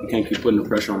 We can't keep putting the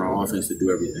pressure on our offense to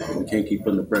do everything. We can't keep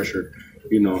putting the pressure,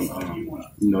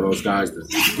 those guys to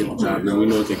get the job done. We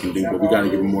know what they can do, but we got to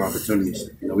give them more opportunities.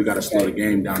 We got to slow the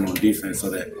game down on defense so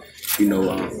that,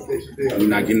 we're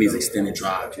not getting these extended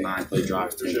drives, 9-play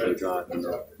drives, 10-play drives,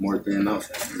 more than else.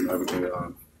 Everything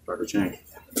start to change.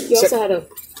 You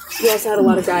also had a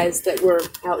lot of guys that were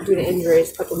out due to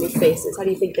injuries, a couple new faces. How do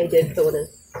you think they did filling in?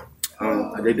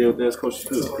 They did what they was coached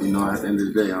to do. At the end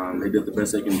of the day, they did the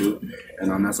best they can do,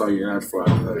 and that's all you ask for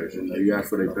our players. You ask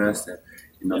for their best, and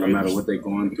no matter what they're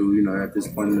going through. At this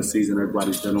point in the season,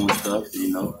 everybody's dealing with stuff.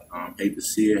 Hate to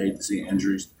see it, hate to see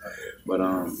injuries, but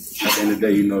at the end of the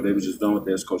day, they were just doing what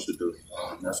they was coached to do.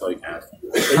 That's all you can ask.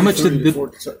 How much did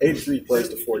 83 plays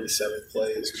to 47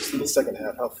 plays? Just in the second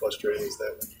half, how frustrating is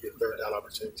that when you get third down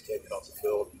opportunities, can't get off the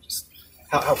field?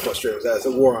 How frustrating is that? It's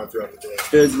a war on throughout the day.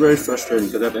 It's very frustrating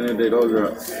because at the end of the day, those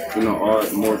are, all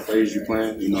more plays you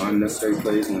plan, unnecessary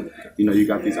plays. And, you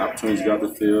got these opportunities, you got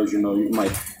the fields, you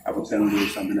might have a penalty or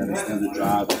something that extends the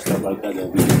drive and stuff like that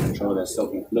we can control that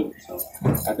self-inflicted. So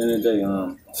at the end of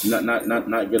the day,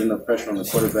 not getting enough pressure on the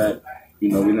quarterback, we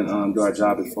didn't do our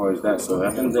job as far as that. So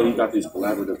at the end of the day, you got these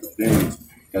collaborative things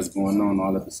that's going on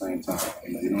all at the same time.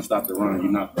 You don't stop the run,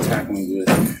 you're not tackling good.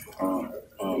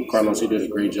 Carlos, he did a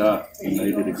great job. He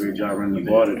did a great job running the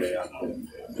ball today out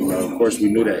there. Of course,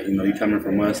 we knew that. He coming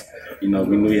from us. We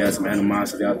knew he had some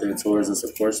animosity out there towards us,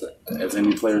 of course, as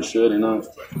any player should. And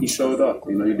he showed up.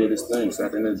 He did his thing. So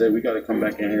at the end of the day, we got to come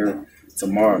back in here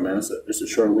tomorrow, man. It's a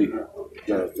short week. We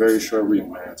got a very short week,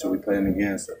 man, until we play them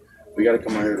again. So we got to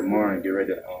come out here tomorrow and get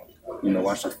ready to,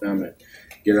 watch the film and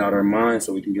get it out of our minds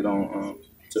so we can get on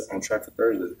track for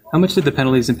Thursday. How much did the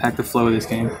penalties impact the flow of this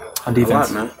game on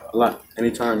defense? A lot, man. A lot.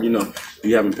 Anytime, you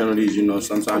having penalties,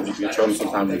 sometimes you can control them,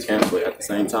 sometimes you can't. But at the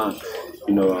same time,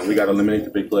 we got to eliminate the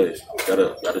big plays. Got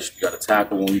to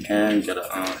tackle when we can. You got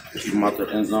to keep them out the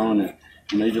end zone. And,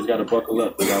 you just got to buckle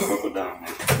up. We got to buckle down,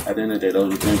 man. At at the end of the day,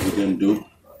 those are things we didn't do.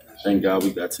 Thank God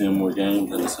we got 10 more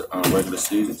games in this regular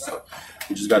season. So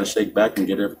we just got to shake back and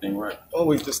get everything right.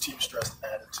 Always this team stressed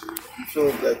attitude. You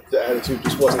feel that the attitude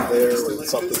just wasn't there or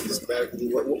something is back?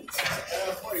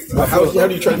 How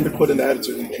do you try to put an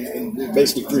attitude in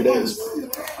basically 3 days?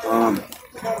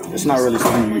 It's not really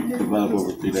something you develop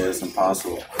over 3 days. It's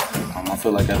impossible. I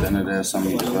feel like at the end of the day, it's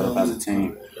something you develop as a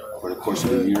team for the course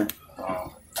of the year.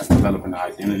 That's developing the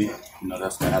identity.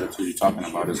 That's the attitude you're talking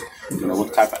about. Is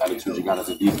what type of attitude you got as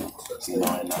a defense. In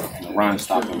the run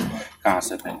stopping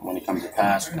concept, and when it comes to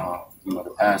pass,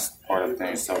 the pass part of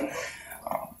things. So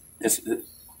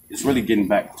it's really getting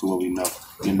back to what we know,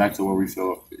 getting back to where we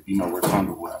feel we're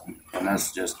comfortable with, and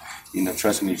that's just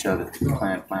trusting each other,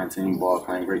 playing team ball,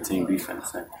 playing great team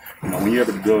defense, and when you're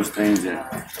able to do those things and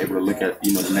able to look at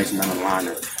the next man in line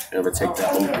and able to take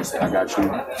that over and say, I got you,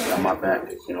 I got my back.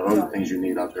 Those are the things you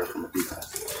need out there from a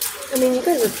defense. I mean, you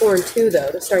guys are 4-2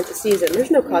 though to start the season.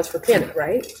 There's no cause for panic,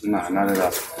 right? Nah, not at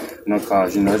all. No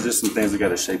cause. It's just some things we got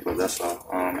to shape up. That's all.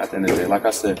 At the end of the day, like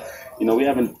I said, we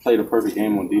haven't played a perfect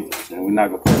game on defense, and we're not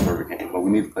gonna play a perfect game, but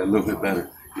we need to play a little bit better.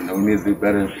 We need to do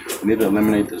better. We need to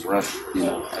eliminate this rush.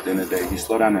 At the end of the day, if you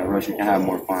slow down that rush, you can have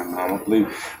more fun. I don't believe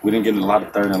we didn't get a lot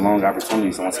of third and long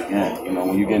opportunities once again.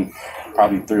 When you get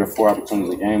probably 3 or 4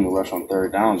 opportunities a game to rush on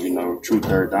third downs, true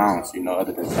third downs,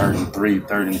 other than 3rd and 3,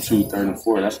 3rd and 2, 3rd and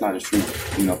 4. That's not a true,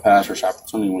 pass rush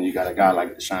opportunity when you got a guy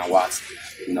like Deshaun Watson.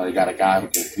 You got a guy who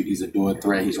he's a dual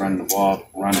threat. He's running the ball,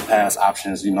 running pass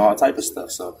options, all type of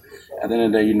stuff. So at the end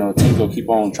of the day, teams will keep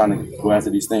on trying to go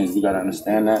after these things. We got to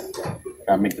understand that.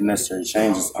 Got to make the necessary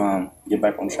changes. Get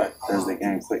back on track. Thursday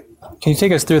game quick. Can you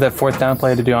take us through that 4th down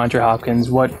play to DeAndre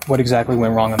Hopkins? What exactly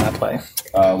went wrong on that play?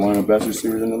 One of the best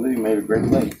receivers in the league made a great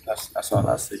play. That's all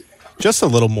I see. Just a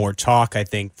little more talk, I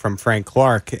think, from Frank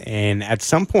Clark. And at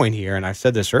some point here, and I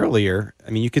said this earlier, I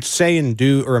mean, you could say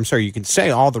you can say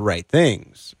all the right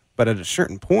things, but at a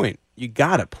certain point, you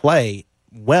got to play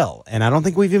well. And I don't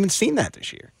think we've even seen that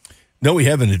this year. No, we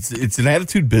haven't. It's an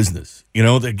attitude business,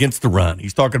 against the run.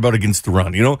 He's talking about against the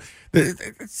run.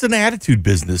 It's an attitude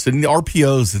business. And the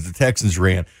RPOs that the Texans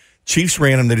ran, Chiefs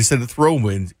ran them. They just had to throw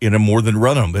them in them more than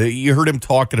run them. You heard him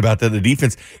talking about that, the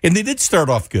defense. And they did start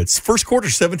off good. First quarter,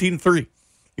 17-3.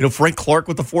 Frank Clark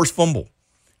with the forced fumble.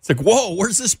 It's like, whoa,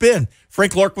 where's this been?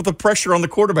 Frank Clark with the pressure on the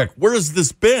quarterback. Where has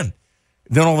this been?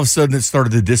 Then all of a sudden it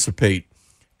started to dissipate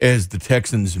as the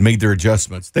Texans made their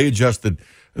adjustments. They adjusted.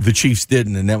 The Chiefs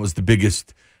didn't, and that was the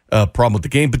biggest problem with the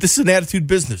game. But this is an attitude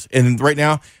business, and right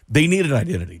now they need an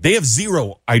identity. They have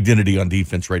zero identity on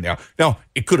defense right now. Now,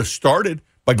 it could have started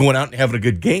by going out and having a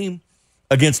good game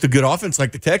against a good offense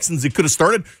like the Texans. It could have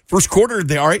started first quarter.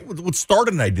 All right, let's start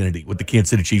an identity with the Kansas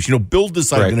City Chiefs. Build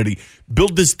this identity,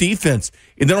 build this defense,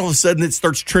 and then all of a sudden it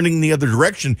starts trending in the other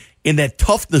direction, and that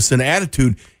toughness and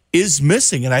attitude is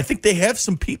missing. And I think they have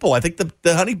some people. I think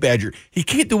the Honey Badger, he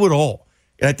can't do it all.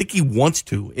 And I think he wants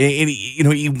to. And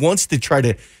he wants to try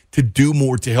to do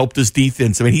more to help this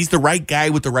defense. I mean, he's the right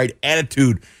guy with the right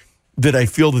attitude that I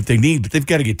feel that they need, but they've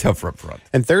got to get tougher up front.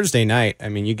 And Thursday night, I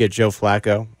mean, you get Joe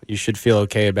Flacco. You should feel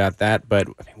okay about that. But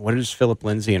I mean, what is Philip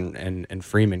Lindsay and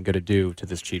Freeman going to do to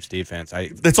this Chiefs defense?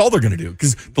 That's all they're going to do,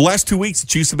 because the last 2 weeks, the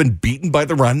Chiefs have been beaten by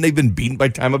the run. They've been beaten by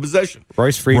time of possession.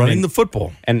 Royce Freeman running the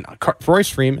football. And Royce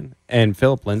Freeman and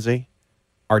Philip Lindsay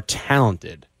are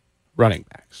talented running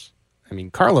backs. I mean,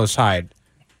 Carlos Hyde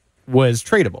was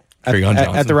tradable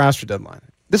at the roster deadline.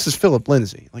 This is Philip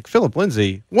Lindsay. Like, Philip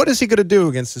Lindsay, what is he going to do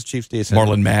against this Chiefs defense?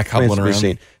 Marlon Mack hobbling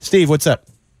around. Steve, what's up?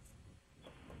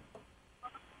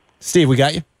 Steve, we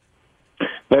got you?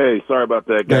 Hey, sorry about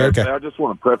that, guys. Okay. I just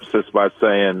want to preface this by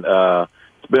saying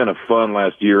it's been a fun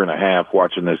last year and a half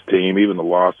watching this team. Even the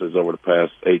losses over the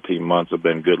past 18 months have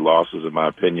been good losses, in my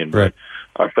opinion. But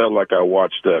I felt like I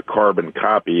watched a carbon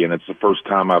copy, and it's the first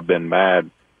time I've been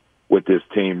mad with this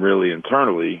team really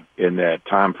internally in that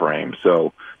time frame.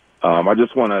 So I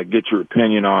just want to get your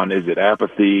opinion on, is it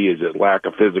apathy? Is it lack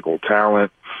of physical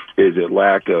talent? Is it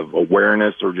lack of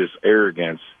awareness or just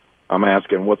arrogance? I'm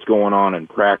asking what's going on in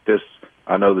practice.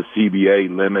 I know the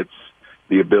CBA limits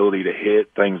the ability to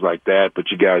hit, things like that,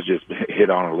 but you guys just hit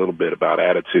on a little bit about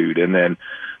attitude. And then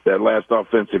that last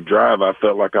offensive drive, I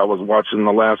felt like I was watching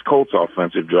the last Colts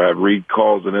offensive drive. Reed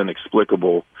calls an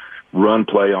inexplicable run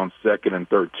play on 2nd and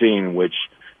 13, which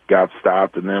got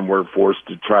stopped, and then we're forced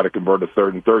to try to convert a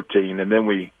 3rd and 13, and then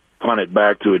we punt it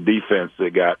back to a defense that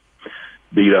got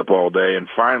beat up all day. And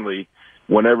finally,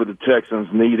 whenever the Texans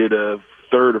needed a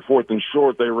 3rd or 4th and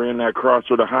short, they ran that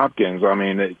crosser to Hopkins. I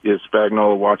mean, is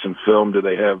Spagnuolo watching film? Do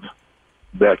they have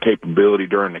that capability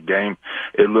during the game?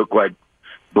 It looked like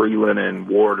Breland and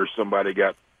Ward or somebody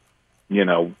got,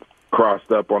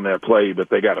 crossed up on that play, but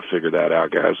they got to figure that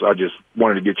out, guys. I just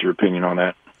wanted to get your opinion on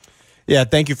that. Yeah,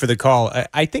 thank you for the call.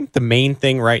 I think the main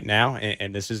thing right now,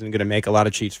 and this isn't going to make a lot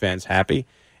of Chiefs fans happy,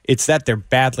 it's that they're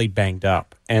badly banged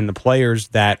up. And the players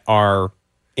that are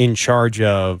in charge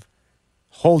of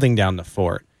holding down the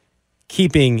fort,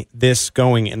 keeping this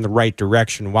going in the right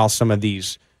direction while some of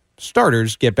these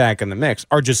starters get back in the mix,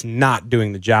 are just not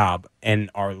doing the job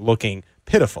and are looking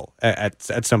pitiful at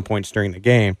some points during the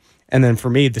game. And then for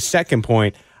me, the second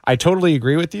point, I totally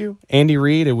agree with you. Andy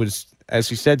Reid, it was, as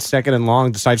he said, second and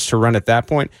long, decides to run at that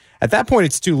point. At that point,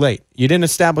 it's too late. You didn't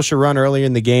establish a run earlier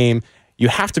in the game. You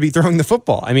have to be throwing the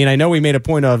football. I mean, I know we made a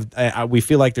point of we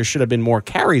feel like there should have been more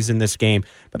carries in this game,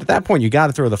 but at that point, you got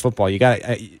to throw the football. You got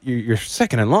you're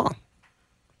second and long.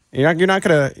 You're not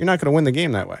gonna win the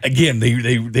game that way. Again,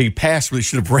 they passed where they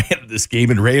should have ran this game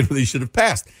and ran where they should have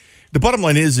passed. The bottom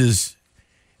line is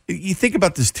you think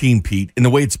about this team, Pete, and the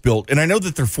way it's built. And I know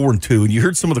that they're 4-2, and you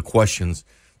heard some of the questions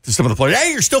to some of the players.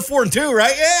 Hey, you're still 4-2,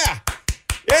 right?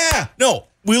 Yeah. No,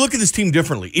 we look at this team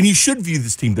differently, and you should view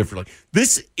this team differently.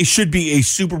 It should be a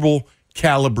Super Bowl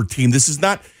caliber team. This is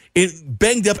not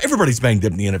banged up. Everybody's banged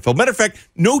up in the NFL. Matter of fact,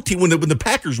 no team, when the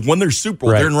Packers won their Super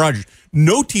Bowl, Aaron Rodgers,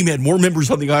 no team had more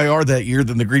members on the IR that year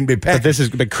than the Green Bay Packers.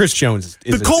 But Chris Jones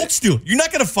is the Colts do. You're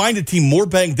not going to find a team more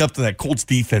banged up than that Colts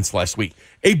defense last week.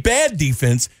 A bad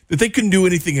defense that they couldn't do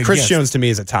anything against. Chris Jones, to me,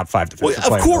 is a top 5 defensive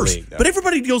player of course, in the league, but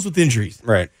everybody deals with injuries.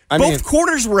 Right. Both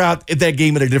corners were out at that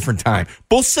game at a different time.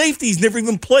 Both safeties never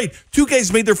even played. 2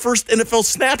 guys made their first NFL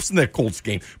snaps in that Colts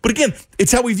game. But again,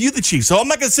 it's how we view the Chiefs. So I'm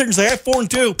not going to sit here and say,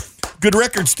 4-2, good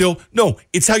record still. No,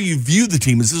 it's how you view the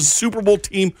team. Is this a Super Bowl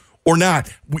team or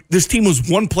not? This team was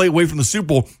 1 play away from the Super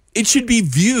Bowl. It should be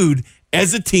viewed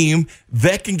as a team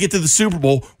that can get to the Super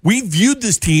Bowl. We viewed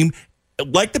this team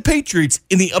like the Patriots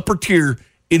in the upper tier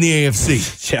in the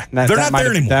AFC. Yeah, they're not there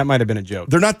anymore. That might have been a joke.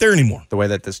 They're not there anymore. The way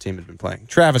that this team has been playing.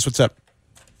 Travis, what's up?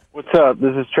 What's up?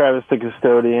 This is Travis, the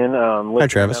custodian. Hi,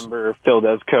 Travis. Member filled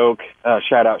as Coke.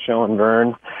 Shout out, Show and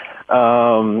Vern.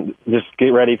 Just get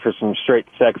ready for some straight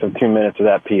sex of 2 minutes of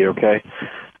that, Pete. Okay.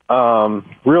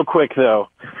 Real quick though.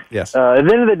 Yes. At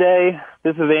the end of the day,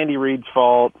 this is Andy Reid's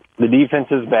fault. The defense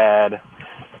is bad.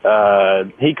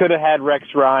 He could have had Rex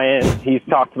Ryan. He's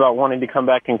talked about wanting to come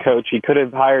back and coach. He could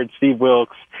have hired Steve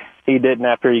Wilkes. He didn't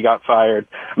after he got fired.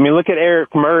 I mean, look at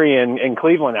Eric Murray in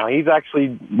Cleveland now. He's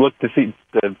actually looked to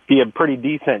be a pretty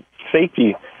decent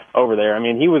safety over there. I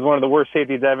mean, he was one of the worst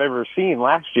safeties I've ever seen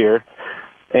last year.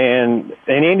 And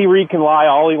Andy Reid can lie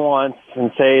all he wants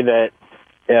and say that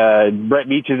Brett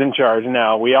Veach is in charge.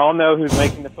 Now, we all know who's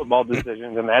making the football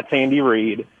decisions, and that's Andy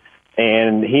Reid.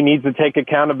 And he needs to take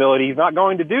accountability. He's not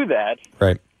going to do that.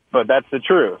 Right. But that's the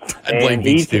truth. I blame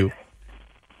Veach too.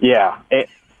 Yeah.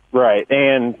 Right.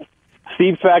 And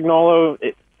Steve Spagnuolo,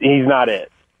 he's not it.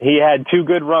 He had 2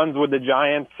 good runs with the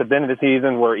Giants at the end of the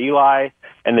season where Eli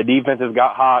and the defenses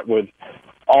got hot with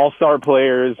all-star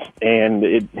players, and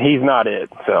he's not it.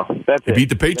 So that's it. Beat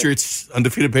the Patriots,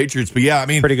 undefeated Patriots. But, yeah, I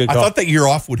mean, pretty good I call. thought that year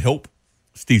off would help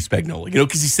Steve Spagnuolo,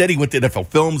 because he said he went to NFL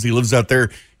Films. He lives out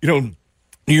there,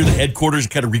 near the headquarters,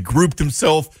 kind of regrouped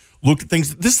himself, looked at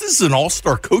things. This is an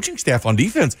all-star coaching staff on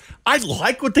defense. I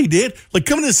like what they did. Like,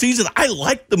 coming to the season, I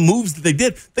like the moves that they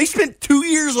did. They spent 2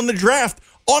 years on the draft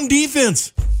on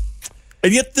defense.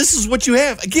 And yet this is what you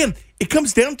have. Again, it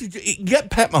comes down to you got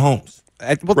Pat Mahomes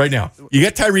right now. You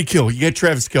got Tyreek Hill. You got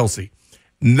Travis Kelce.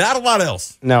 Not a lot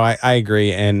else. No, I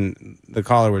agree. And the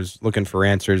caller was looking for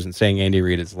answers and saying Andy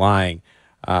Reid is lying.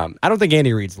 I don't think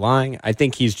Andy Reid's lying. I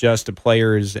think he's just a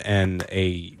player's and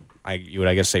you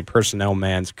would say personnel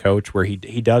man's coach, where he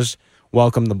does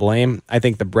welcome the blame. I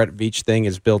think the Brett Veach thing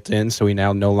is built in, so he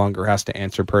now no longer has to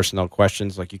answer personnel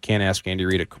questions. Like, you can't ask Andy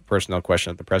Reid a personnel question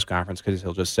at the press conference because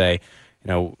he'll just say,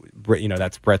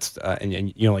 that's Brett's,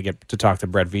 and you only get to talk to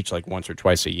Brett Veach like once or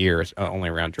twice a year, only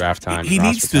around draft time. He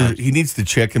needs to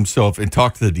check himself and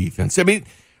talk to the defense. I mean,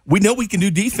 we know we can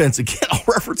do defense. Again, I'll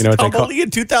reference Tom Brady in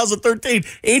 2013.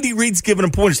 Andy Reid's giving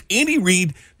him pointers. Andy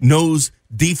Reid knows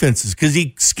defenses because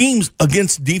he schemes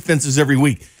against defenses every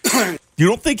week. You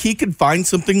don't think he could find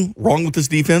something wrong with this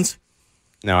defense?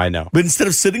 No, I know. But instead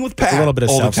of sitting with Pat it's a little bit of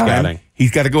all the self-scouting. time, he's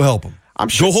got to go help him. I'm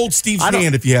sure. Go hold Steve's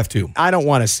hand if you have to. I don't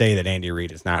want to say that Andy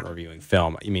Reid is not reviewing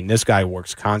film. I mean, this guy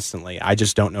works constantly. I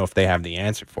just don't know if they have the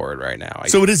answer for it right now.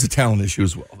 So it is a talent issue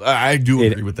as well. I do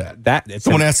agree with that.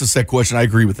 Someone asked us that question. I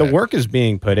agree with that. The work is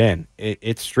being put in.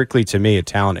 It's strictly, to me, a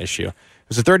talent issue. It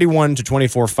was a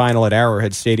 31-24 final at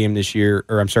Arrowhead Stadium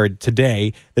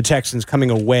today. The Texans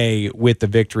coming away with the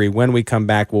victory. When we come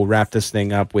back, we'll wrap this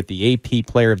thing up with the AP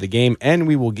player of the game, and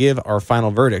we will give our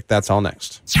final verdict. That's all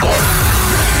next.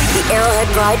 The Arrowhead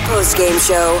Pride postgame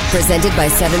show, presented by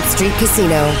 7th Street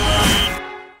Casino.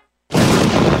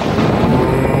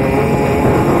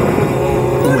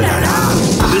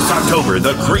 This October,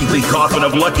 the creepy coffin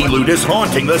of Lucky Loot is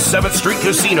haunting the 7th Street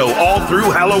Casino all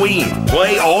through Halloween.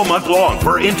 Play all month long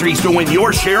for entries to win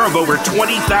your share of over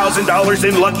 $20,000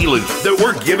 in Lucky Loot that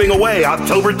we're giving away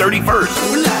October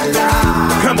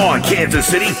 31st. Come on, Kansas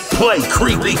City. Play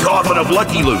creepy coffin of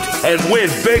Lucky Loot and win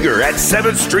bigger at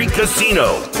 7th Street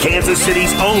Casino, Kansas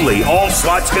City's only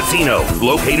all-slots casino,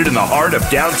 located in the heart of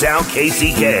downtown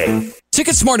KCK.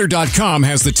 Ticketsmarter.com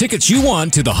has the tickets you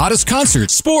want to the hottest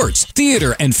concerts, sports,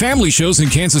 theater, and family shows in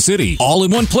Kansas City. All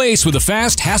in one place with a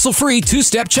fast, hassle-free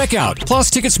two-step checkout.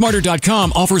 Plus,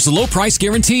 Ticketsmarter.com offers a low price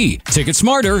guarantee.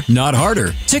 Ticketsmarter, not harder.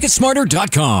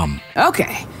 Ticketsmarter.com.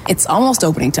 Okay, it's almost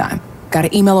opening time. Got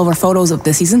to email over photos of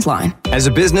this season's line. As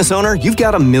a business owner, you've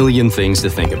got a million things to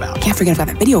think about. Can't forget about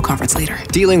that video conference later.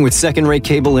 Dealing with second-rate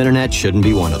cable internet shouldn't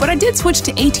be one of them. But I did switch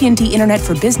to AT&T Internet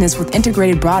for Business with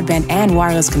integrated broadband and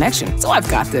wireless connection, so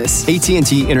I've got this.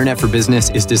 AT&T Internet for Business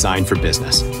is designed for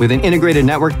business, with an integrated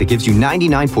network that gives you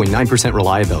 99.9%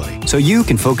 reliability, so you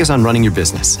can focus on running your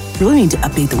business. Really need to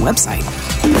update the website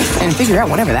and figure out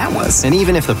whatever that was. And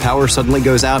even if the power suddenly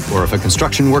goes out or if a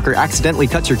construction worker accidentally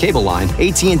cuts your cable line,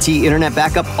 AT&T Internet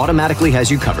Backup automatically has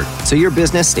you covered, so your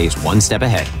business stays one step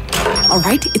ahead. All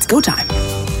right, it's go time.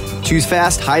 Choose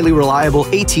fast, highly reliable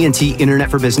AT&T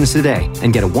Internet for Business today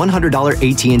and get a $100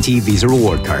 AT&T Visa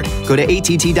Reward Card. Go to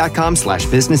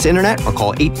att.com/business internet or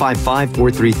call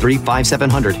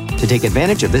 855-433-5700 to take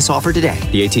advantage of this offer today.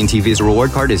 The AT&T Visa Reward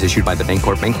Card is issued by the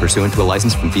Bancorp Bank pursuant to a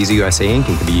license from Visa USA Inc.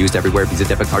 and can be used everywhere Visa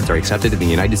debit cards are accepted in the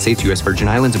United States, U.S. Virgin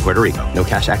Islands, and Puerto Rico. No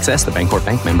cash access. The Bancorp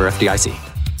Bank, member FDIC.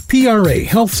 PRA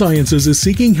Health Sciences is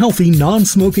seeking healthy,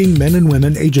 non-smoking men and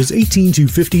women ages 18 to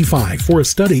 55 for a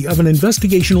study of an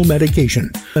investigational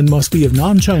medication and must be of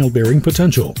non-childbearing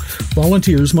potential.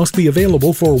 Volunteers must be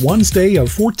available for one stay of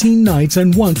 14 nights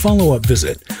and one follow-up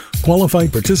visit.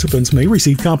 Qualified participants may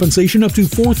receive compensation up to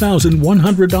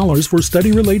 $4,100 for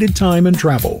study-related time and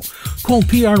travel. Call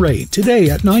PRA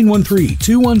today at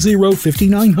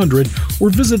 913-210-5900 or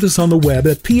visit us on the web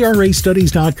at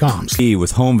prastudies.com.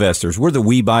 With Homevestors, we're the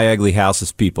We Buy Ugly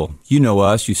Houses people. You know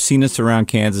us. You've seen us around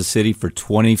Kansas City for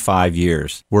 25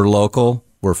 years. We're local.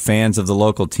 We're fans of the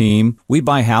local team. We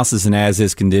buy houses in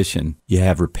as-is condition. You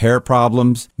have repair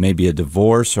problems, maybe a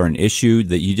divorce or an issue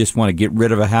that you just want to get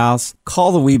rid of a house?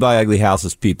 Call the We Buy Ugly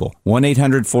Houses people.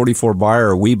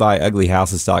 1-800-44-BUYER or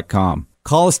WeBuyUglyHouses.com.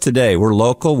 Call us today. We're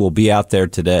local. We'll be out there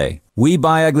today.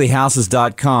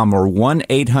 WeBuyUglyHouses.com or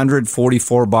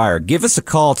 1-800-44-BUYER. Give us a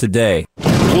call today.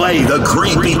 Play the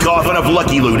creepy coffin of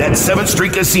Lucky Loot at 7th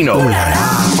Street Casino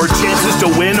for chances to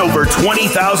win over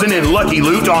 $20,000 in Lucky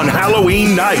Loot on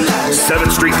Halloween night.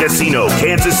 7th Street Casino,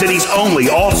 Kansas City's only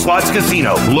all-slots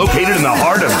casino, located in the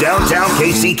heart of downtown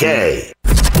KCK.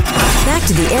 Back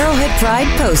to the Arrowhead Pride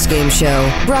postgame show,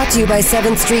 brought to you by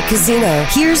 7th Street Casino.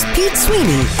 Here's Pete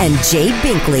Sweeney and Jay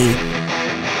Binkley.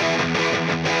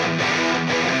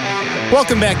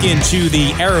 Welcome back into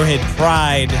the Arrowhead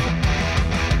Pride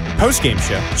postgame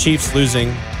show. Chiefs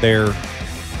losing their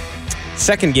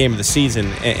second game of the season.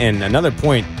 And another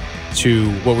point to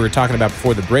what we were talking about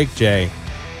before the break, Jay.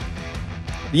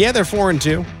 Yeah, they're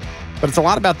 4-2, but it's a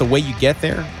lot about the way you get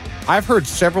there. I've heard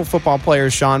several football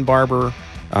players, Sean Barber,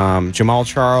 Jamal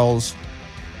Charles,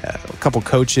 a couple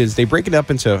coaches, they break it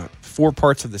up into 4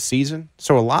 parts of the season.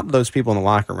 So a lot of those people in the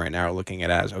locker room right now are looking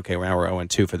at it as, okay, now we're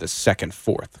 0-2 for the second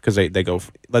fourth, because they go,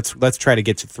 let's try to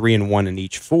get to 3-1 in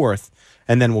each fourth,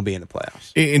 and then we'll be in the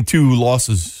playoffs. And 2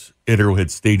 losses at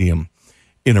Arrowhead Stadium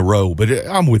in a row. But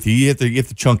I'm with you. You have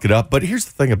to chunk it up. But here's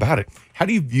the thing about it. How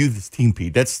do you view this team,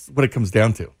 Pete? That's what it comes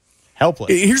down to.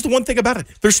 Helpless. Here's the one thing about it.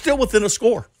 They're still within a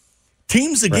score.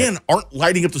 Teams, again, aren't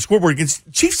lighting up the scoreboard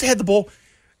against Chiefs. Had the ball.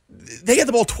 They had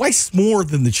the ball twice more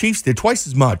than the Chiefs did, twice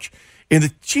as much. And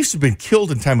the Chiefs have been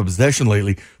killed in time of possession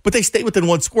lately, but they stay within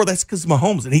one score. That's because of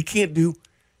Mahomes, and he can't do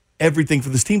everything for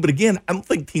this team. But again, I don't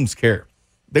think teams care.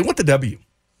 They want the W.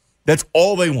 That's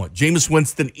all they want. Jameis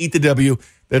Winston, eat the W.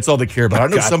 That's all they care about. I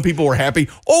know some people were happy.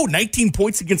 19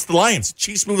 points against the Lions.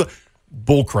 Chiefs moved.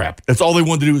 Bull crap. That's all they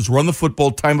wanted to do is run the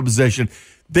football, time of possession.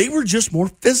 They were just more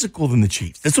physical than the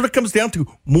Chiefs. That's what it comes down to.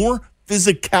 More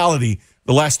physicality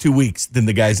the last 2 weeks than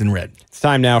the guys in red. It's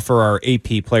time now for our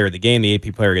AP Player of the Game. The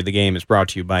AP Player of the Game is brought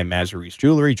to you by Mazarise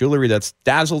Jewelry that's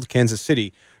dazzled Kansas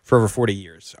City for over 40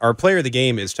 years. Our Player of the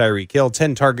Game is Tyreek Hill.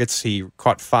 10 targets. He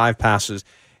caught 5 passes,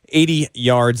 80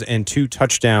 yards, and 2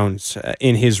 touchdowns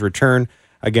in his return.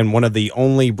 Again, one of the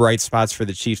only bright spots for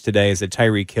the Chiefs today is that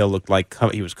Tyreek Hill looked like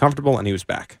he was comfortable and he was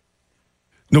back.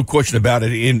 No question about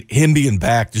it. And him being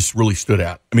back just really stood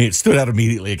out. I mean, it stood out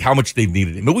immediately, like how much they've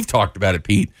needed him. But we've talked about it,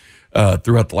 Pete,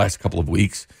 throughout the last couple of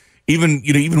weeks. Even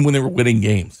when they were winning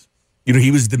games,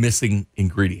 he was the missing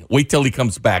ingredient. Wait till he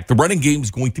comes back. The running game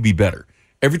is going to be better.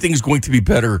 Everything is going to be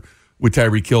better with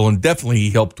Tyreek Hill, and definitely he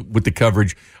helped with the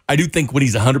coverage. I do think when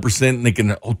he's 100%, and they can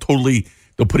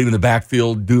they'll put him in the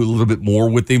backfield, do a little bit more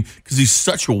with him, because he's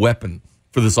such a weapon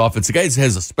for this offense. The guy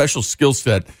has a special skill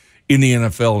set in the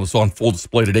NFL, and it's on full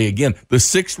display today. Again, the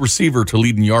 6th receiver to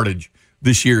lead in yardage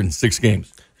this year in 6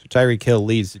 games. Tyreek Hill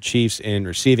leads the Chiefs in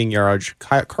receiving yardage.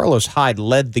 Carlos Hyde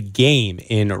led the game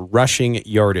in rushing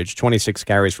yardage, 26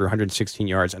 carries for 116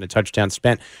 yards and a touchdown.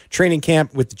 Spent training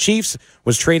camp with the Chiefs,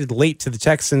 was traded late to the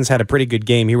Texans, had a pretty good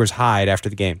game. Here was Hyde after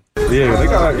the game. Yeah, they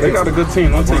got a good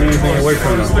team. Don't take anything away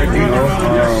from them.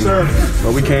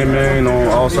 But we came in on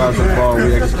all sides of the ball.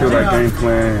 We executed our game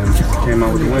plan and came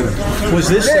out with the win. Was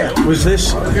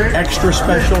this extra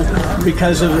special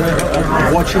because of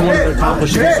what you wanted to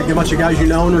accomplish against a bunch of guys you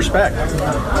know and respect?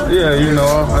 Yeah,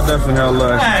 I definitely had a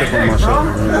little extra chip on my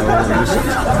shoulder.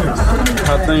 Just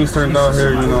how things turned out here,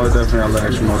 it definitely had a little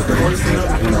extra motivation.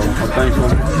 I'm thankful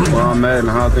where I'm at and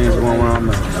how things are going where I'm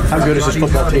at. How good is this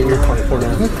football team you're playing for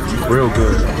now? Real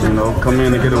good, come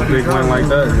in and get a big win like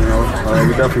that,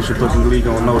 we definitely should put the league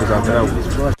on notice after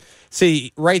that one.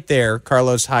 See, right there,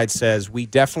 Carlos Hyde says, we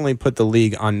definitely put the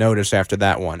league on notice after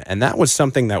that one. And that was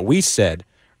something that we said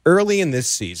early in this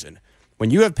season. When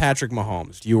you have Patrick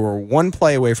Mahomes, you are one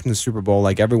play away from the Super Bowl,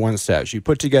 like everyone says. You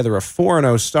put together a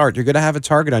 4-0 start, you're going to have a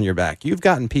target on your back. You've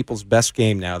gotten people's best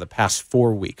game now the past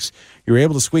 4 weeks. You were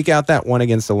able to squeak out that one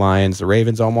against the Lions. The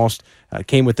Ravens almost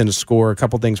came within a score. A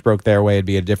couple things broke their way. It'd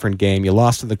be a different game. You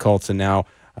lost to the Colts, and now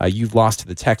you've lost to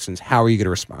the Texans. How are you going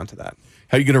to respond to that?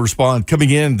 How are you going to respond?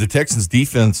 Coming in, the Texans'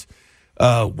 defense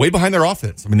way behind their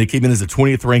offense. I mean, they came in as a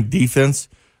 20th ranked defense.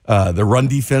 The run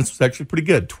defense was actually pretty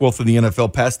good. 12th in the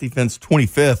NFL. Pass defense,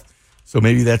 25th. So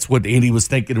maybe that's what Andy was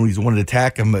thinking when he wanted to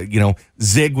attack them.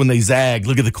 Zig when they zag.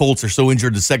 Look at the Colts. They're so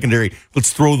injured in the secondary.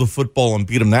 Let's throw the football and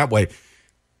beat them that way.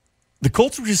 The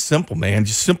Colts were just simple, man.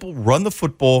 Just simple. Run the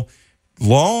football.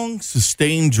 Long,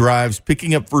 sustained drives.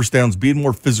 Picking up first downs. Being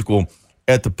more physical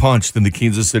at the punch than the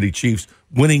Kansas City Chiefs.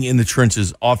 Winning in the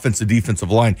trenches. Offensive,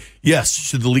 defensive line. Yes.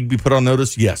 Should the league be put on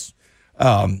notice? Yes.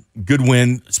 Good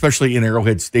win, especially in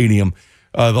Arrowhead Stadium.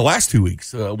 The last 2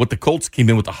 weeks, what the Colts came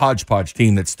in with a hodgepodge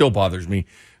team that still bothers me,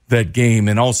 that game.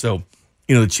 And also,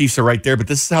 the Chiefs are right there, but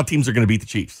this is how teams are going to beat the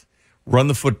Chiefs. Run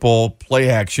the football, play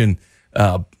action,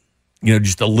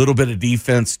 just a little bit of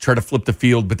defense, try to flip the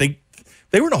field. But they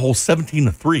were in a whole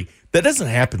 17-3. That doesn't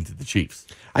happen to the Chiefs.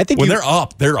 I think when they're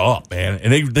up, man.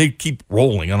 And they keep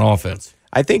rolling on offense.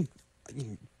 I think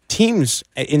teams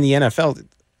in the NFL,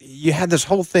 you had this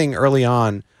whole thing early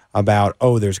on about,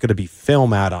 there's going to be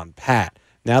film out on Pat.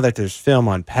 Now that there's film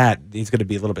on Pat, he's going to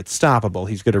be a little bit stoppable.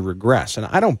 He's going to regress. And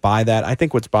I don't buy that. I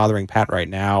think what's bothering Pat right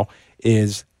now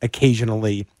is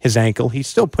occasionally his ankle. He's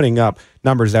still putting up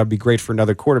numbers that would be great for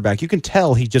another quarterback. You can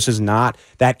tell he just is not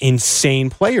that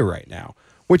insane player right now,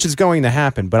 which is going to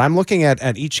happen. But I'm looking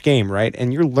at each game, right?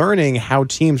 And you're learning how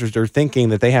teams are thinking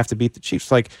that they have to beat the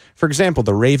Chiefs. Like, for example,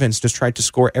 the Ravens just tried to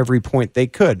score every point they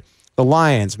could. The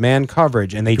Lions, man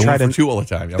coverage, and they try to two all the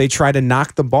time. Yep. They try to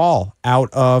knock the ball out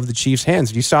of the Chiefs'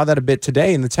 hands. You saw that a bit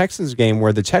today in the Texans game,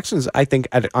 where the Texans, I think,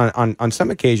 on some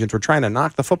occasions, were trying to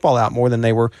knock the football out more than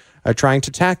they were trying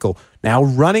to tackle. Now,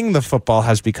 running the football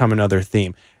has become another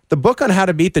theme. The book on how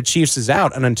to beat the Chiefs is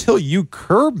out, and until you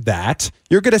curb that,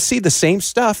 you're going to see the same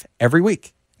stuff every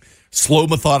week. Slow,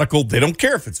 methodical. They don't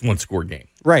care if it's one-score game.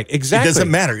 Right, exactly. It doesn't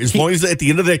matter. As long as at the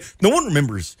end of the day, no one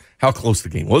remembers how close the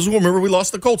game was. We'll remember we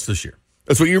lost the Colts this year.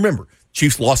 That's what you remember.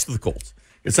 Chiefs lost to the Colts.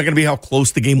 It's not going to be how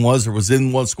close the game was or was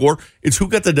in one score. It's who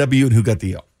got the W and who got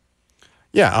the L.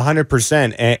 Yeah,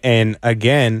 100%. And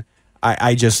again,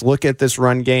 I just look at this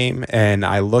run game, and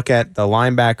I look at the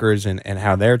linebackers and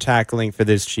how they're tackling for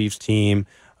this Chiefs team.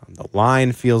 The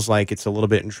line feels like it's a little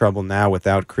bit in trouble now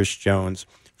without Chris Jones.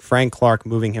 Frank Clark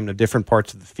moving him to different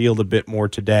parts of the field a bit more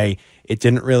today. It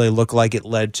didn't really look like it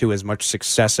led to as much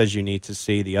success as you need to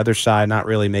see. The other side not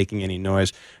really making any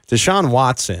noise. Deshaun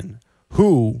Watson,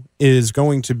 who is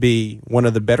going to be one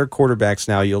of the better quarterbacks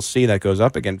now you'll see that goes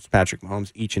up against Patrick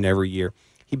Mahomes each and every year.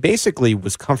 He basically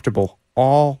was comfortable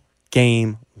all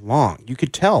game long. You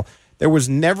could tell there was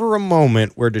never a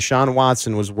moment where Deshaun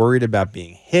Watson was worried about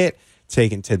being hit,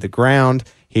 taken to the ground.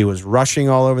 He was rushing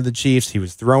all over the Chiefs. He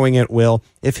was throwing at will.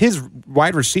 If his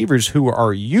wide receivers, who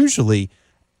are usually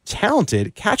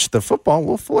talented, catch the football,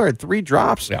 Will Fuller had 3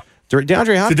 drops. Yeah.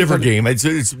 DeAndre Hopkins. It's a different game.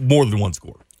 It's more than one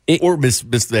score. Or miss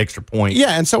the extra point.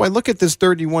 Yeah, and so I look at this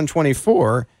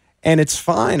 31-24, And it's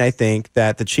fine, I think,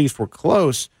 that the Chiefs were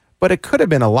close, but it could have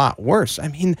been a lot worse. I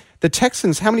mean, the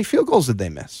Texans, how many field goals did they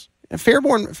miss?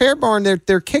 Fairbairn,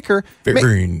 their kicker,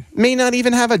 may not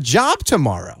even have a job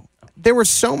tomorrow. There were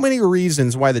so many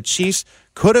reasons why the Chiefs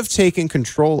could have taken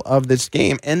control of this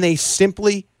game, and they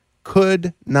simply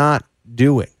could not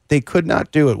do it. They could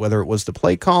not do it, whether it was the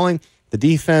play calling, the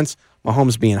defense,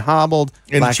 Mahomes being hobbled,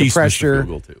 and lack the Chiefs of pressure. missed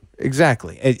the field goal too.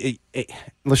 Exactly.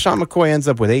 LaShawn McCoy ends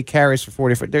up with 8 carries for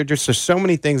 44. There's just so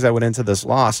many things that went into this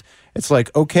loss. It's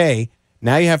like, okay,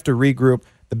 now you have to regroup.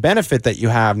 The benefit that you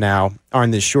have now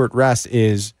on this short rest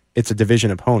is it's a division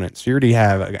opponent. So you already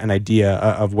have an idea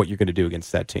of what you're going to do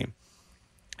against that team.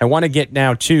 I want to get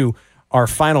now to our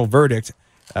final verdict.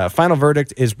 Final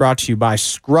verdict is brought to you by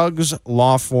Scruggs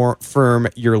Law Firm,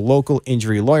 your local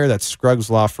injury lawyer. That's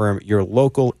Scruggs Law Firm, your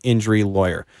local injury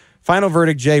lawyer. Final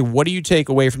verdict, Jay, what do you take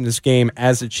away from this game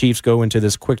as the Chiefs go into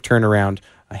this quick turnaround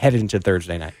headed into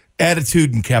Thursday night?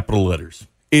 Attitude in capital letters.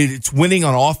 It's winning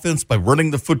on offense by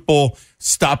running the football,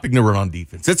 stopping the run on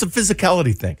defense. That's a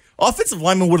physicality thing. Offensive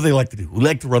linemen, what do they like to do? We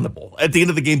like to run the ball. At the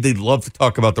end of the game, they love to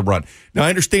talk about the run. Now, I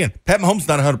understand, Pat Mahomes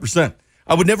not 100%.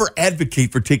 I would never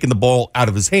advocate for taking the ball out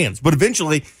of his hands, but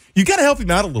eventually, you got to help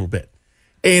him out a little bit.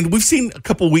 And we've seen a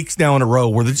couple weeks now in a row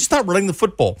where they're just not running the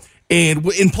football. And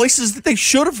in places that they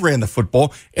should have ran the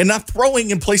football and not throwing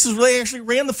in places where they actually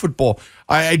ran the football.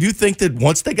 I do think that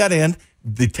once they got in,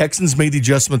 the Texans made the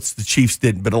adjustments the Chiefs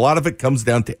didn't. But a lot of it comes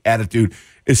down to attitude,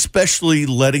 especially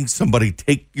letting somebody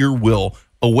take your will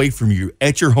away from you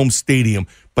at your home stadium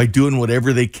by doing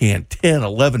whatever they can. 10,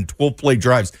 11, 12-play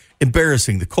drives.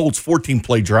 Embarrassing. The Colts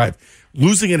 14-play drive.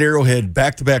 Losing at Arrowhead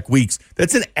back-to-back weeks.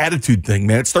 That's an attitude thing,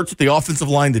 man. It starts with the offensive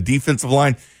line, the defensive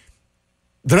line.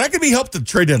 They're not going to be helped at the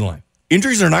trade deadline.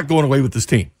 Injuries are not going away with this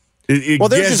team. Well,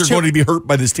 guys are going to be hurt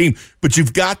by this team, but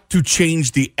you've got to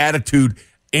change the attitude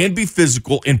and be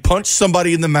physical and punch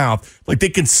somebody in the mouth. Like they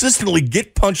consistently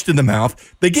get punched in the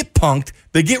mouth. They get punked.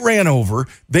 They get ran over.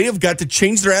 They have got to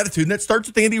change their attitude, and that starts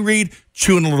with Andy Reid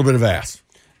chewing a little bit of ass.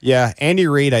 Yeah, Andy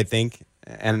Reid, I think,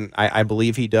 and I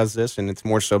believe he does this, and it's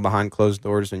more so behind closed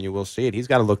doors than you will see it. He's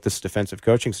got to look this defensive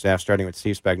coaching staff, starting with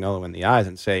Steve Spagnuolo, in the eyes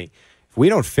and say, if we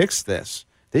don't fix this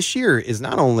year is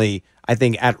not only, I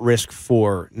think, at risk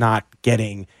for not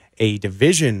getting a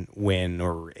division win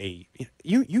or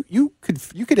you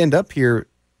could end up here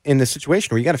in this situation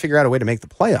where you got to figure out a way to make the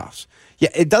playoffs. Yeah,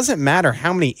 it doesn't matter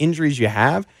how many injuries you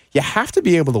have to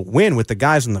be able to win with the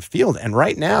guys on the field. And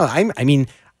right now,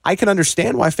 I can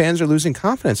understand why fans are losing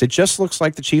confidence. It just looks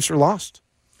like the Chiefs are lost.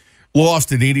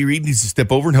 Lost, and Andy Reid needs to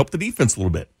step over and help the defense a little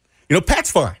bit. Pat's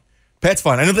fine.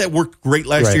 I know that worked great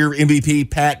last year.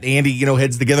 MVP, Pat, and Andy,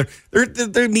 heads together.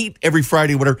 They meet every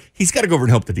Friday, whatever. He's got to go over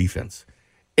and help the defense.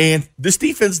 And this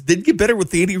defense did get better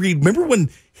with Andy Reid. Remember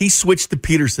when he switched to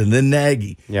Peterson, then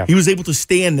Nagy? Yeah. He was able to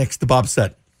stand next to Bob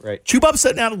Sutton. Right. Chew Bob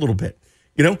Sutton out a little bit.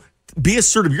 Be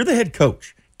assertive. You're the head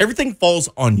coach. Everything falls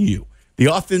on you. The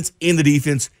offense and the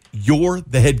defense, you're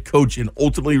the head coach and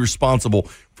ultimately responsible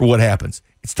for what happens.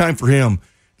 It's time for him,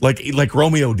 like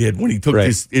Romeo did when he took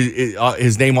his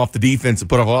name off the defense and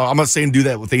put off. I'm not saying do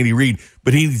that with Andy Reid,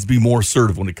 but he needs to be more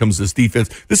assertive when it comes to this defense.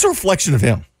 This is a reflection of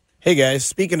him. Hey, guys,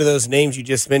 speaking of those names you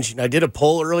just mentioned, I did a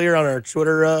poll earlier on our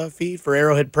Twitter feed for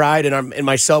Arrowhead Pride and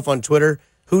myself on Twitter.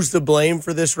 Who's to blame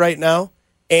for this right now?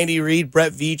 Andy Reid,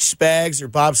 Brett Veach, Spags, or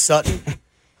Bob Sutton?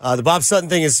 The Bob Sutton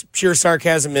thing is pure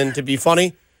sarcasm and to be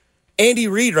funny. Andy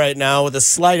Reid right now with a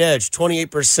slight edge,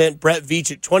 28%, Brett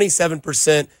Veach at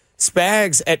 27%,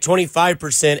 Spags at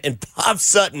 25%, and Bob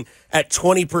Sutton at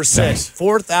 20%. Nice.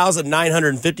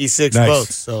 4,956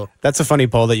 votes. So that's a funny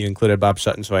poll that you included Bob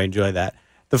Sutton, so I enjoy that.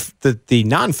 The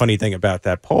non-funny thing about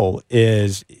that poll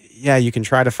is, yeah, you can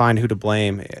try to find who to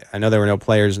blame. I know there were no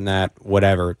players in that,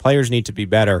 whatever. Players need to be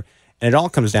better, and it all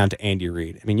comes down to Andy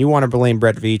Reid. I mean, you want to blame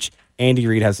Brett Veach, Andy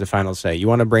Reid has the final say. You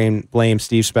want to blame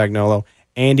Steve Spagnuolo,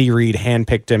 Andy Reid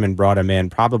handpicked him and brought him in,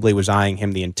 probably was eyeing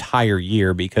him the entire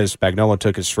year because Spagnuolo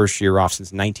took his first year off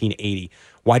since 1980.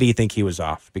 Why do you think he was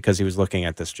off? Because he was looking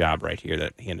at this job right here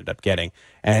that he ended up getting.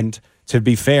 And to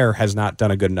be fair, has not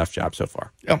done a good enough job so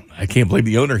far. Yeah, I can't blame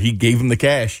the owner. He gave him the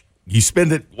cash. You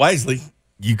spend it wisely.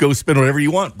 You go spend whatever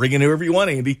you want. Bring in whoever you want,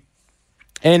 Andy.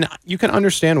 And you can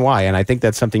understand why. And I think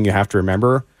that's something you have to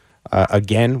remember,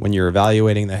 again, when you're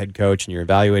evaluating the head coach and you're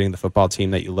evaluating the football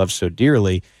team that you love so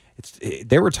dearly.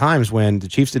 There were times when the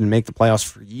Chiefs didn't make the playoffs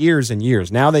for years and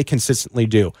years. Now they consistently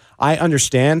do. I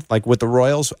understand, like with the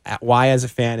Royals, why as a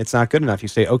fan it's not good enough. You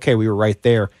say, okay, we were right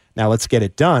there. Now let's get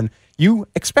it done. You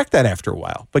expect that after a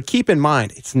while. But keep in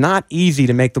mind, it's not easy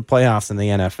to make the playoffs in the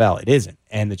NFL. It isn't.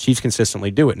 And the Chiefs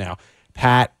consistently do it now.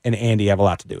 Pat and Andy have a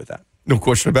lot to do with that. No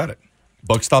question about it.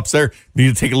 Buck stops there. You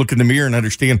need to take a look in the mirror and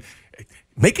understand.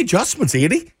 Make adjustments,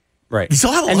 Andy. Right. You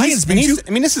saw how the Lions beat you?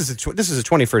 This is his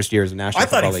 21st year as a National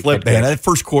Football League. I thought he flipped, man. That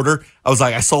first quarter, I was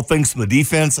like, I saw things from the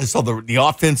defense. I saw the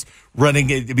offense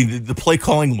running. I mean, the play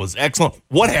calling was excellent.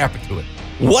 What happened to it?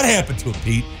 What happened to it,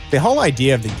 Pete? The whole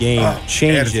idea of the game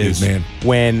changes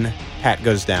when Pat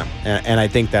goes down. And I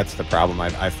think that's the problem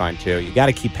I find, too. You got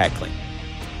to keep Pat clean.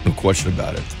 No question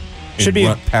about it. Should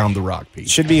be pound the rock, Pete.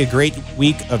 Should be a great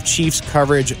week of Chiefs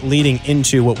coverage leading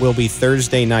into what will be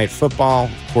Thursday night football.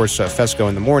 Of course, Fesco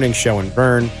in the morning, Show and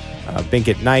Burn, Bink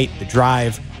at night, The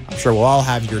Drive. I'm sure we'll all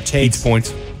have your takes. Pete's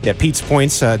Points. Yeah, Pete's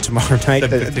Points tomorrow night.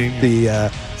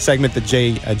 The segment that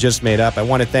Jay just made up. I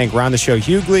want to thank Ron the Show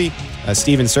Hughley,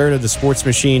 Steven Serta, the Sports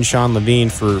Machine, Sean Levine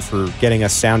for getting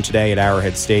us sound today at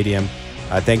Arrowhead Stadium.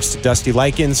 Thanks to Dusty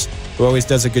Likens, who always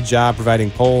does a good job providing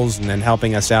polls and then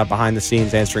helping us out behind the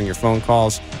scenes, answering your phone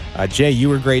calls. Jay, you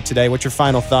were great today. What's your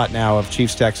final thought now of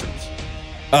Chiefs-Texans?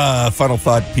 Final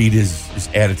thought, Pete, is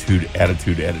attitude.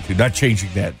 Not changing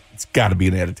that. It's got to be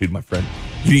an attitude, my friend.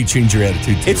 You need to change your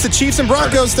attitude, too. It's the Chiefs and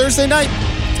Broncos Thursday night,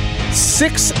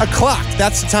 6 o'clock.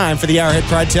 That's the time for the Arrowhead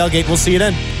Pride tailgate. We'll see you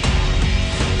then.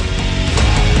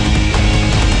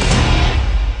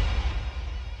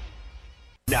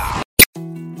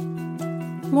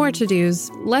 More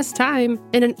to-dos, less time,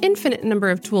 and an infinite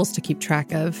number of tools to keep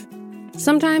track of.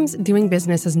 Sometimes doing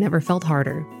business has never felt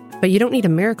harder, but you don't need a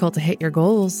miracle to hit your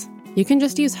goals. You can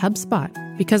just use HubSpot,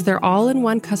 because their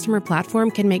all-in-one customer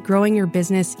platform can make growing your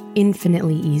business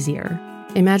infinitely easier.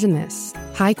 Imagine this: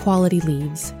 high-quality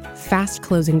leads, fast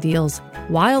closing deals,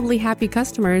 wildly happy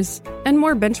customers, and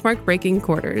more benchmark-breaking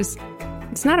quarters.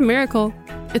 It's not a miracle,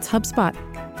 it's HubSpot.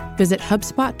 Visit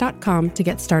HubSpot.com to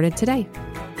get started today.